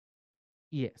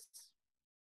 yes.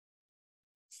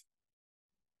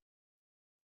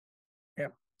 Yeah.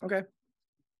 Okay.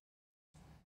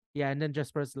 Yeah, and then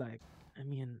Jesper's like, I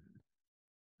mean,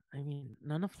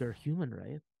 none of you're human,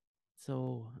 right?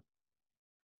 So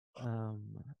um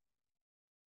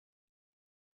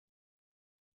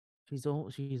she's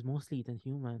mostly eaten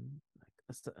human.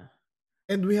 Like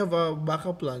And we have a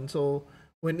backup plan. So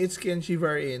when Itsuki and Shiva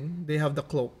are in, they have the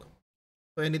cloak.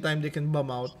 So anytime they can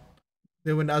bomb out.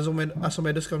 Then when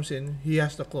Asumedos comes in, he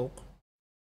has the cloak.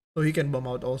 So he can bomb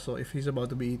out also if he's about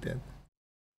to be eaten.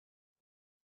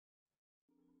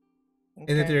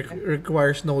 And it Okay.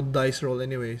 requires no dice roll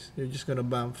anyways. You're just gonna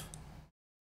bamf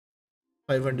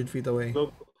 500 feet away.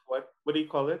 Cloak of what? What do you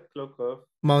call it? Cloak of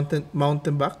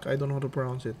Mountebank? I don't know how to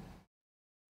pronounce it.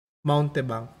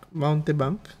 Mountebank.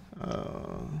 Mountebank?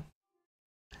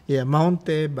 Yeah,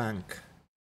 Mountebank.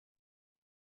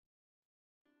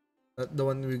 The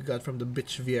one we got from the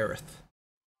bitch Viereth.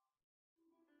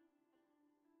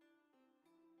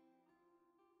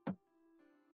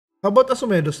 How about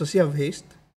Asumedos? Does he have haste?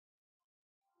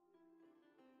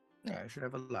 Yeah, I should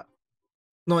have a lot.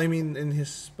 No, I mean in his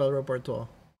spell repertoire.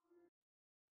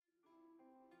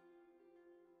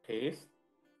 haste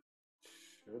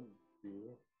should be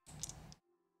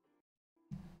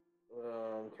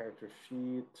character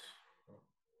sheet,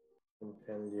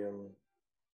 compendium,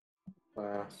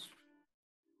 class,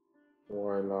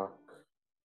 warlock.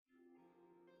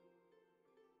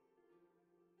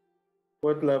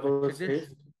 What level is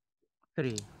haste?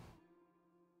 3.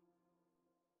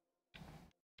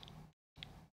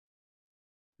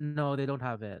 No, they don't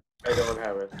have it. I don't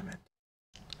have it.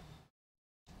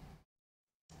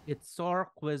 It's Sorc,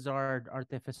 Wizard,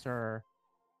 Artificer,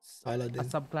 a Paladin.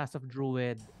 subclass of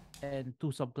Druid, and 2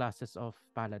 subclasses of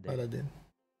Paladin. Paladin.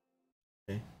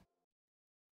 Okay.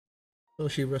 So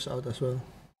Shevra's out as well.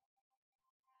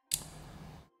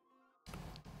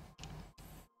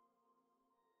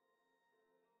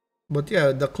 But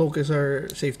yeah, the cloak is our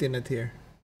safety net here.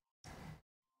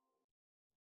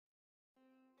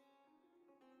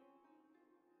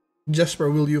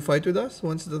 Jespor, will you fight with us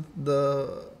once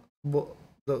the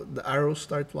arrows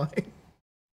start flying?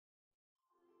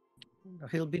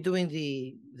 He'll be doing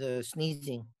the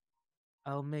sneezing.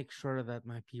 I'll make sure that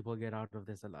my people get out of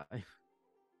this alive.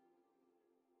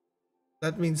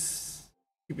 That means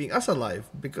keeping us alive,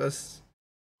 because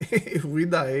if we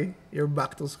die, you're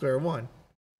back to square one.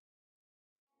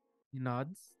 He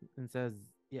nods and says,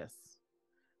 "Yes.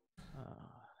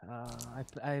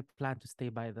 I plan to stay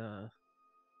by the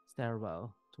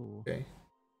stairwell to." Okay.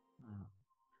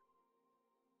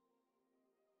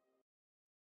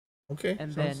 Okay.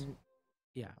 And sounds- then,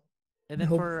 yeah, and then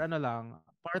Hope- for ano lang,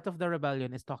 part of the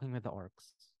rebellion is talking with the orcs.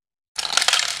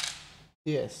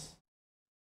 Yes.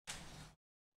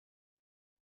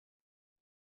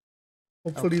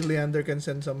 Hopefully, Leander can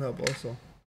send some help also.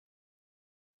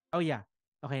 Oh yeah.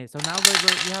 Okay, so now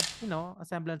we have a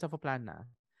semblance of a plan na.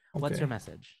 What's Okay. your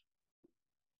message?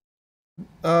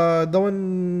 The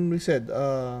one we said,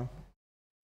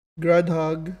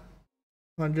 Gradhog,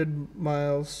 100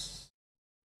 miles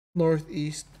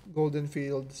northeast, Golden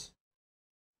Fields.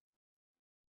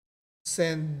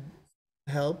 Send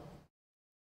help.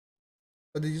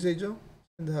 What did you say, Joe?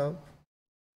 Send help.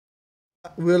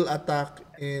 Will attack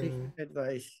in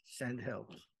Advice, send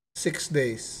help. 6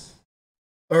 days.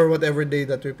 Or whatever day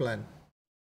that we plan.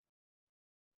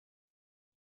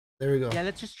 There we go. Yeah,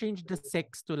 let's just change the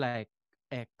 6 to like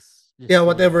X. just Yeah, to-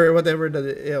 whatever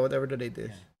the date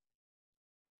is.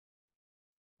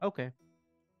 Okay.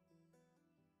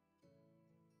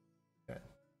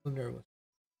 So nervous.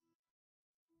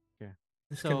 Okay.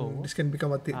 This can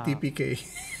become a uh, TPK.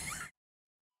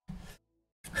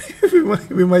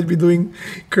 we might be doing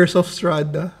Curse of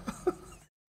Strahd.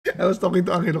 I was talking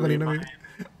to Angelo kanina.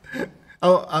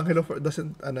 Oh, Angelo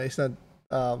doesn't doesn't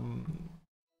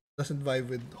vibe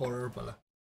with horror pala.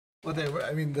 Whatever.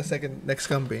 I mean the next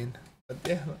campaign. But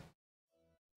yeah.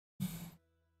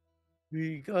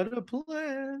 We got a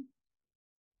plan.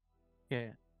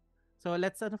 Okay. So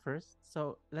let's first.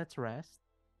 So let's rest.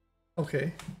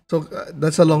 Okay. So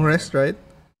that's a long rest, right?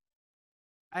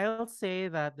 I'll say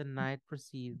that the night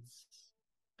proceeds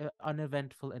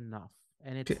uneventful enough,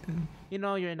 and it's Okay.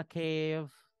 you're in a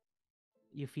cave.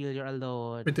 You feel you're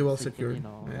alone. Pretty well so you secured.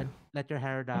 can, Yeah. let your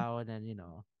hair down, and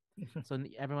so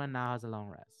everyone now has a long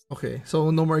rest. Okay.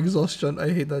 So no more exhaustion.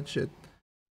 I hate that shit.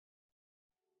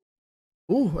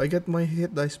 Ooh, I get my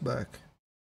hit dice back.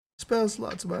 Spell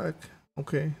slots back.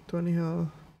 Okay. 20 health.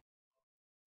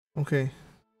 Okay.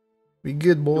 We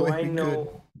good, boy. Do I We good.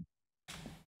 know?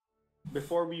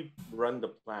 Before we run the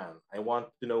plan, I want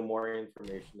to know more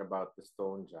information about the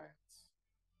stone giants.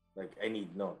 Like, I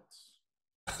need notes.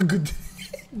 Good.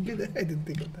 Good. I didn't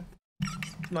think of that.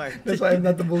 Smart. That's why I'm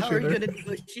not the How are you bullshitter. gonna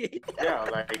negotiate? Yeah,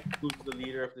 like who's the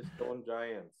leader of the stone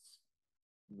giants?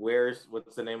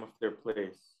 What's the name of their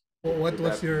place?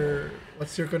 What's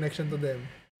your connection to them?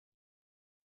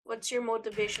 What's your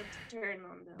motivation to turn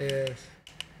on them? Yes.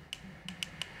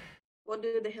 What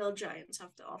do the hill giants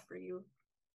have to offer you?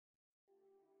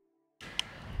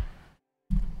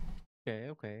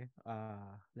 Okay.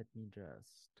 Let me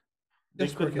just. They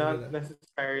Just could working with not that.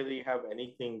 necessarily have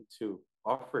anything to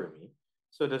offer me.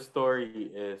 So the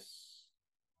story is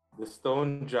the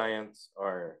stone giants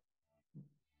are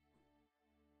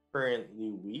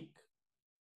currently weak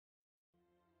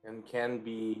and can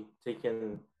be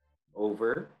taken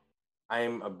over.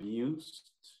 I'm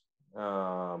abused.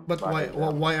 But by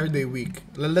them. why are they weak?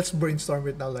 Let's brainstorm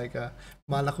it now. Like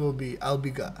Malak will be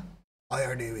Albiga. Why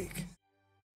are they weak?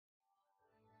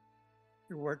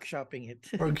 You're workshopping it.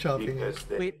 Workshopping Because it.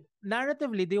 they, Wait,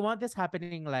 narratively, do you want this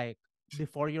happening like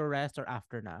before your rest or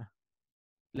after na?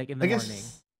 Like in the morning?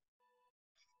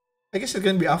 I guess it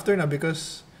can be after now,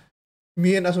 because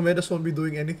me and Asumedos won't be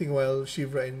doing anything while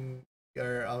Shevra and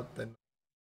are out. And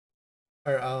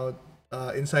are out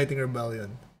inciting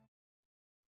rebellion.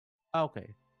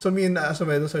 Okay. So me and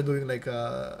Asumedos are doing like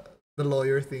the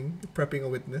lawyer thing, prepping a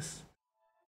witness.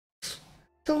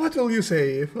 So what will you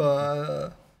say if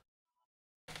so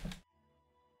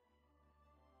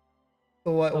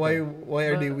Okay. why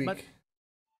are they But but weak?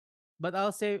 but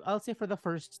I'll say for the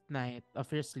first night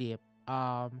of your sleep,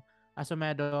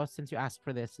 Asomedo, since you asked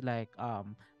for this, like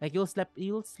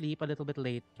you'll sleep a little bit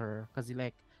later because you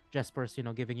like Jesper's,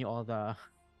 giving you all the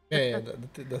Yeah,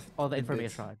 all the tidbits.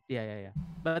 information. Yeah.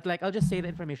 But like I'll just say the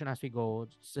information as we go,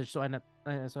 so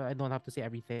I don't have to say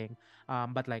everything.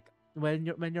 But like when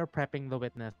you're prepping the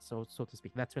witness, so to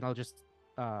speak, that's when I'll just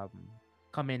um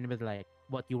come in with like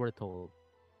what you were told.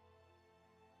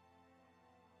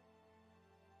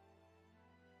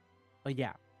 But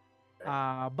yeah.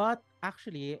 But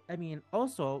actually, I mean,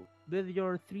 also with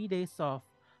your 3 days of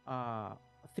uh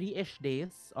 3-ish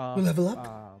days You of level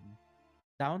up?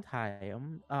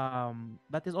 downtime,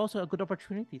 that is also a good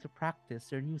opportunity to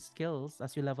practice your new skills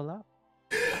as you level up.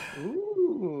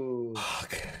 Ooh.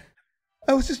 Fuck.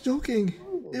 I was just joking.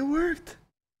 It worked.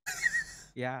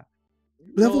 Yeah.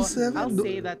 Level So I'll 7.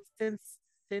 say that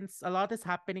since a lot is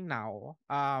happening now,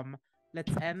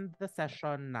 let's end the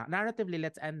session now. Narratively,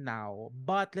 let's end now,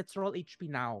 but let's roll HP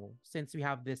now since we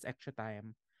have this extra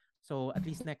time. So at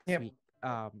least next Yep. week,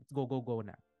 go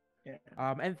now. Yeah.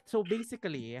 And so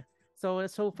basically,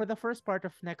 so for the first part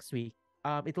of next week,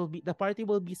 it'll be the party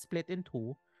will be split in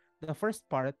two. The first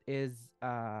part is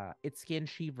Itszki and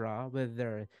Shevra with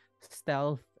their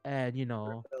stealth and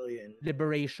Rebellion.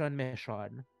 liberation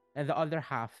mission, and the other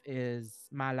half is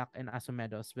Malak and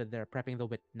Asumedos with their prepping the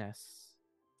witness,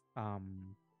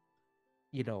 um,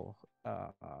 you know,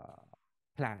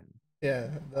 plan,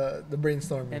 Yeah, the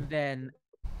brainstorming. and then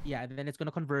yeah, and then it's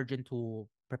gonna converge into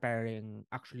preparing,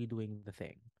 actually doing the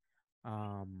thing.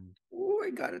 Um, Ooh, I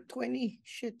got a 20.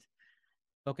 Shit.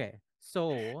 okay,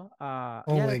 so Oh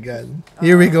yeah, my let's just god.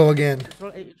 Here we go again. let's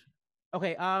roll.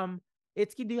 Okay,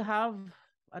 Itsuki, do you have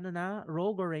ano na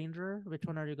rogue or ranger? Which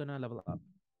one are you gonna level up?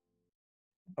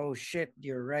 Oh shit,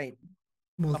 you're right.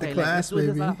 Okay, like let's Multi-class, do this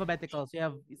baby. alphabetical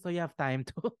so you have time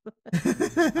to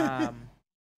um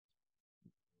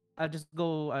I'll just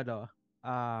go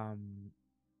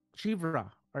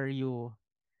Shivra, are you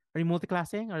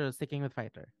multi-classing or sticking with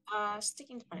fighter?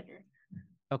 Sticking spider.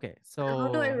 Okay, How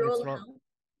do I so let's roll roll now?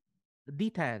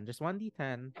 D10, just one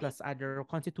D10 Okay. plus add your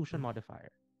constitution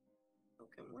modifier.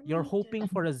 Okay, one You're hoping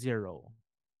d10. for a 0.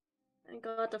 I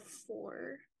got a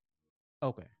 4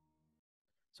 Okay.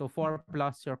 So 4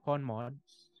 plus your con mod.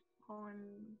 on.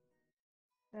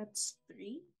 That's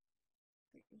 3.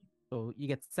 So you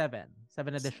get 7.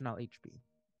 7 7. additional HP.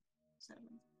 7.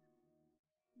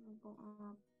 I'll go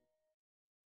up.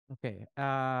 Okay.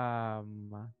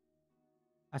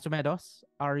 Asumedos,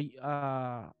 are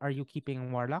you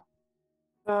keeping Warlock?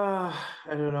 I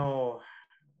don't know.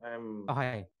 I'm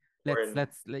Okay. Let's torn.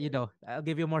 let's I'll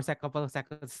give you more couple of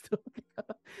seconds to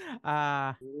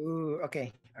uh Ooh,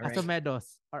 okay. All right.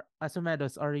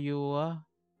 Asumedos, are you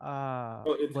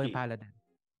Oh, it's going key. Paladin?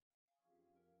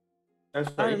 I'm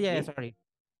Oh sorry, yeah, me? sorry.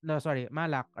 No, sorry.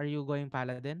 Malak, are you going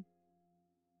Paladin?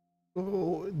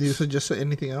 Oh, do you suggest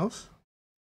anything else?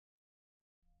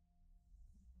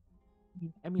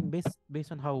 I mean,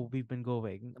 based on how we've been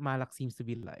going, Malak seems to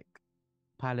be like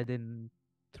Paladin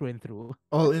through and through.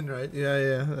 All in, right? Yeah,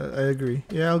 yeah. I agree.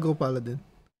 Yeah, I'll go Paladin.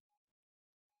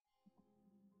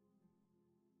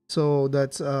 So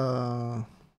that's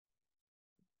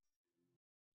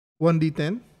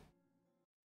 1d10.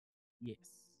 Yes.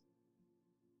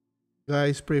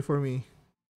 Guys, pray for me.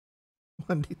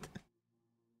 1d10.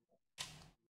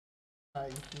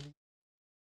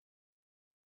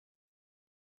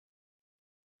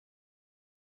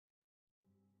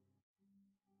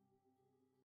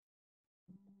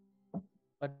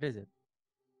 What is it?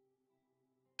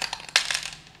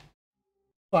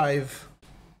 5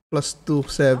 plus 2, Okay,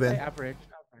 7. average.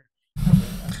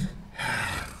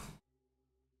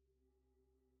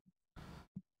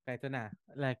 Okay, ito na.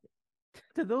 Like,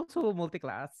 to those who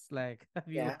multi-class, like, have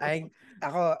you... Yeah,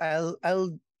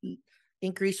 I'll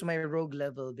increase my rogue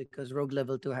level because rogue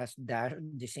level 2 has dash,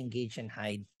 disengage, and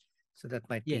hide. So that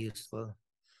might be Yes. useful.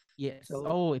 Yes. So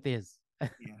Oh, it is.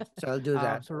 yeah. So I'll do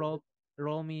that. So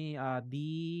roll me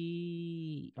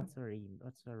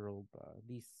what's the rogue?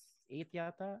 These 8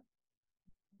 yata?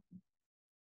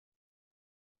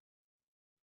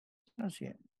 Oh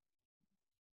shit.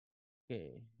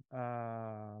 Okay.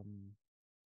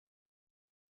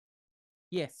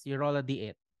 Yes, you roll a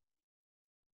D8.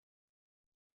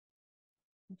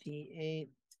 D8.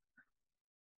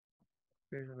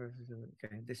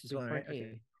 Okay, this is Hoping one, for right? an Okay.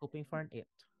 A. Hoping for an 8.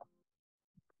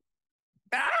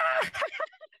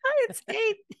 It's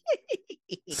 8.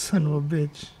 Son of a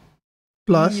bitch.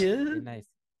 Plus, Yeah. Nice.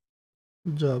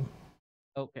 good job.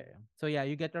 Okay. So yeah,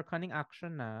 you get your cunning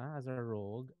action na as a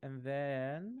rogue, and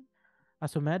then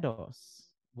Asumedos.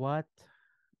 What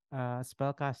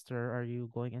spellcaster are you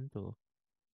going into?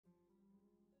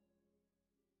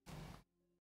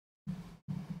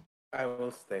 I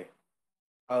will stay.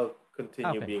 I'll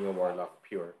continue Okay. being a warlock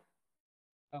pure.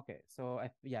 Okay. So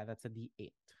yeah, that's a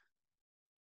D8.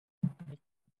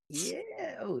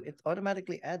 Yeah. Oh, it's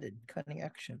automatically added. Cunning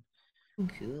action.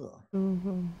 Cool.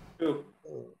 Two.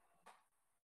 Oh.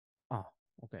 Oh,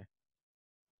 okay.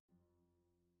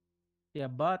 Yeah,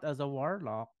 but as a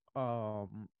warlock,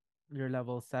 you're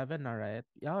level 7, all right.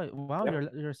 Yeah, wow,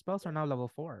 Yep. your spells are now level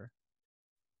 4.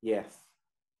 Yes.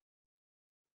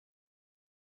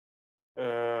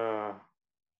 Uh,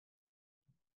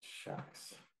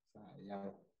 Shucks.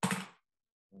 Sayang.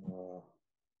 Uh,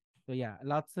 So yeah,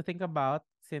 lots to think about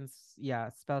since yeah,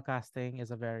 spellcasting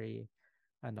is a very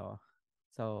ano.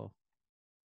 So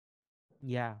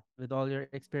yeah, with all your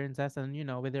experiences and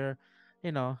with your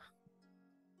you know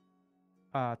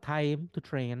time to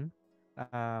train,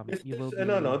 is you will this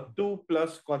be 2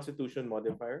 plus Constitution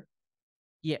modifier?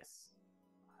 yes.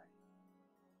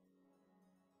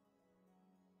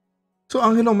 So,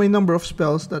 may number of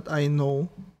spells that I know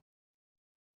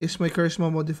is my charisma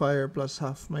modifier plus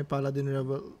half my paladin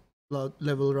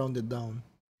level rounded down.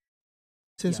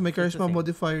 Since Yeah, my it's the charisma same.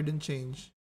 modifier didn't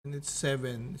change, and it's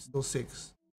 7, it's still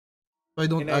 6. So I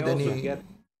don't And I add also any get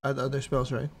add other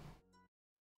spells, right?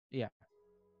 Yeah.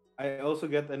 I also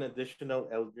get an additional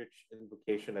Eldritch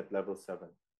invocation at level 7.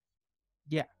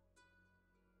 Yeah.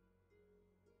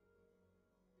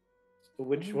 So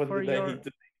which And one for did I your need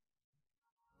to?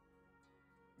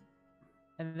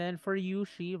 and then for you,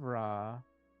 Shivra,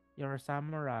 your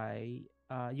samurai,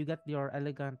 you get your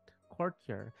elegant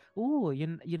courtier. Ooh,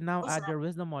 you now What's add that? your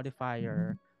wisdom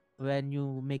modifier when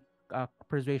you make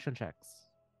persuasion checks,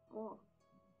 Oh,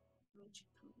 let me check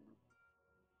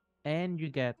on and you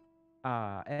get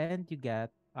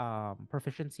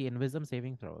proficiency in wisdom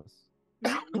saving throws.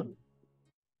 that.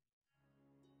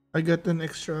 I get an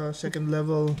extra second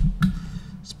level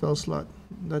spell slot.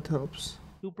 That helps.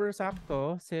 Super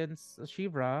sakto since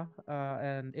Shivra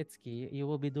and Itszki, you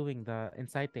will be doing the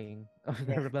inciting of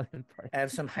the Yeah. rebellion part. I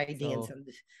have some hiding and So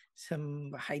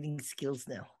some hiding skills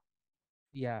now.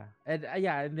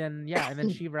 and then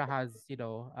Shivra has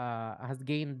has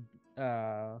gained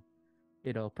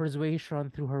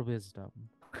persuasion through her wisdom.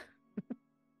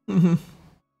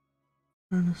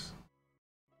 Fairness.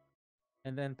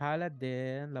 And then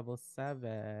Paladin level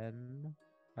 7,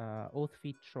 oath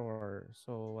feature.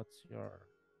 So what's your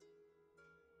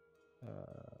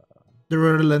uh The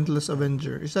Relentless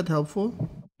Avenger. Is that helpful?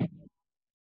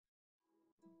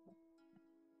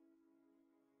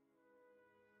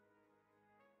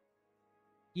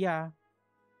 yeah.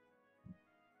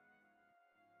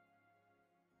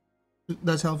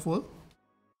 That's helpful?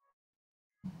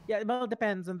 Yeah, well, it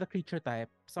depends on the creature type.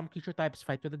 Some creature types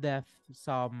fight to the death.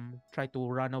 Some try to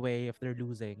run away if they're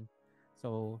losing.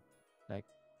 So, like,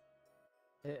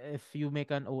 if you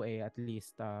make an OA, at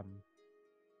least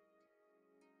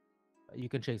you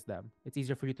can chase them. It's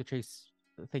easier for you to chase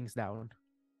things down.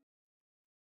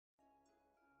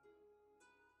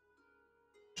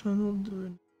 Channel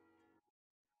doing.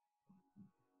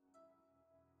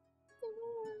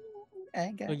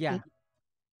 I got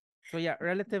So you. yeah,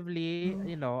 relatively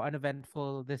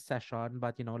uneventful this session,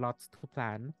 but lots to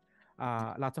plan,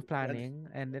 lots of planning,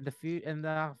 and in the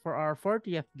for our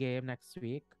 40th game next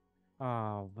week,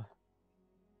 of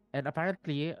and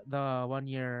apparently the 1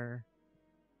 year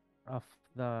of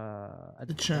The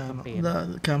the channel. campaign.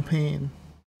 The campaign.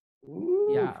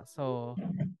 Yeah, so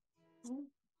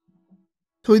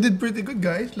So we did pretty good,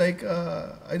 guys. Like,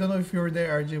 I don't know if you were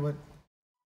there, RJ, but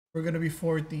we're gonna be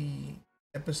 40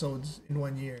 episodes in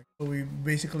 1 year. So we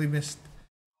basically missed.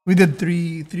 We did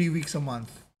three weeks a month.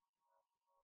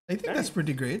 I think that's Nice.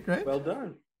 pretty great, right? Well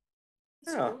done.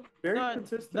 Yeah, very no,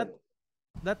 consistent.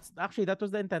 that's actually that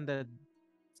was the intended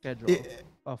schedule Yeah,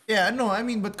 of yeah, no, I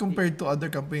mean, but compared to other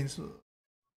campaigns,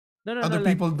 no, other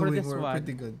like people for doing this were one.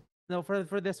 pretty good. No, for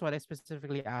this one, I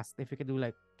specifically asked if you could do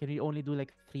can you only do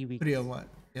like 3 weeks, 3 a 1,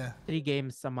 yeah. 3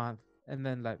 games a month, and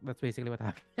then like that's basically what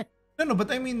happened. No,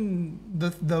 but I mean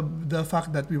the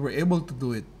fact that we were able to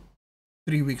do it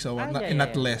 3 weeks a 1, not, and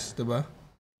not Yeah. less, diba?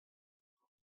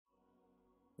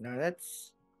 No,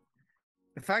 that's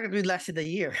the fact that we lasted a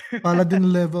year.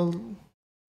 Paladin level.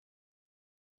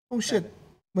 Oh shit! 7.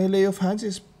 My lay of hands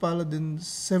is Paladin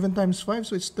 7 times 5,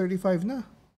 so it's 35 na.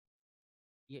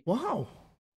 Yeah. Wow,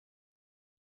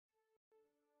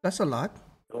 that's a lot.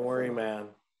 Don't worry, man.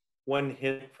 one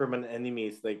hit from an enemy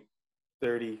is like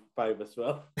 35 as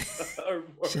well. Or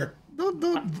Shit. more.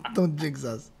 Don't jinx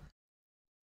us.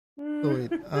 So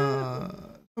wait.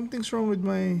 Something's wrong with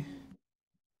my.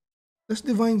 Does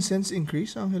divine sense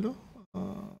increase, Angelo?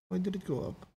 Why did it go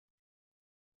up?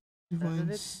 Divine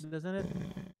Doesn't it?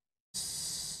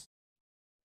 sense.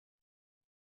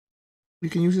 You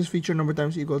can use this feature number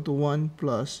times equal to 1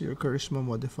 plus your charisma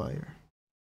modifier.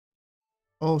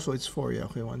 Oh, so it's 4. Yeah,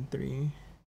 okay, 1, 3.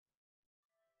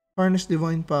 Harness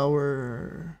divine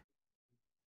power.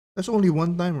 That's only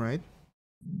one time, right?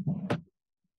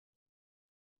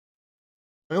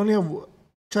 I only have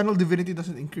channel divinity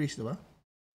doesn't increase, diba?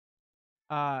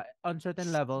 On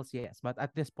certain levels, yes, but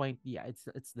at this point, yeah, it's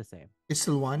the same. It's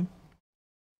still 1.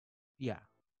 Yeah.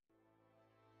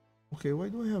 Okay, why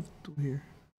do I have 2 here?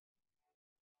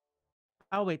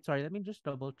 Oh wait, sorry. Let me just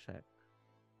double check.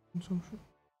 Consumption.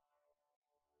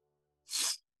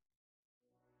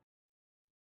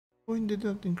 When did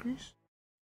that increase?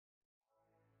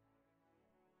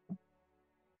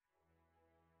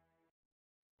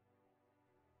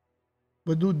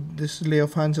 But dude, this lay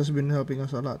of hands has been helping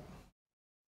us a lot.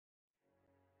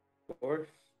 Of course.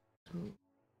 So,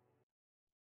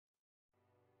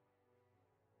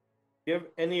 Do you have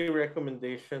any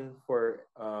recommendation for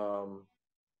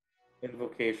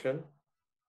invocation?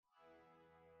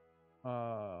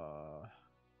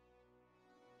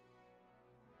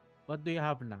 What do you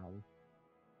have now?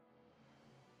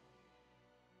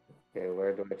 Okay,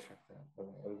 where do I check that?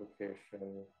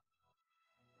 Invocation.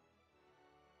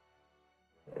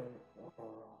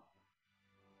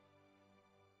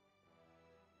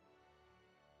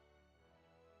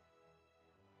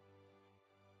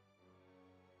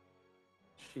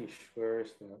 Sheesh, where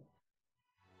is that?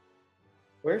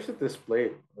 Where's it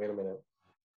displayed? Wait a minute.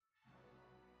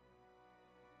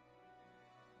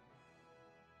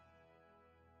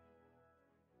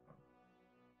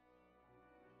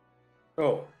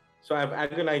 Oh, so I have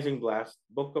Agonizing Blast,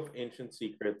 Book of Ancient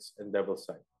Secrets, and Devil's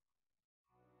Sight.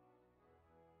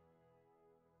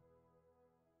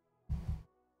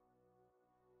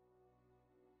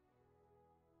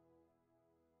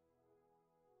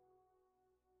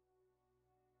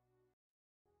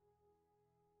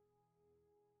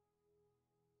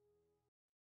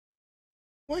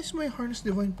 why is my harness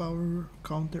divine power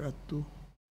counter at 2?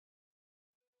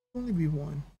 Only be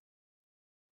 1.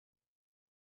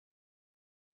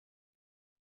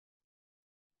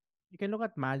 You can look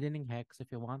at Maddening Hex if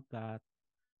you want that.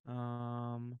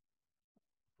 Um,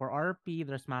 for RP,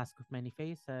 there's Mask of Many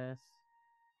Faces.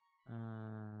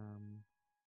 Um,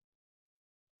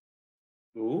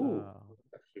 Ooh, uh,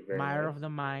 that's actually very Mire nice. of the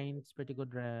Mind's pretty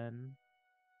good, Ren.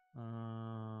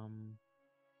 Um,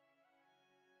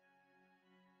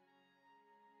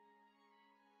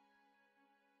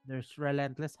 there's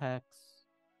Relentless Hex.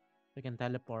 You can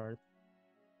teleport.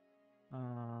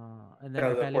 And then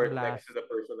Repelling Teleport next to Blast. the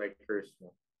person I cursed.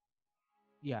 No?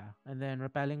 Yeah, and then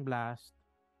Repelling Blast.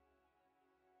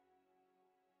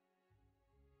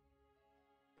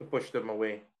 To push them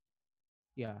away.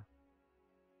 Yeah.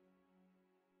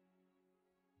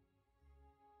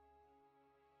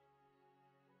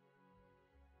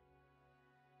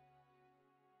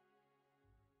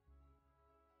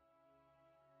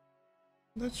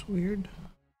 That's weird.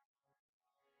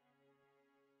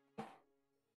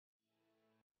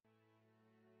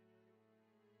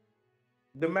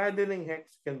 The Maddening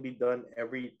Hex can be done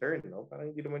every turn, no? Parang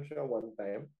hindi naman siya one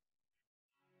time.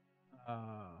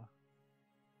 Uh,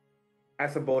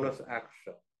 As a bonus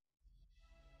action,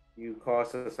 you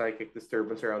cause a psychic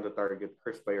disturbance around the target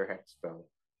cursed by your hex spell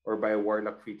or by a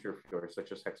warlock feature of yours,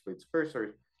 such as Hexblade's Curse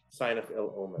or Sign of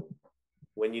Ill Omen.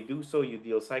 When you do so, you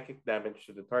deal psychic damage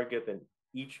to the target and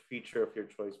each creature of your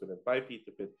choice within 5 feet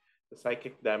of it. The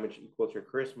psychic damage equals your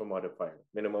charisma modifier,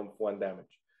 minimum of 1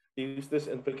 damage. To use this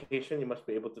invocation, you must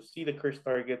be able to see the cursed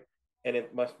target and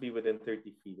it must be within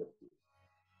 30 feet of you.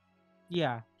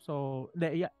 yeah. So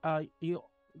you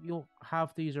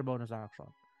have to use your bonus action,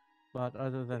 but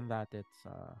other than that, it's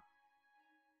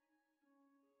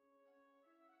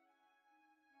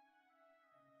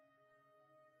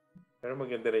Pero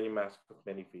maganda rin yung Mask of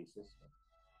Many Faces.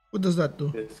 What does that do?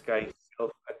 Disguise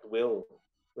self at will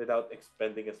without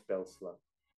expending a spell slot.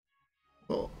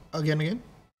 Oh, again?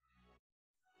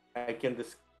 I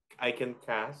can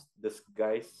cast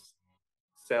disguise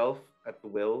self at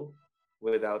will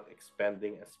without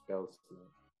expending a spell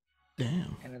slot.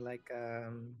 Damn. Kind of like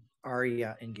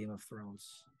Arya in Game of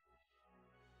Thrones.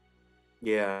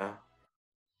 Yeah,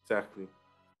 exactly.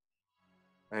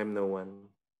 I am no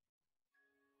one.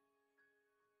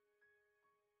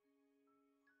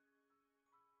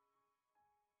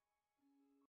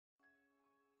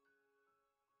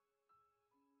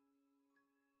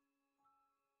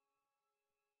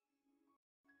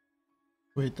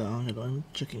 Wait, Angelo, I'm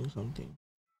checking something.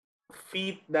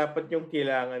 Feet dapat yung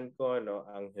kailangan ko, no,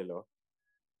 Angelo.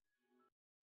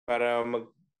 Para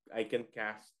I can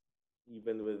cast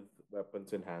even with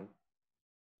weapons in hand.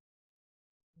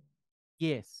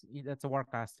 Yes, that's a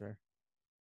warcaster.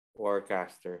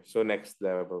 Warcaster. So next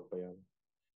level pa yun.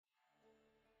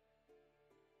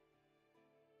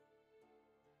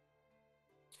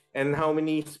 And how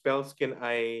many spells can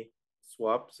I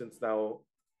swap since now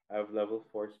I have level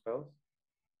 4 spells?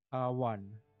 1. 1.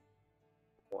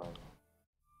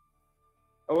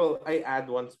 Oh, well, I add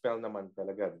 1 spell naman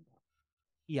talaga.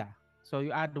 Yeah. So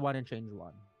you add 1 and change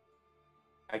 1.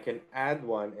 I can add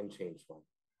 1 and change 1.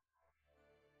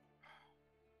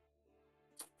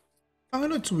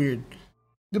 Angelo, it's weird.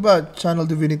 Diba, Channel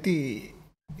Divinity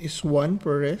is 1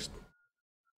 per rest?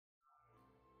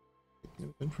 Let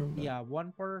me confirm that. Yeah,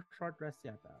 1 per short rest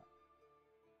yata.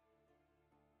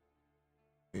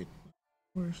 Wait,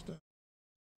 where's that?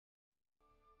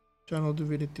 Channel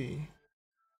Divinity.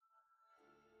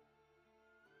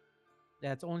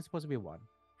 Yeah, it's only supposed to be 1.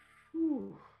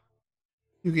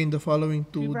 You gain the following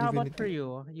 2 Shevra, how about divinity. for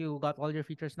you? You got all your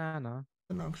features na, no?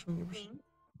 An action.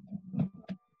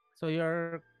 So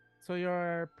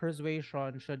your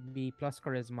persuasion should be plus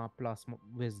charisma plus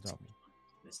wisdom.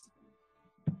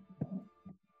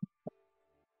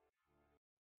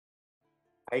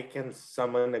 I can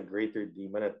summon a greater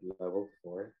demon at level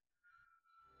 4.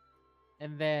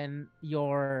 And then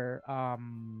your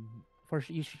for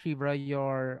Shevra,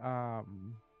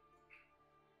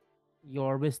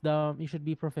 your wisdom, you should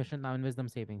be proficient now in wisdom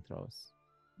saving throws.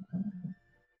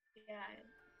 Yeah, I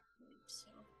believe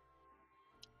so.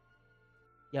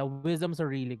 Yeah, wisdom's a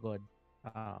really good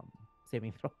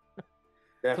saving throw.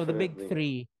 Definitely. So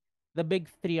the big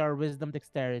three are wisdom,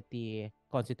 dexterity,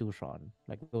 constitution.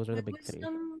 Like those are the big three.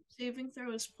 Wisdom saving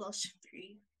throw is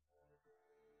 +3.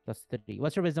 Plus 3.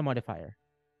 What's your wisdom modifier?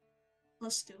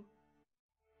 +2.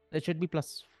 It should be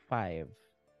 +5.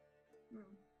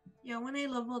 Yeah, when I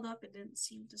leveled up, it didn't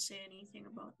seem to say anything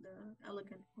about the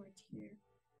elegant courtier.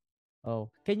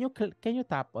 Oh, can you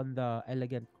tap on the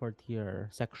elegant courtier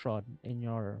section in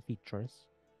your features?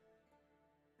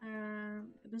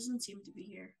 It doesn't seem to be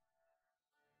here.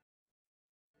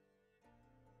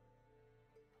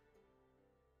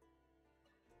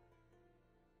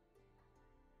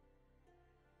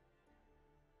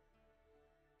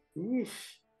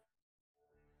 Eesh.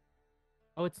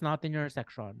 Oh, it's not in your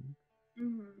section.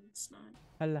 It's not.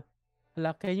 Hala,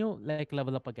 can you like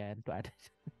level up again to add it?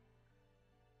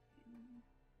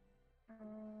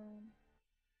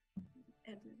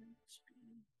 Evidence.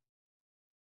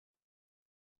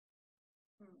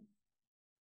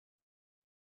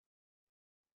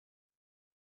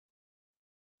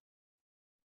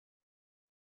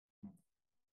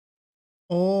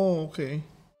 Oh, okay.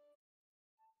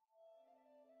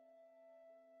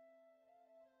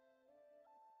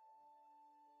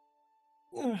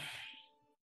 How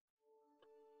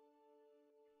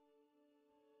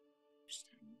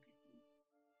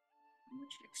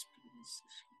much XP is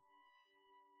this?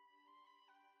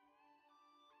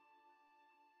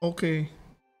 Okay.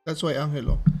 That's why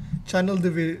Angelo. Channel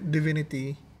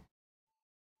Divinity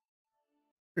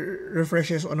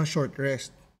refreshes on a short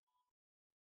rest.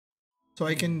 So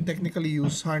I can technically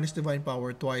use Harness Divine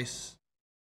Power twice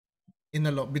in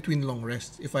between long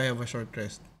rests if I have a short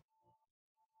rest.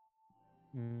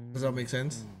 Does that make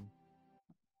sense?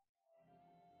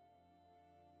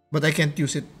 But I can't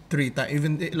use it 3 times.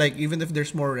 Even if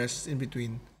there's more rests in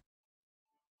between.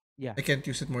 Yeah. I can't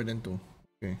use it more than 2.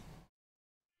 Okay.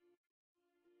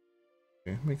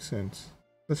 Okay, makes sense.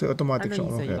 That's automatic. Ano,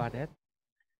 Lisa, okay. you got it?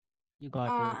 You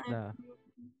got it. I'm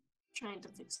trying to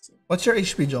fix it. What's your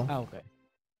HP, Jong? Okay.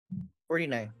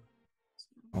 49.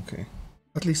 Okay.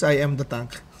 At least I am the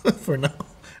tank for now.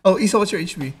 Oh, Isa, what's your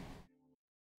HP?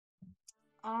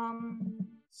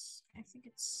 I think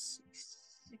it's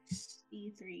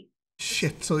 63.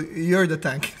 Shit, so you're the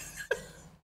tank.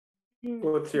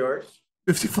 What's yours?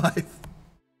 55.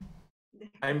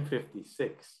 I'm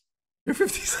 56. You're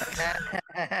 56.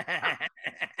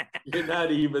 You're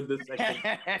not even the second.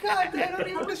 God, I don't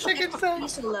even the second time.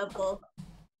 He's a level.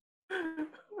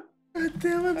 God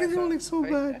damn, I've been rolling so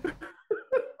bad.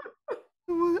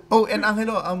 Oh, and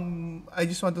Angelo, I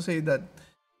just want to say that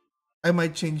I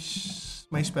might change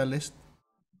my spell list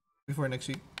before next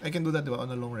week. I can do that on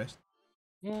a long rest.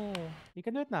 Yeah, you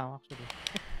can do it now, actually.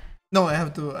 No, I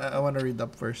have to. I want to read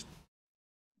up first.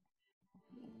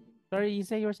 Sorry, you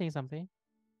say you were saying something?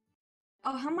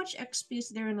 Oh, how much XP is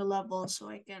there in a level so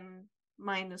I can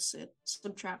minus it,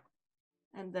 subtract,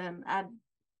 and then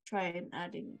try and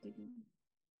adding it again?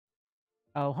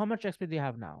 Oh, how much XP do you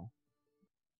have now?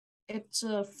 It's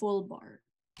a full bar.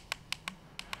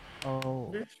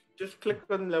 Oh, Just click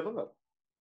on level up.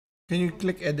 Can you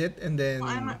click edit and Well,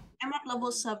 then I'm at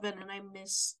level 7 and I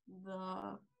missed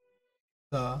the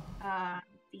the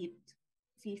feat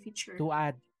feature. to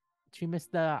add. She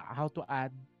missed the how to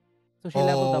add. So she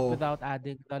leveled up oh without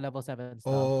adding the level 7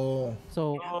 stuff. oh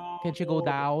So can she go Oh,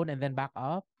 down and then back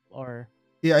up? Or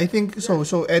yeah, I think yeah. so.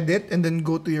 So edit and then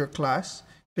go to your class.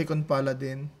 Click on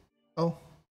Paladin. Oh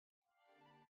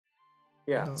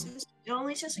Yeah. no. It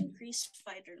only says increased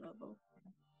fighter level.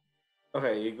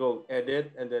 Okay, you go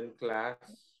edit and then class,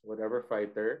 whatever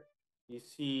fighter.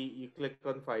 You click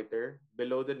on fighter.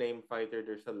 Below the name fighter,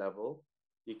 there's a level.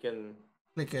 You can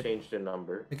Click it. change the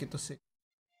number. Click it to 6.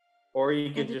 Or you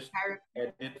can Edit just character.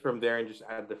 edit from there and just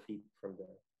add the feat from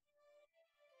there.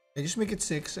 I just make it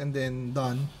 6 and then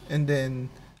done. And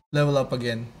then level up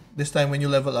again. This time when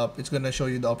you level up, it's gonna show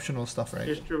you the optional stuff, right?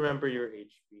 Just remember your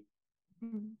HP.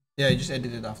 Mhm. Yeah, you just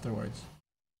edit it afterwards.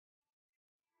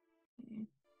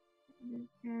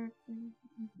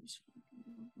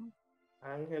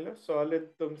 Angelo,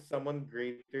 solid tong summon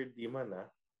greater demon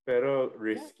pero yeah,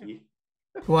 risky.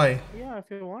 Why? yeah, if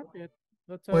you want it,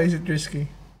 Why is it risky?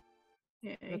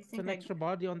 Yeah, I that's think an extra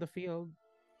body on the field.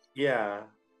 Yeah.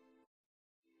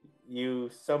 You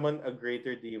summon a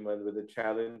greater demon with a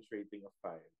challenge rating of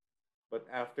 5. But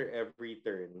after every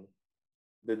turn,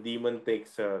 the demon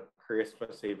takes a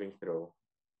charisma saving throw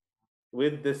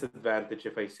with disadvantage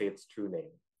if I say its true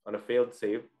name. On a failed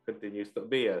save, continues to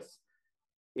obey us.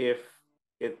 If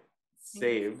it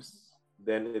saves,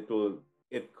 then it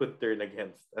could turn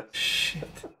against us. Shit.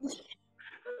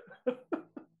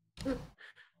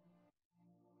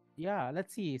 Yeah,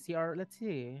 let's see. CR, let's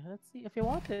see. Let's see if you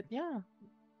want it. Yeah.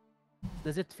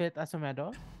 Does it fit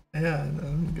Asumedos? Yeah,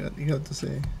 you got to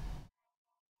say.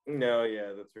 No,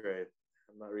 yeah, that's right.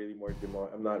 I'm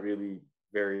not really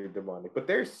very demonic. But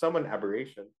there's some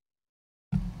aberration.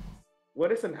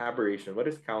 What is an aberration? What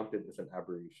is counted as an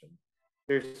aberration?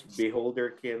 There's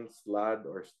Beholderkin, Slad,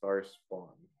 or Star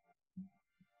Spawn.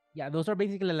 Yeah, those are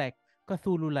basically like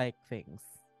Cthulhu-like things.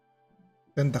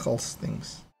 Tentacles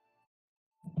things.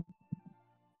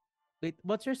 Wait,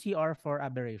 what's your CR for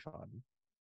aberration?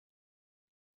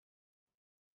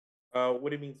 What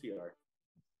do you mean CR?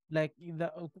 Like the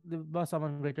boss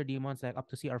summon greater demons like up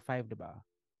to CR5, diba?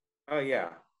 Oh yeah.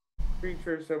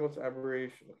 Creature resembles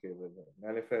aberration. Okay,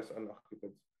 manifest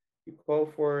unoccupied. You call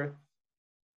forth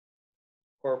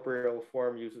corporeal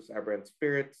form, uses aberrant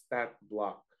spirit stat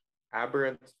block.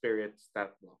 Aberrant spirit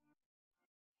stat block.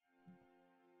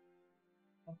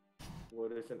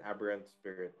 What is an aberrant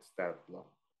spirit stat block?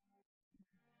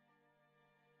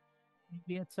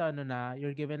 Maybe it's ano na,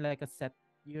 you're given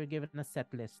a set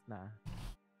list na.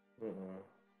 Mm-mm.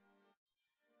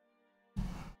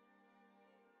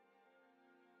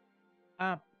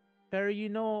 Ah, pero you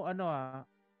know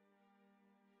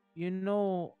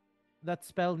that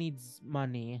spell needs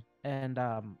money and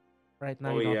right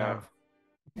now Oh you don't yeah, have.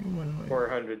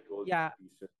 400 gold Yeah,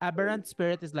 pieces. aberrant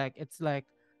spirit is like it's like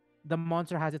the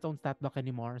monster has its own stat block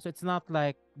anymore. So it's not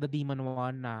like the demon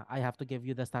one na I have to give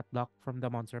you the stat block from the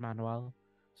monster manual.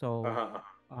 So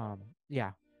Uh-huh.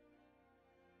 yeah.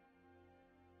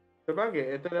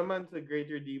 Sabagay, ito naman sa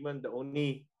Greater Demon, the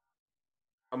only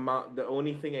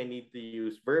thing I need to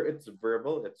use, it's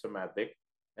verbal, it's somatic,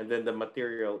 and then the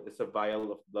material is a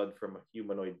vial of blood from a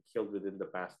humanoid killed within the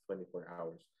past 24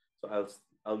 hours. So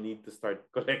I'll need to start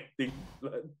collecting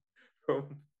blood from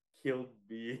killed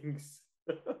beings.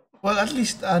 Well, at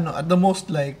least at the most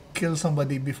like kill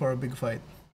somebody before a big fight.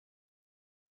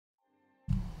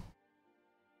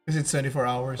 Because it's 24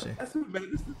 hours, eh.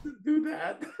 Asumedos doesn't do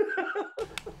that.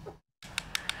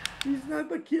 He's not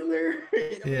a killer.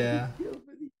 Yeah. He kills,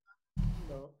 but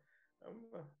no.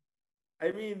 Um,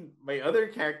 I mean, my other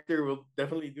character will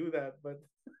definitely do that, but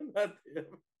not him.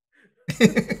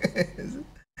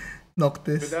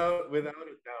 Noctis. Without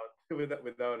a doubt,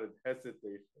 without a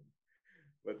hesitation,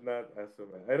 but not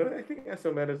Asumedos. I think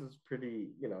Asumedos is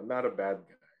pretty, not a bad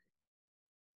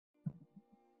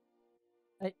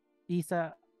guy.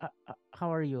 Isa,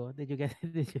 how are you? Did you get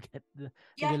did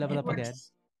Yeah, you level it up again?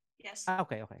 works. Yes.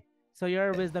 Okay. So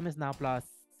your wisdom is now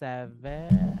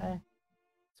 +7.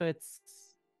 So it's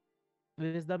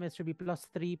wisdom it should be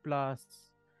 +3 +3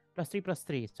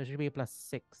 +3. So it should be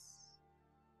 +6.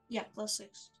 Yeah,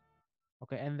 +6.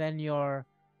 Okay, and then your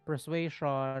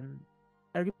persuasion.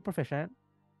 Are you proficient?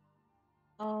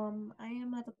 I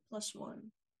am at a +1.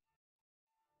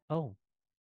 Oh.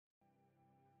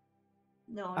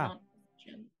 No, Ah, not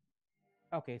proficient.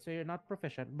 okay. So you're not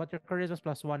proficient, but your charisma is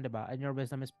 +1, diba? And your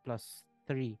wisdom is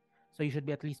 +3. So you should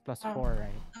be at least +4,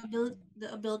 right?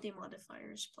 The ability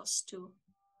modifier is +2.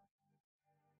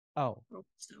 Oh, or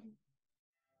wisdom.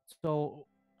 so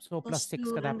 +6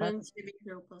 +2 ka and dapat? then saving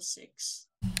throw +6.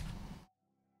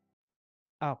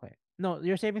 Okay. No,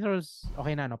 your saving throws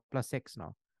okay na, no? +6,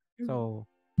 no? So,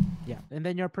 yeah. And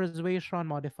then your persuasion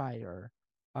modifier.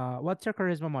 What's your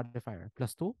charisma modifier?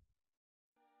 +2?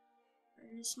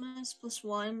 Charisma is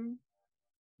 +1.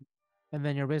 And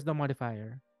then your wisdom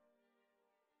modifier?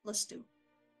 +2.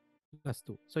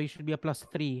 +2. So you should be a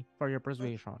 +3 for your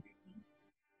persuasion.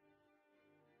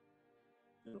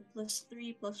 So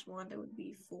 +3 +1, that would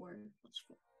be 4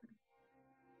 +4.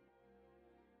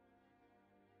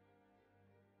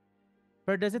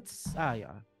 But does it...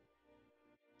 yeah.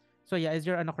 So yeah, is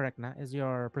your ano correct na? Is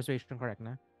your persuasion correct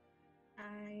na?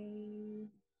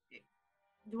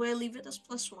 Do I leave it as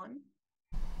 +1?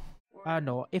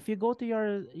 No. If you go to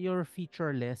your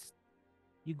feature list,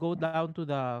 you go down to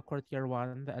the courtier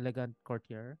one, the elegant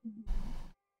courtier.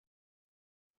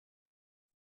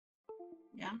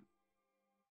 Yeah.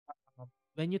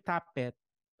 When you tap it,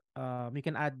 you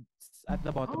can add at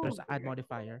the bottom. There's add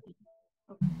modifier,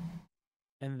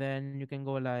 and then you can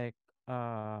go like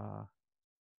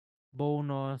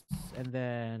bonus, and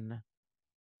then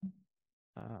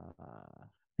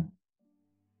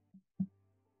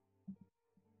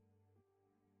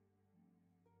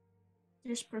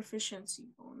there's proficiency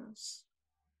bonus.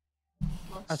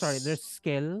 Sorry, there's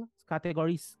skill,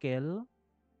 category skill,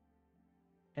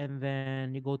 and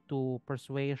then you go to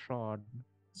persuasion.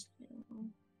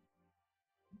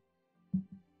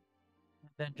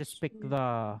 And then just pick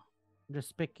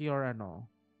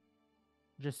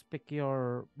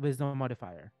your wisdom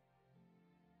modifier.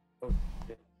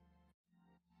 Okay.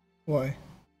 Why?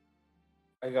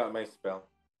 I got my spell.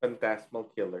 Phantasmal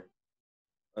Killer.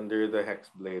 Under the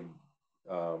Hexblade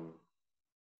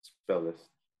spell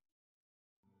list.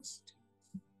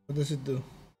 What does it do?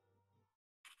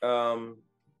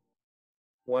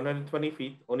 120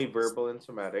 feet, only verbal and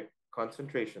somatic.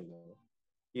 Concentration though.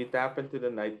 You tap into the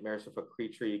nightmares of a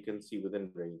creature you can see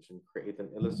within range and create an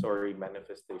illusory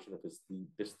manifestation of his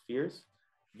deepest fears,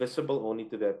 visible only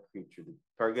to that creature. The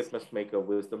target must make a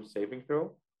wisdom saving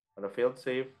throw. On a failed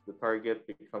save, the target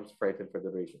becomes frightened for the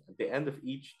duration. At the end of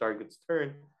each target's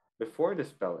turn, before the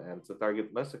spell ends, the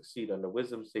target must succeed on a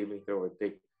wisdom saving throw or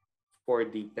take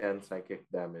 4d10 psychic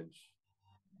damage.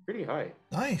 Pretty high.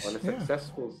 Nice. On a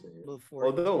successful save. Before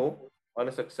Although, on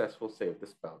a successful save, the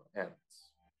spell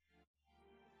ends.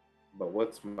 But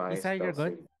what's my Isai, spell you're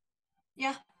good? save?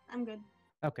 Yeah, I'm good.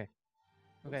 Okay.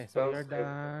 Okay, so Spell you're save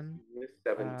done. is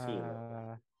 17.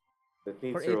 That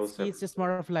needs For to roll Itszki, it's just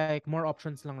more of like more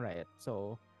options lang, right?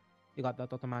 So you got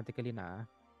that automatically na.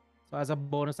 So as a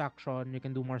bonus action, you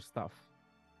can do more stuff.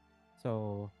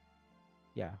 So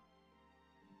yeah.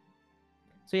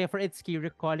 So yeah, for Itszki,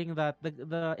 recalling that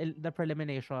the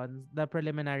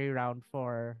preliminary round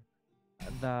for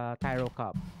the Tyro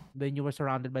Cup, when you were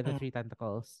surrounded by the 3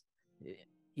 tentacles,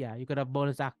 yeah, you could have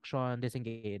bonus action,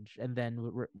 disengage, and then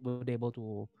would able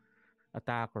to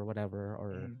attack or whatever,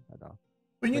 or I don't know.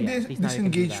 When you But yeah, at least now you can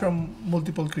do disengage that. from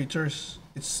multiple creatures,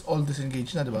 it's all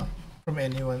disengaged na, diba? From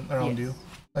anyone around you,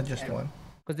 not just one.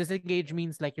 Because disengage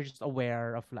means like you're just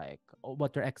aware of like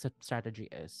what your exit strategy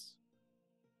is.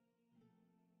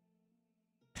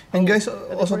 And guys,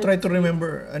 also try to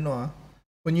remember,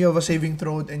 when you have a saving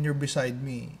throw and you're beside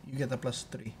me, you get a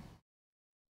 +3.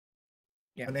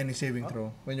 Yeah. On any saving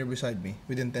throw when you're beside me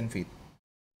within 10 feet.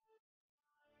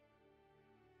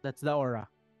 That's the aura.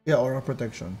 Yeah, aura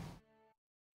protection.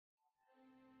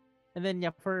 And then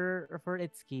yeah, for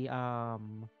Itszki,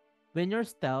 when you're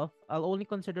stealth, I'll only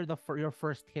consider your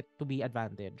first hit to be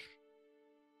advantage.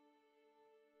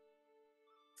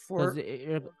 Because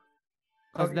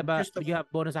you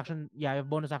have bonus action. Yeah, you have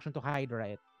bonus action to hide,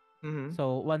 right? Mm-hmm.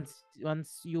 So once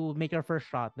you make your first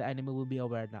shot, the enemy will be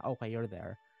aware na okay, you're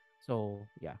there. So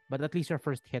yeah, but at least your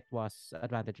first hit was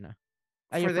advantage na.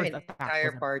 For the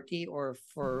entire party or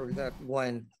for that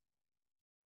one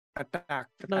attack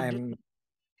that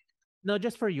No,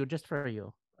 just for you.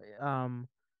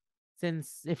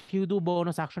 Since if you do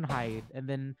bonus action hide and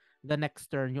then the next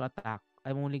turn you attack,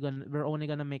 we're only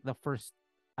gonna make the first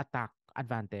attack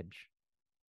advantage.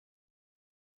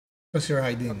 Because you're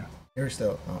hiding. You're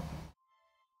still. Oh.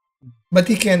 But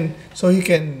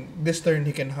this turn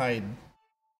he can hide.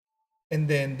 And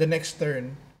then the next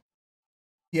turn,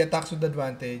 he attacks with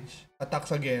advantage,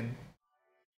 attacks again.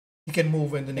 He can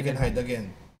move and then he can hide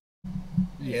again.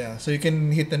 Yeah, so you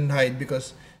can hit and hide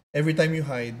because every time you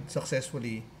hide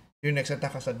successfully, your next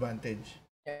attack has advantage.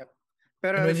 Yeah.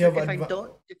 Pero And when you sir, have if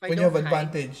I when you don't have hide,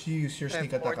 advantage, you use your if I have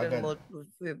sneak attack agad.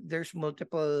 if there's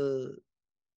multiple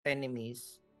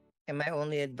enemies, am I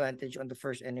only advantage on the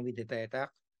first enemy that I attack?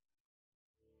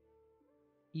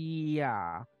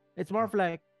 Yeah. It's more of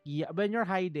like, yeah, when you're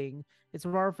hiding, it's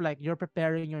more of like you're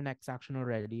preparing your next action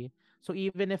already. So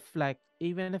even if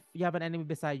you have an enemy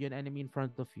beside you, an enemy in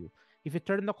front of you, if you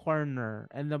turn the corner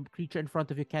and the creature in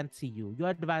front of you can't see you, you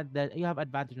have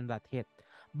advantage on that hit.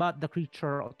 But the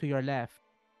creature to your left,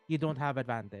 you don't have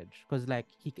advantage because like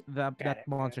Got that it.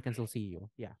 monster can still see you.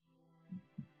 Yeah.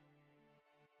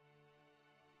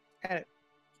 Got it.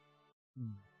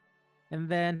 And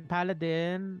then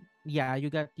Paladin, yeah, you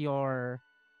got your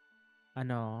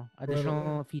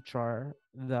additional feature.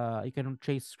 You can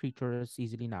chase creatures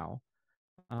easily now.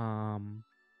 Um,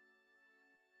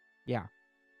 yeah.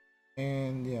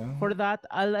 And yeah.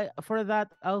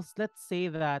 Let's say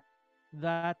that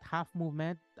half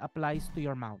movement applies to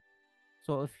your mount.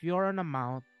 So if you're on a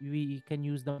mount, we can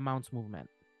use the mount's movement.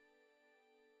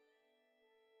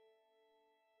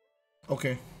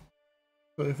 Okay.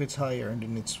 So if it's higher,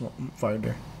 then it's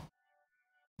farther.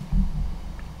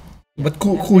 Yeah. But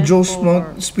And then Kujo's for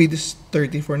mount speed is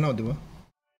 30 for now, di ba?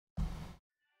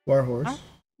 Warhorse.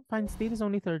 fine state is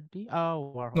only 30.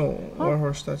 Oh, Warhol. No, Huh?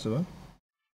 Warhorse stats, di ba?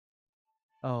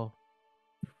 Oh.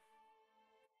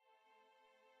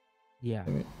 Yeah. I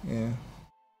mean, yeah.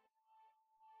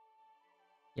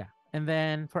 Yeah. And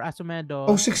then for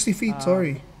Asumedos, Oh, 60 feet,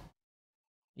 sorry.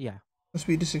 yeah. The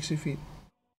speed is 60 feet.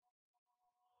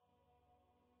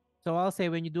 So I'll say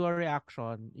when you do a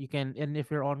reaction, you can, and if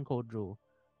you're on code Drew,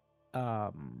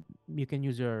 you can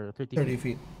use your 30 30 feet.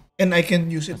 feet. And I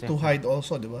can use it Kasi to hide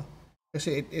also, di ba?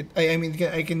 Kasi I mean,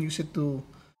 I can use it to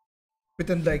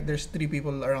pretend like there's 3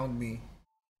 people around me.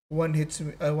 One hits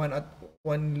me,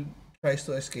 one tries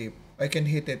to escape. I can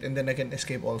hit it and then I can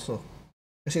escape also.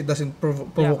 Kasi it doesn't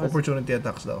provoke opportunity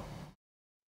attacks though.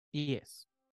 Yes.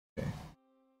 Okay.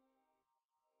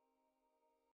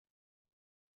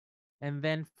 And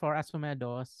then for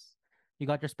Asumedos, you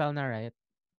got your spell now, right?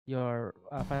 Your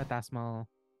phantasmal.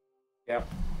 Yep.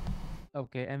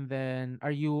 Okay, and then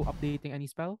are you updating any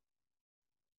spell?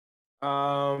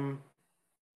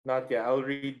 Not yet. I'll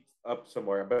read up some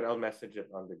more, but I'll message it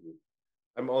on the group.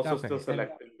 I'm also Okay, still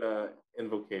selecting the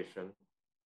invocation.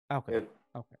 Okay. It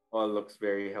all looks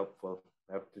very helpful.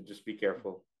 I have to just be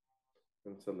careful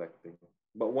in selecting.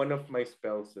 But one of my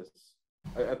spells is,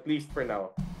 at least for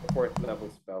now, the 4th level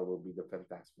spell will be the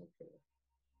Phantasmal Killer.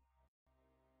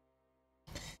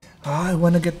 I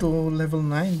wanna get to level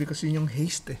 9 because yun yung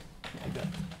haste eh.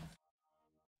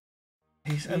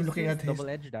 Haste, I'm looking at haste.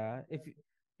 Double-edged.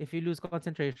 If you lose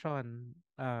concentration,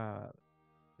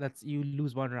 you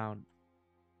lose 1 round.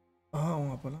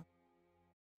 Oo nga pala.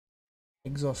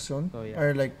 Exhaustion? So, yeah.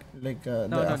 Or like the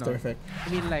after effect? I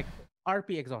mean like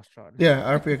RP exhaustion. Yeah,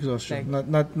 RP exhaustion. Like,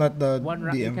 not the one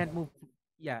round. DM. You can't move.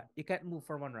 Yeah, you can't move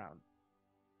for 1 round.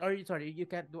 Or sorry, you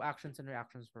can't do actions and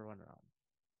reactions for 1 round.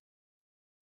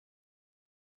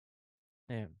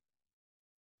 Yeah.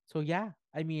 So yeah,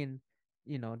 I mean,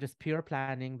 just pure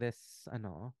planning this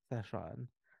session.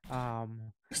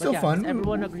 Still yeah, fun. Does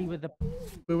everyone agree with the?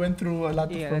 We went through a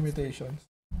lot of permutations.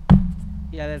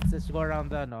 Yeah, let's just go around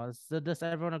the So does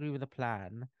everyone agree with the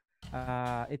plan?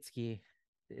 Itszki,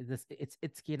 it's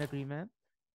Itszki in agreement?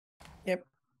 Yep.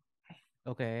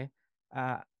 Okay.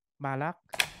 Malak?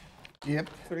 Yep.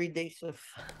 3 days of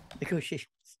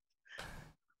negotiations.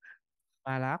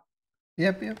 Malak?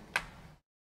 Yep.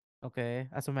 Okay.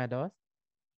 Asumedos?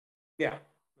 Yeah.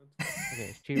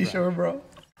 Okay. You sure, bro?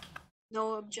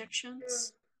 No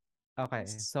objections. Okay.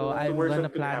 So The I'm worst gonna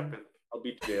that could plan. happen. I'll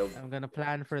be jailed. I'm gonna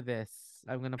plan for this.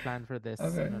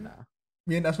 Okay.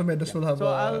 Me and Asumedos will have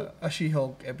a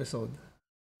She-Hulk episode.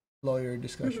 Lawyer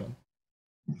discussion.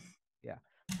 Yeah.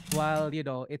 While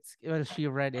she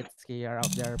read Itszki are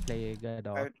out there playing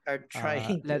are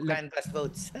trying to canvas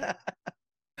votes.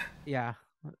 Yeah.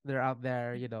 They're out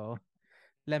there,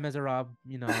 Les Miserables,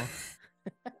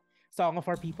 Song of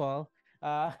Our People.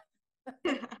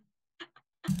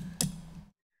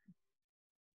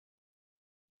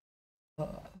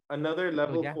 Another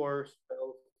level 4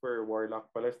 spell for Warlock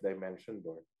pala is Dimension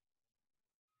Door.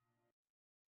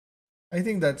 I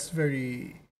think that's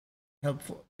very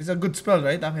helpful. It's a good spell,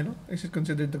 right, Angelo? Is it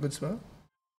considered a good spell?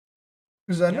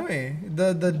 Because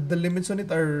the limits on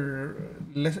it are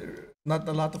less, not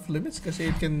a lot of limits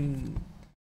kasi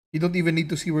you don't even need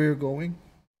to see where you're going.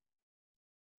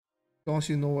 As long as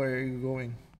you know where you're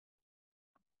going.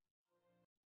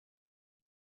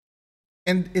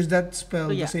 And is that spell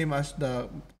the same as the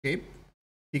cape?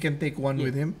 He can take one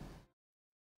with him?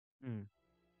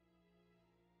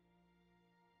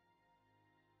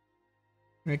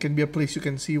 It can be a place you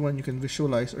can see one, you can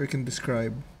visualize, or you can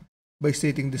describe by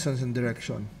stating distance and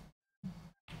direction.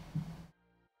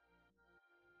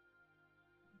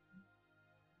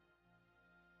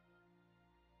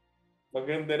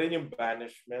 Maganda rin yung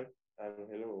banishment.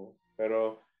 Hello.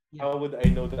 Pero Yeah. how would I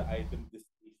know the item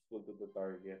distasteful to the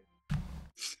target?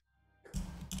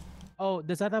 Oh,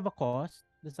 does that have a cost?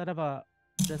 Does that have a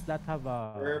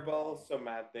Verbal,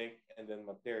 somatic, and then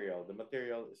material. The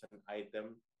material is an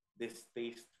item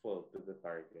distasteful to the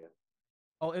target.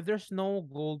 Oh, if there's no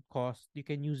gold cost, you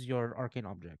can use your arcane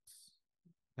objects.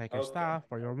 Like your Okay. staff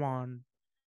or your wand.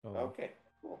 So Okay,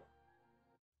 cool.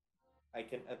 I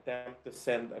can attempt to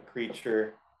send a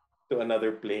creature to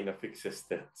another plane of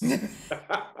existence.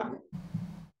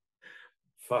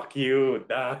 Fuck you,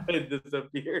 die,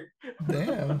 disappear.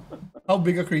 Damn. How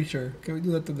big a creature? Can we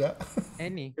do that to Ga?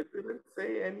 any. It didn't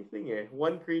say anything.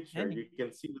 One creature Any. you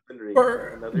can see within range.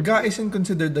 Or Another Ga plane. isn't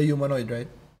considered the humanoid, right?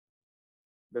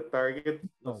 The target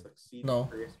No. must succeed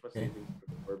No. charisma Okay. saving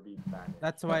throw or be banished.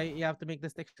 That's why you have to make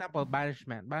this example.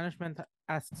 Banishment. Banishment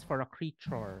asks for a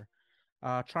creature.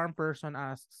 Charm person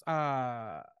asks.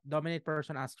 Dominate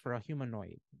person asks for a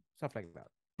humanoid. Stuff like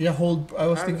that. Yeah, hold. I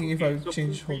was Ah, thinking if okay, I so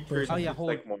change hold creature, person. Oh, yeah, it's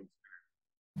hold. like monster.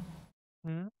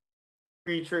 Hmm?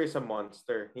 Creature is a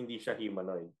monster, hindi siya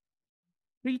humanoid.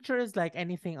 Creature is like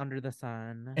anything under the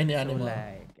sun. Any So animal.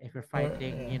 like if you're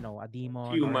fighting, yeah. a demon or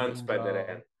an Humans pwede angel.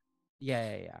 rin.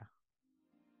 Yeah.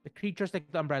 The creature's like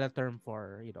the umbrella term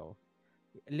for,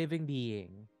 living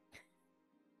being.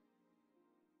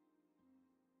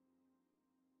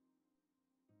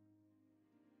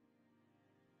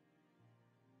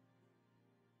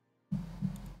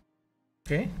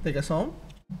 Okay, take us home.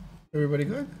 Everybody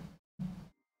good?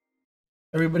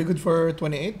 Everybody good for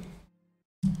 28?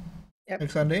 Yep.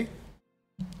 Next Sunday?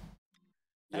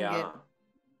 I'm Yeah.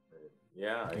 good.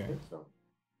 Yeah, I Okay. think so.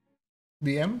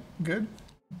 DM? Good?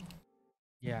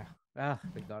 Yeah.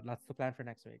 Thank God. Lots to plan for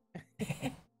next week.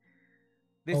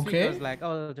 This week Okay. was like,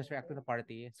 oh, just react to the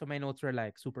party. So my notes were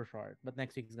like super short. But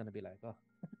next week is gonna be like, oh.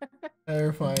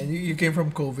 You're fine. You came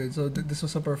from COVID, so this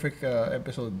was a perfect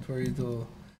episode for you to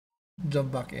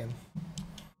jump back in.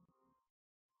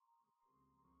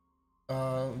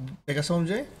 Take us home,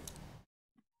 Jay?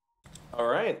 All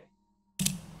right.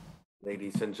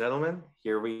 Ladies and gentlemen,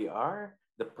 here we are,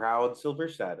 the proud Silver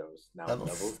Shadows, now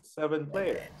level 7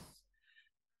 players.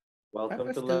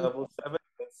 Welcome to level 7.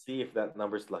 Let's see if that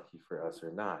number's lucky for us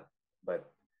or not. But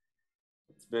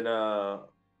it's been a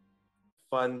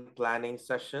fun planning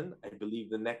session. I believe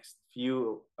the next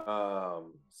few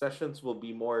sessions will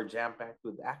be more jam-packed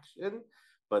with action.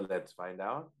 But let's find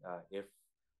out if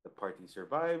the party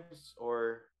survives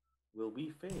or will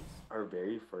we face our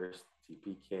very first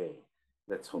TPK.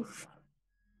 Let's hope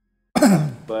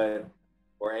not. But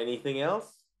for anything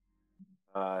else,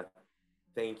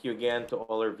 thank you again to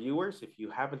all our viewers. If you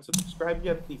haven't subscribed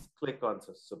yet, please click on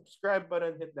the subscribe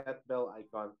button, hit that bell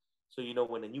icon so you know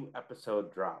when a new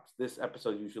episode drops. This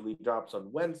episode usually drops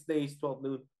on Wednesdays, 12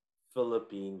 noon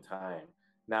Philippine time.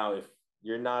 Now, if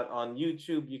you're not on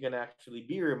YouTube, you can actually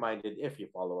be reminded if you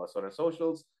follow us on our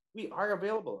socials. We are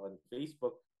available on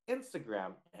Facebook,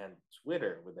 Instagram, and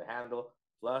Twitter with the handle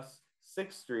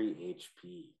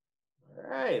 +63HP. All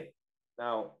right.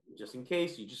 Now, just in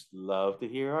case you just love to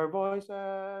hear our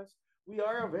voices, we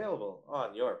are available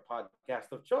on your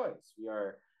podcast of choice.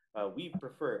 We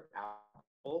prefer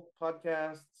Apple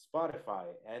Podcasts,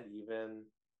 Spotify, and even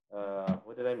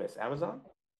what did I miss? Amazon?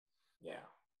 Yeah.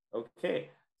 Okay.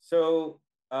 So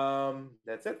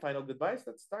that's it. Final goodbyes.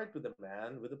 Let's start with the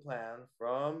man with a plan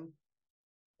from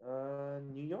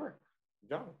New York.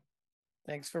 John.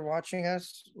 Thanks for watching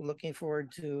us. Looking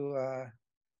forward to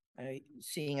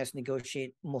seeing us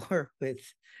negotiate more with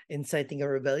inciting a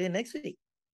rebellion next week.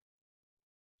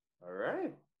 All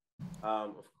right.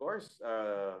 Of course,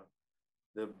 the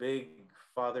big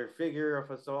father figure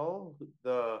of us all,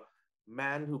 the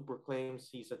man who proclaims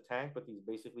he's a tank, but he's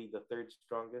basically the third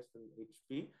strongest in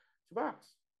HP,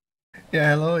 CHUBAX.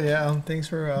 Yeah, hello. Yeah, thanks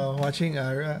for watching.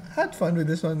 Had fun with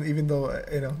this one, even though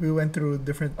we went through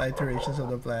different iterations of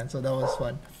the plan, so that was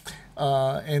fun.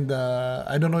 And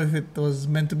I don't know if it was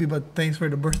meant to be, but thanks for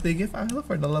the birthday gift, Angelo,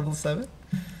 for the level 7.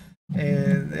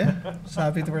 And yeah, just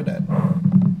happy for that.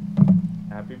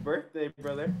 Happy birthday,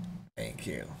 brother. Thank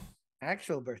you.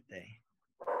 Actual birthday.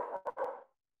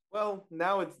 Well,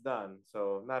 now it's done,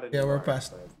 so not anymore. Yeah, we're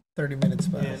past 30 minutes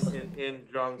past. In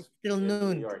Jong's Still in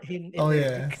noon. New York. Oh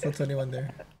yeah, still 21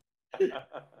 there.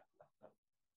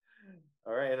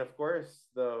 All right, and of course,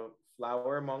 the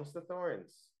flower amongst the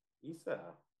thorns, Isa.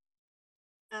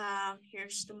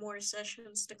 Here's to more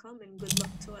sessions to come, and good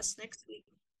luck to us next week.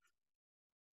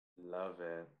 Love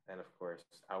it. And of course,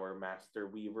 our master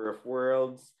weaver of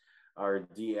worlds, our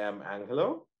DM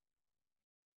Angelo.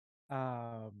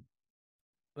 Um,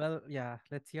 well, yeah,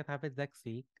 let's see what happens next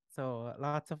week. So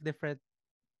lots of different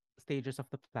stages of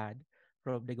the plan,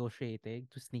 from negotiating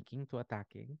to sneaking to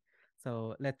attacking.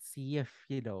 So let's see if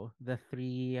the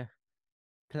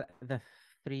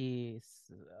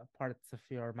parts of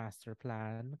your master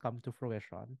plan come to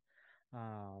fruition.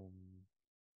 Um,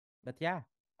 but yeah,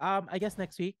 I guess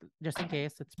next week, just in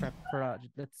case,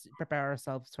 let's prepare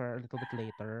ourselves for a little bit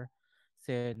later,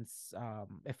 since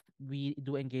if we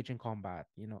do engage in combat,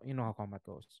 you know how combat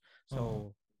goes. Oh.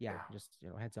 So yeah, Yeah. just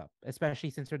heads up,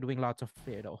 especially since you're doing lots of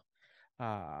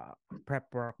prep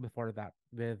work before that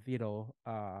with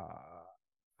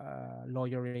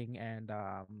lawyering and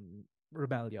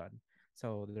rebellion.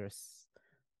 So there's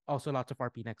also lots of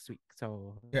RP next week.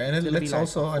 So Yeah, it's and gonna then be let's like a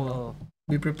also full.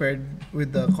 be prepared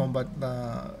with the combat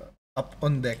up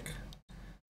on deck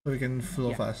so we can flow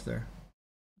Yeah. faster.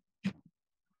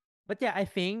 But yeah, I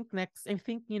think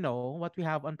what we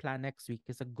have on plan next week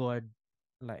is a good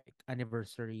like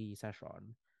anniversary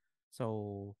session.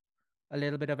 So a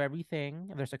little bit of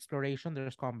everything. There's exploration,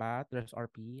 there's combat, there's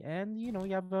RP, and you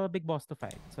have a big boss to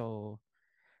fight. So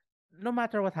no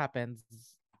matter what happens,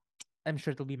 I'm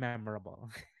sure it'll be memorable.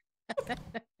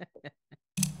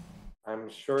 I'm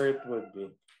sure it would be.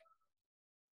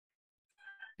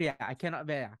 Yeah, I cannot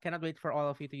wait for all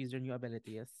of you to use your new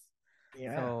abilities.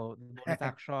 Yeah. So the bonus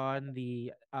action,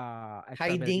 the extra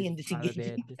Hiding abilities and of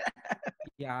disengaging. Paladin.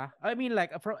 Yeah, I mean, like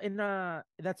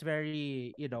that's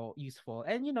very useful,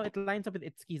 and it lines up with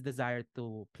Itsuki's desire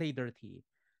to play dirty.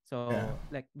 Yeah. So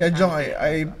like Yeah, Jong, I,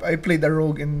 mechanically, I I played a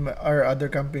rogue in our other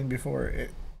campaign before.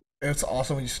 It's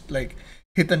awesome. Just like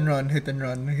hit and run, hit and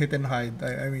run, hit and hide.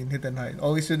 I mean, hit and hide.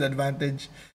 Always with advantage.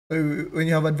 When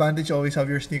you have advantage, always have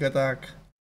your sneak attack.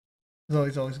 So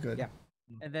it's always good. yeah,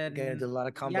 and Gonna then do a lot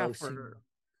of yeah combos.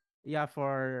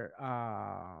 for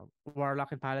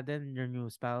Warlock and Paladin, your new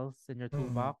spells in your Mm.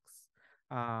 toolbox.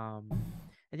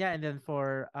 And then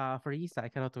for Isa, I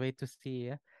cannot wait to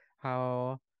see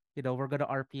how we're gonna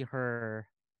RP her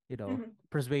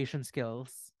persuasion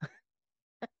skills,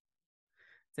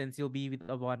 since you'll be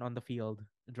the one on the field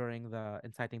during the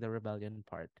inciting the rebellion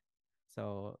part.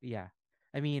 So yeah,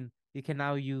 I mean you can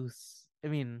now use. I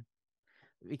mean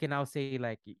we can now say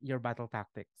like your battle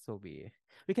tactics will be.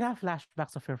 We can have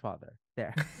flashbacks of your father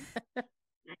there.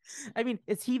 Nice. I mean,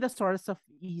 is he the source of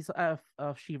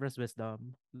Shivra's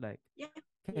wisdom? Like, Yeah,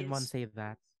 can one yes. say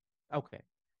that? Okay,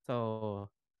 so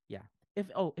yeah.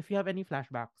 If you have any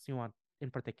flashbacks you want in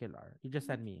particular, you just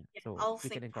send me Yeah, so I'll we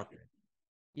can think of it. incorporate.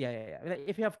 Yeah, yeah, yeah. Like,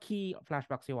 if you have key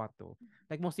flashbacks you want to,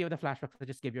 like mostly of the flashbacks, I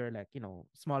just give you like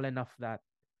small enough that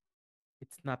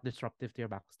it's not disruptive to your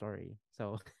backstory.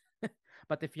 So,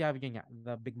 but if you have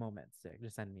the big moments,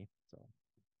 just send me. So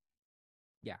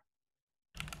yeah.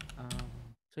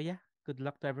 So yeah. Good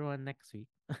luck to everyone next week.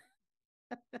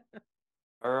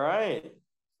 All right.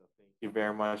 So thank you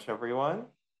very much, everyone.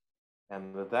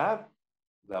 And with that,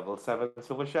 level 7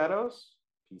 Silver Shadows,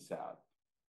 peace out.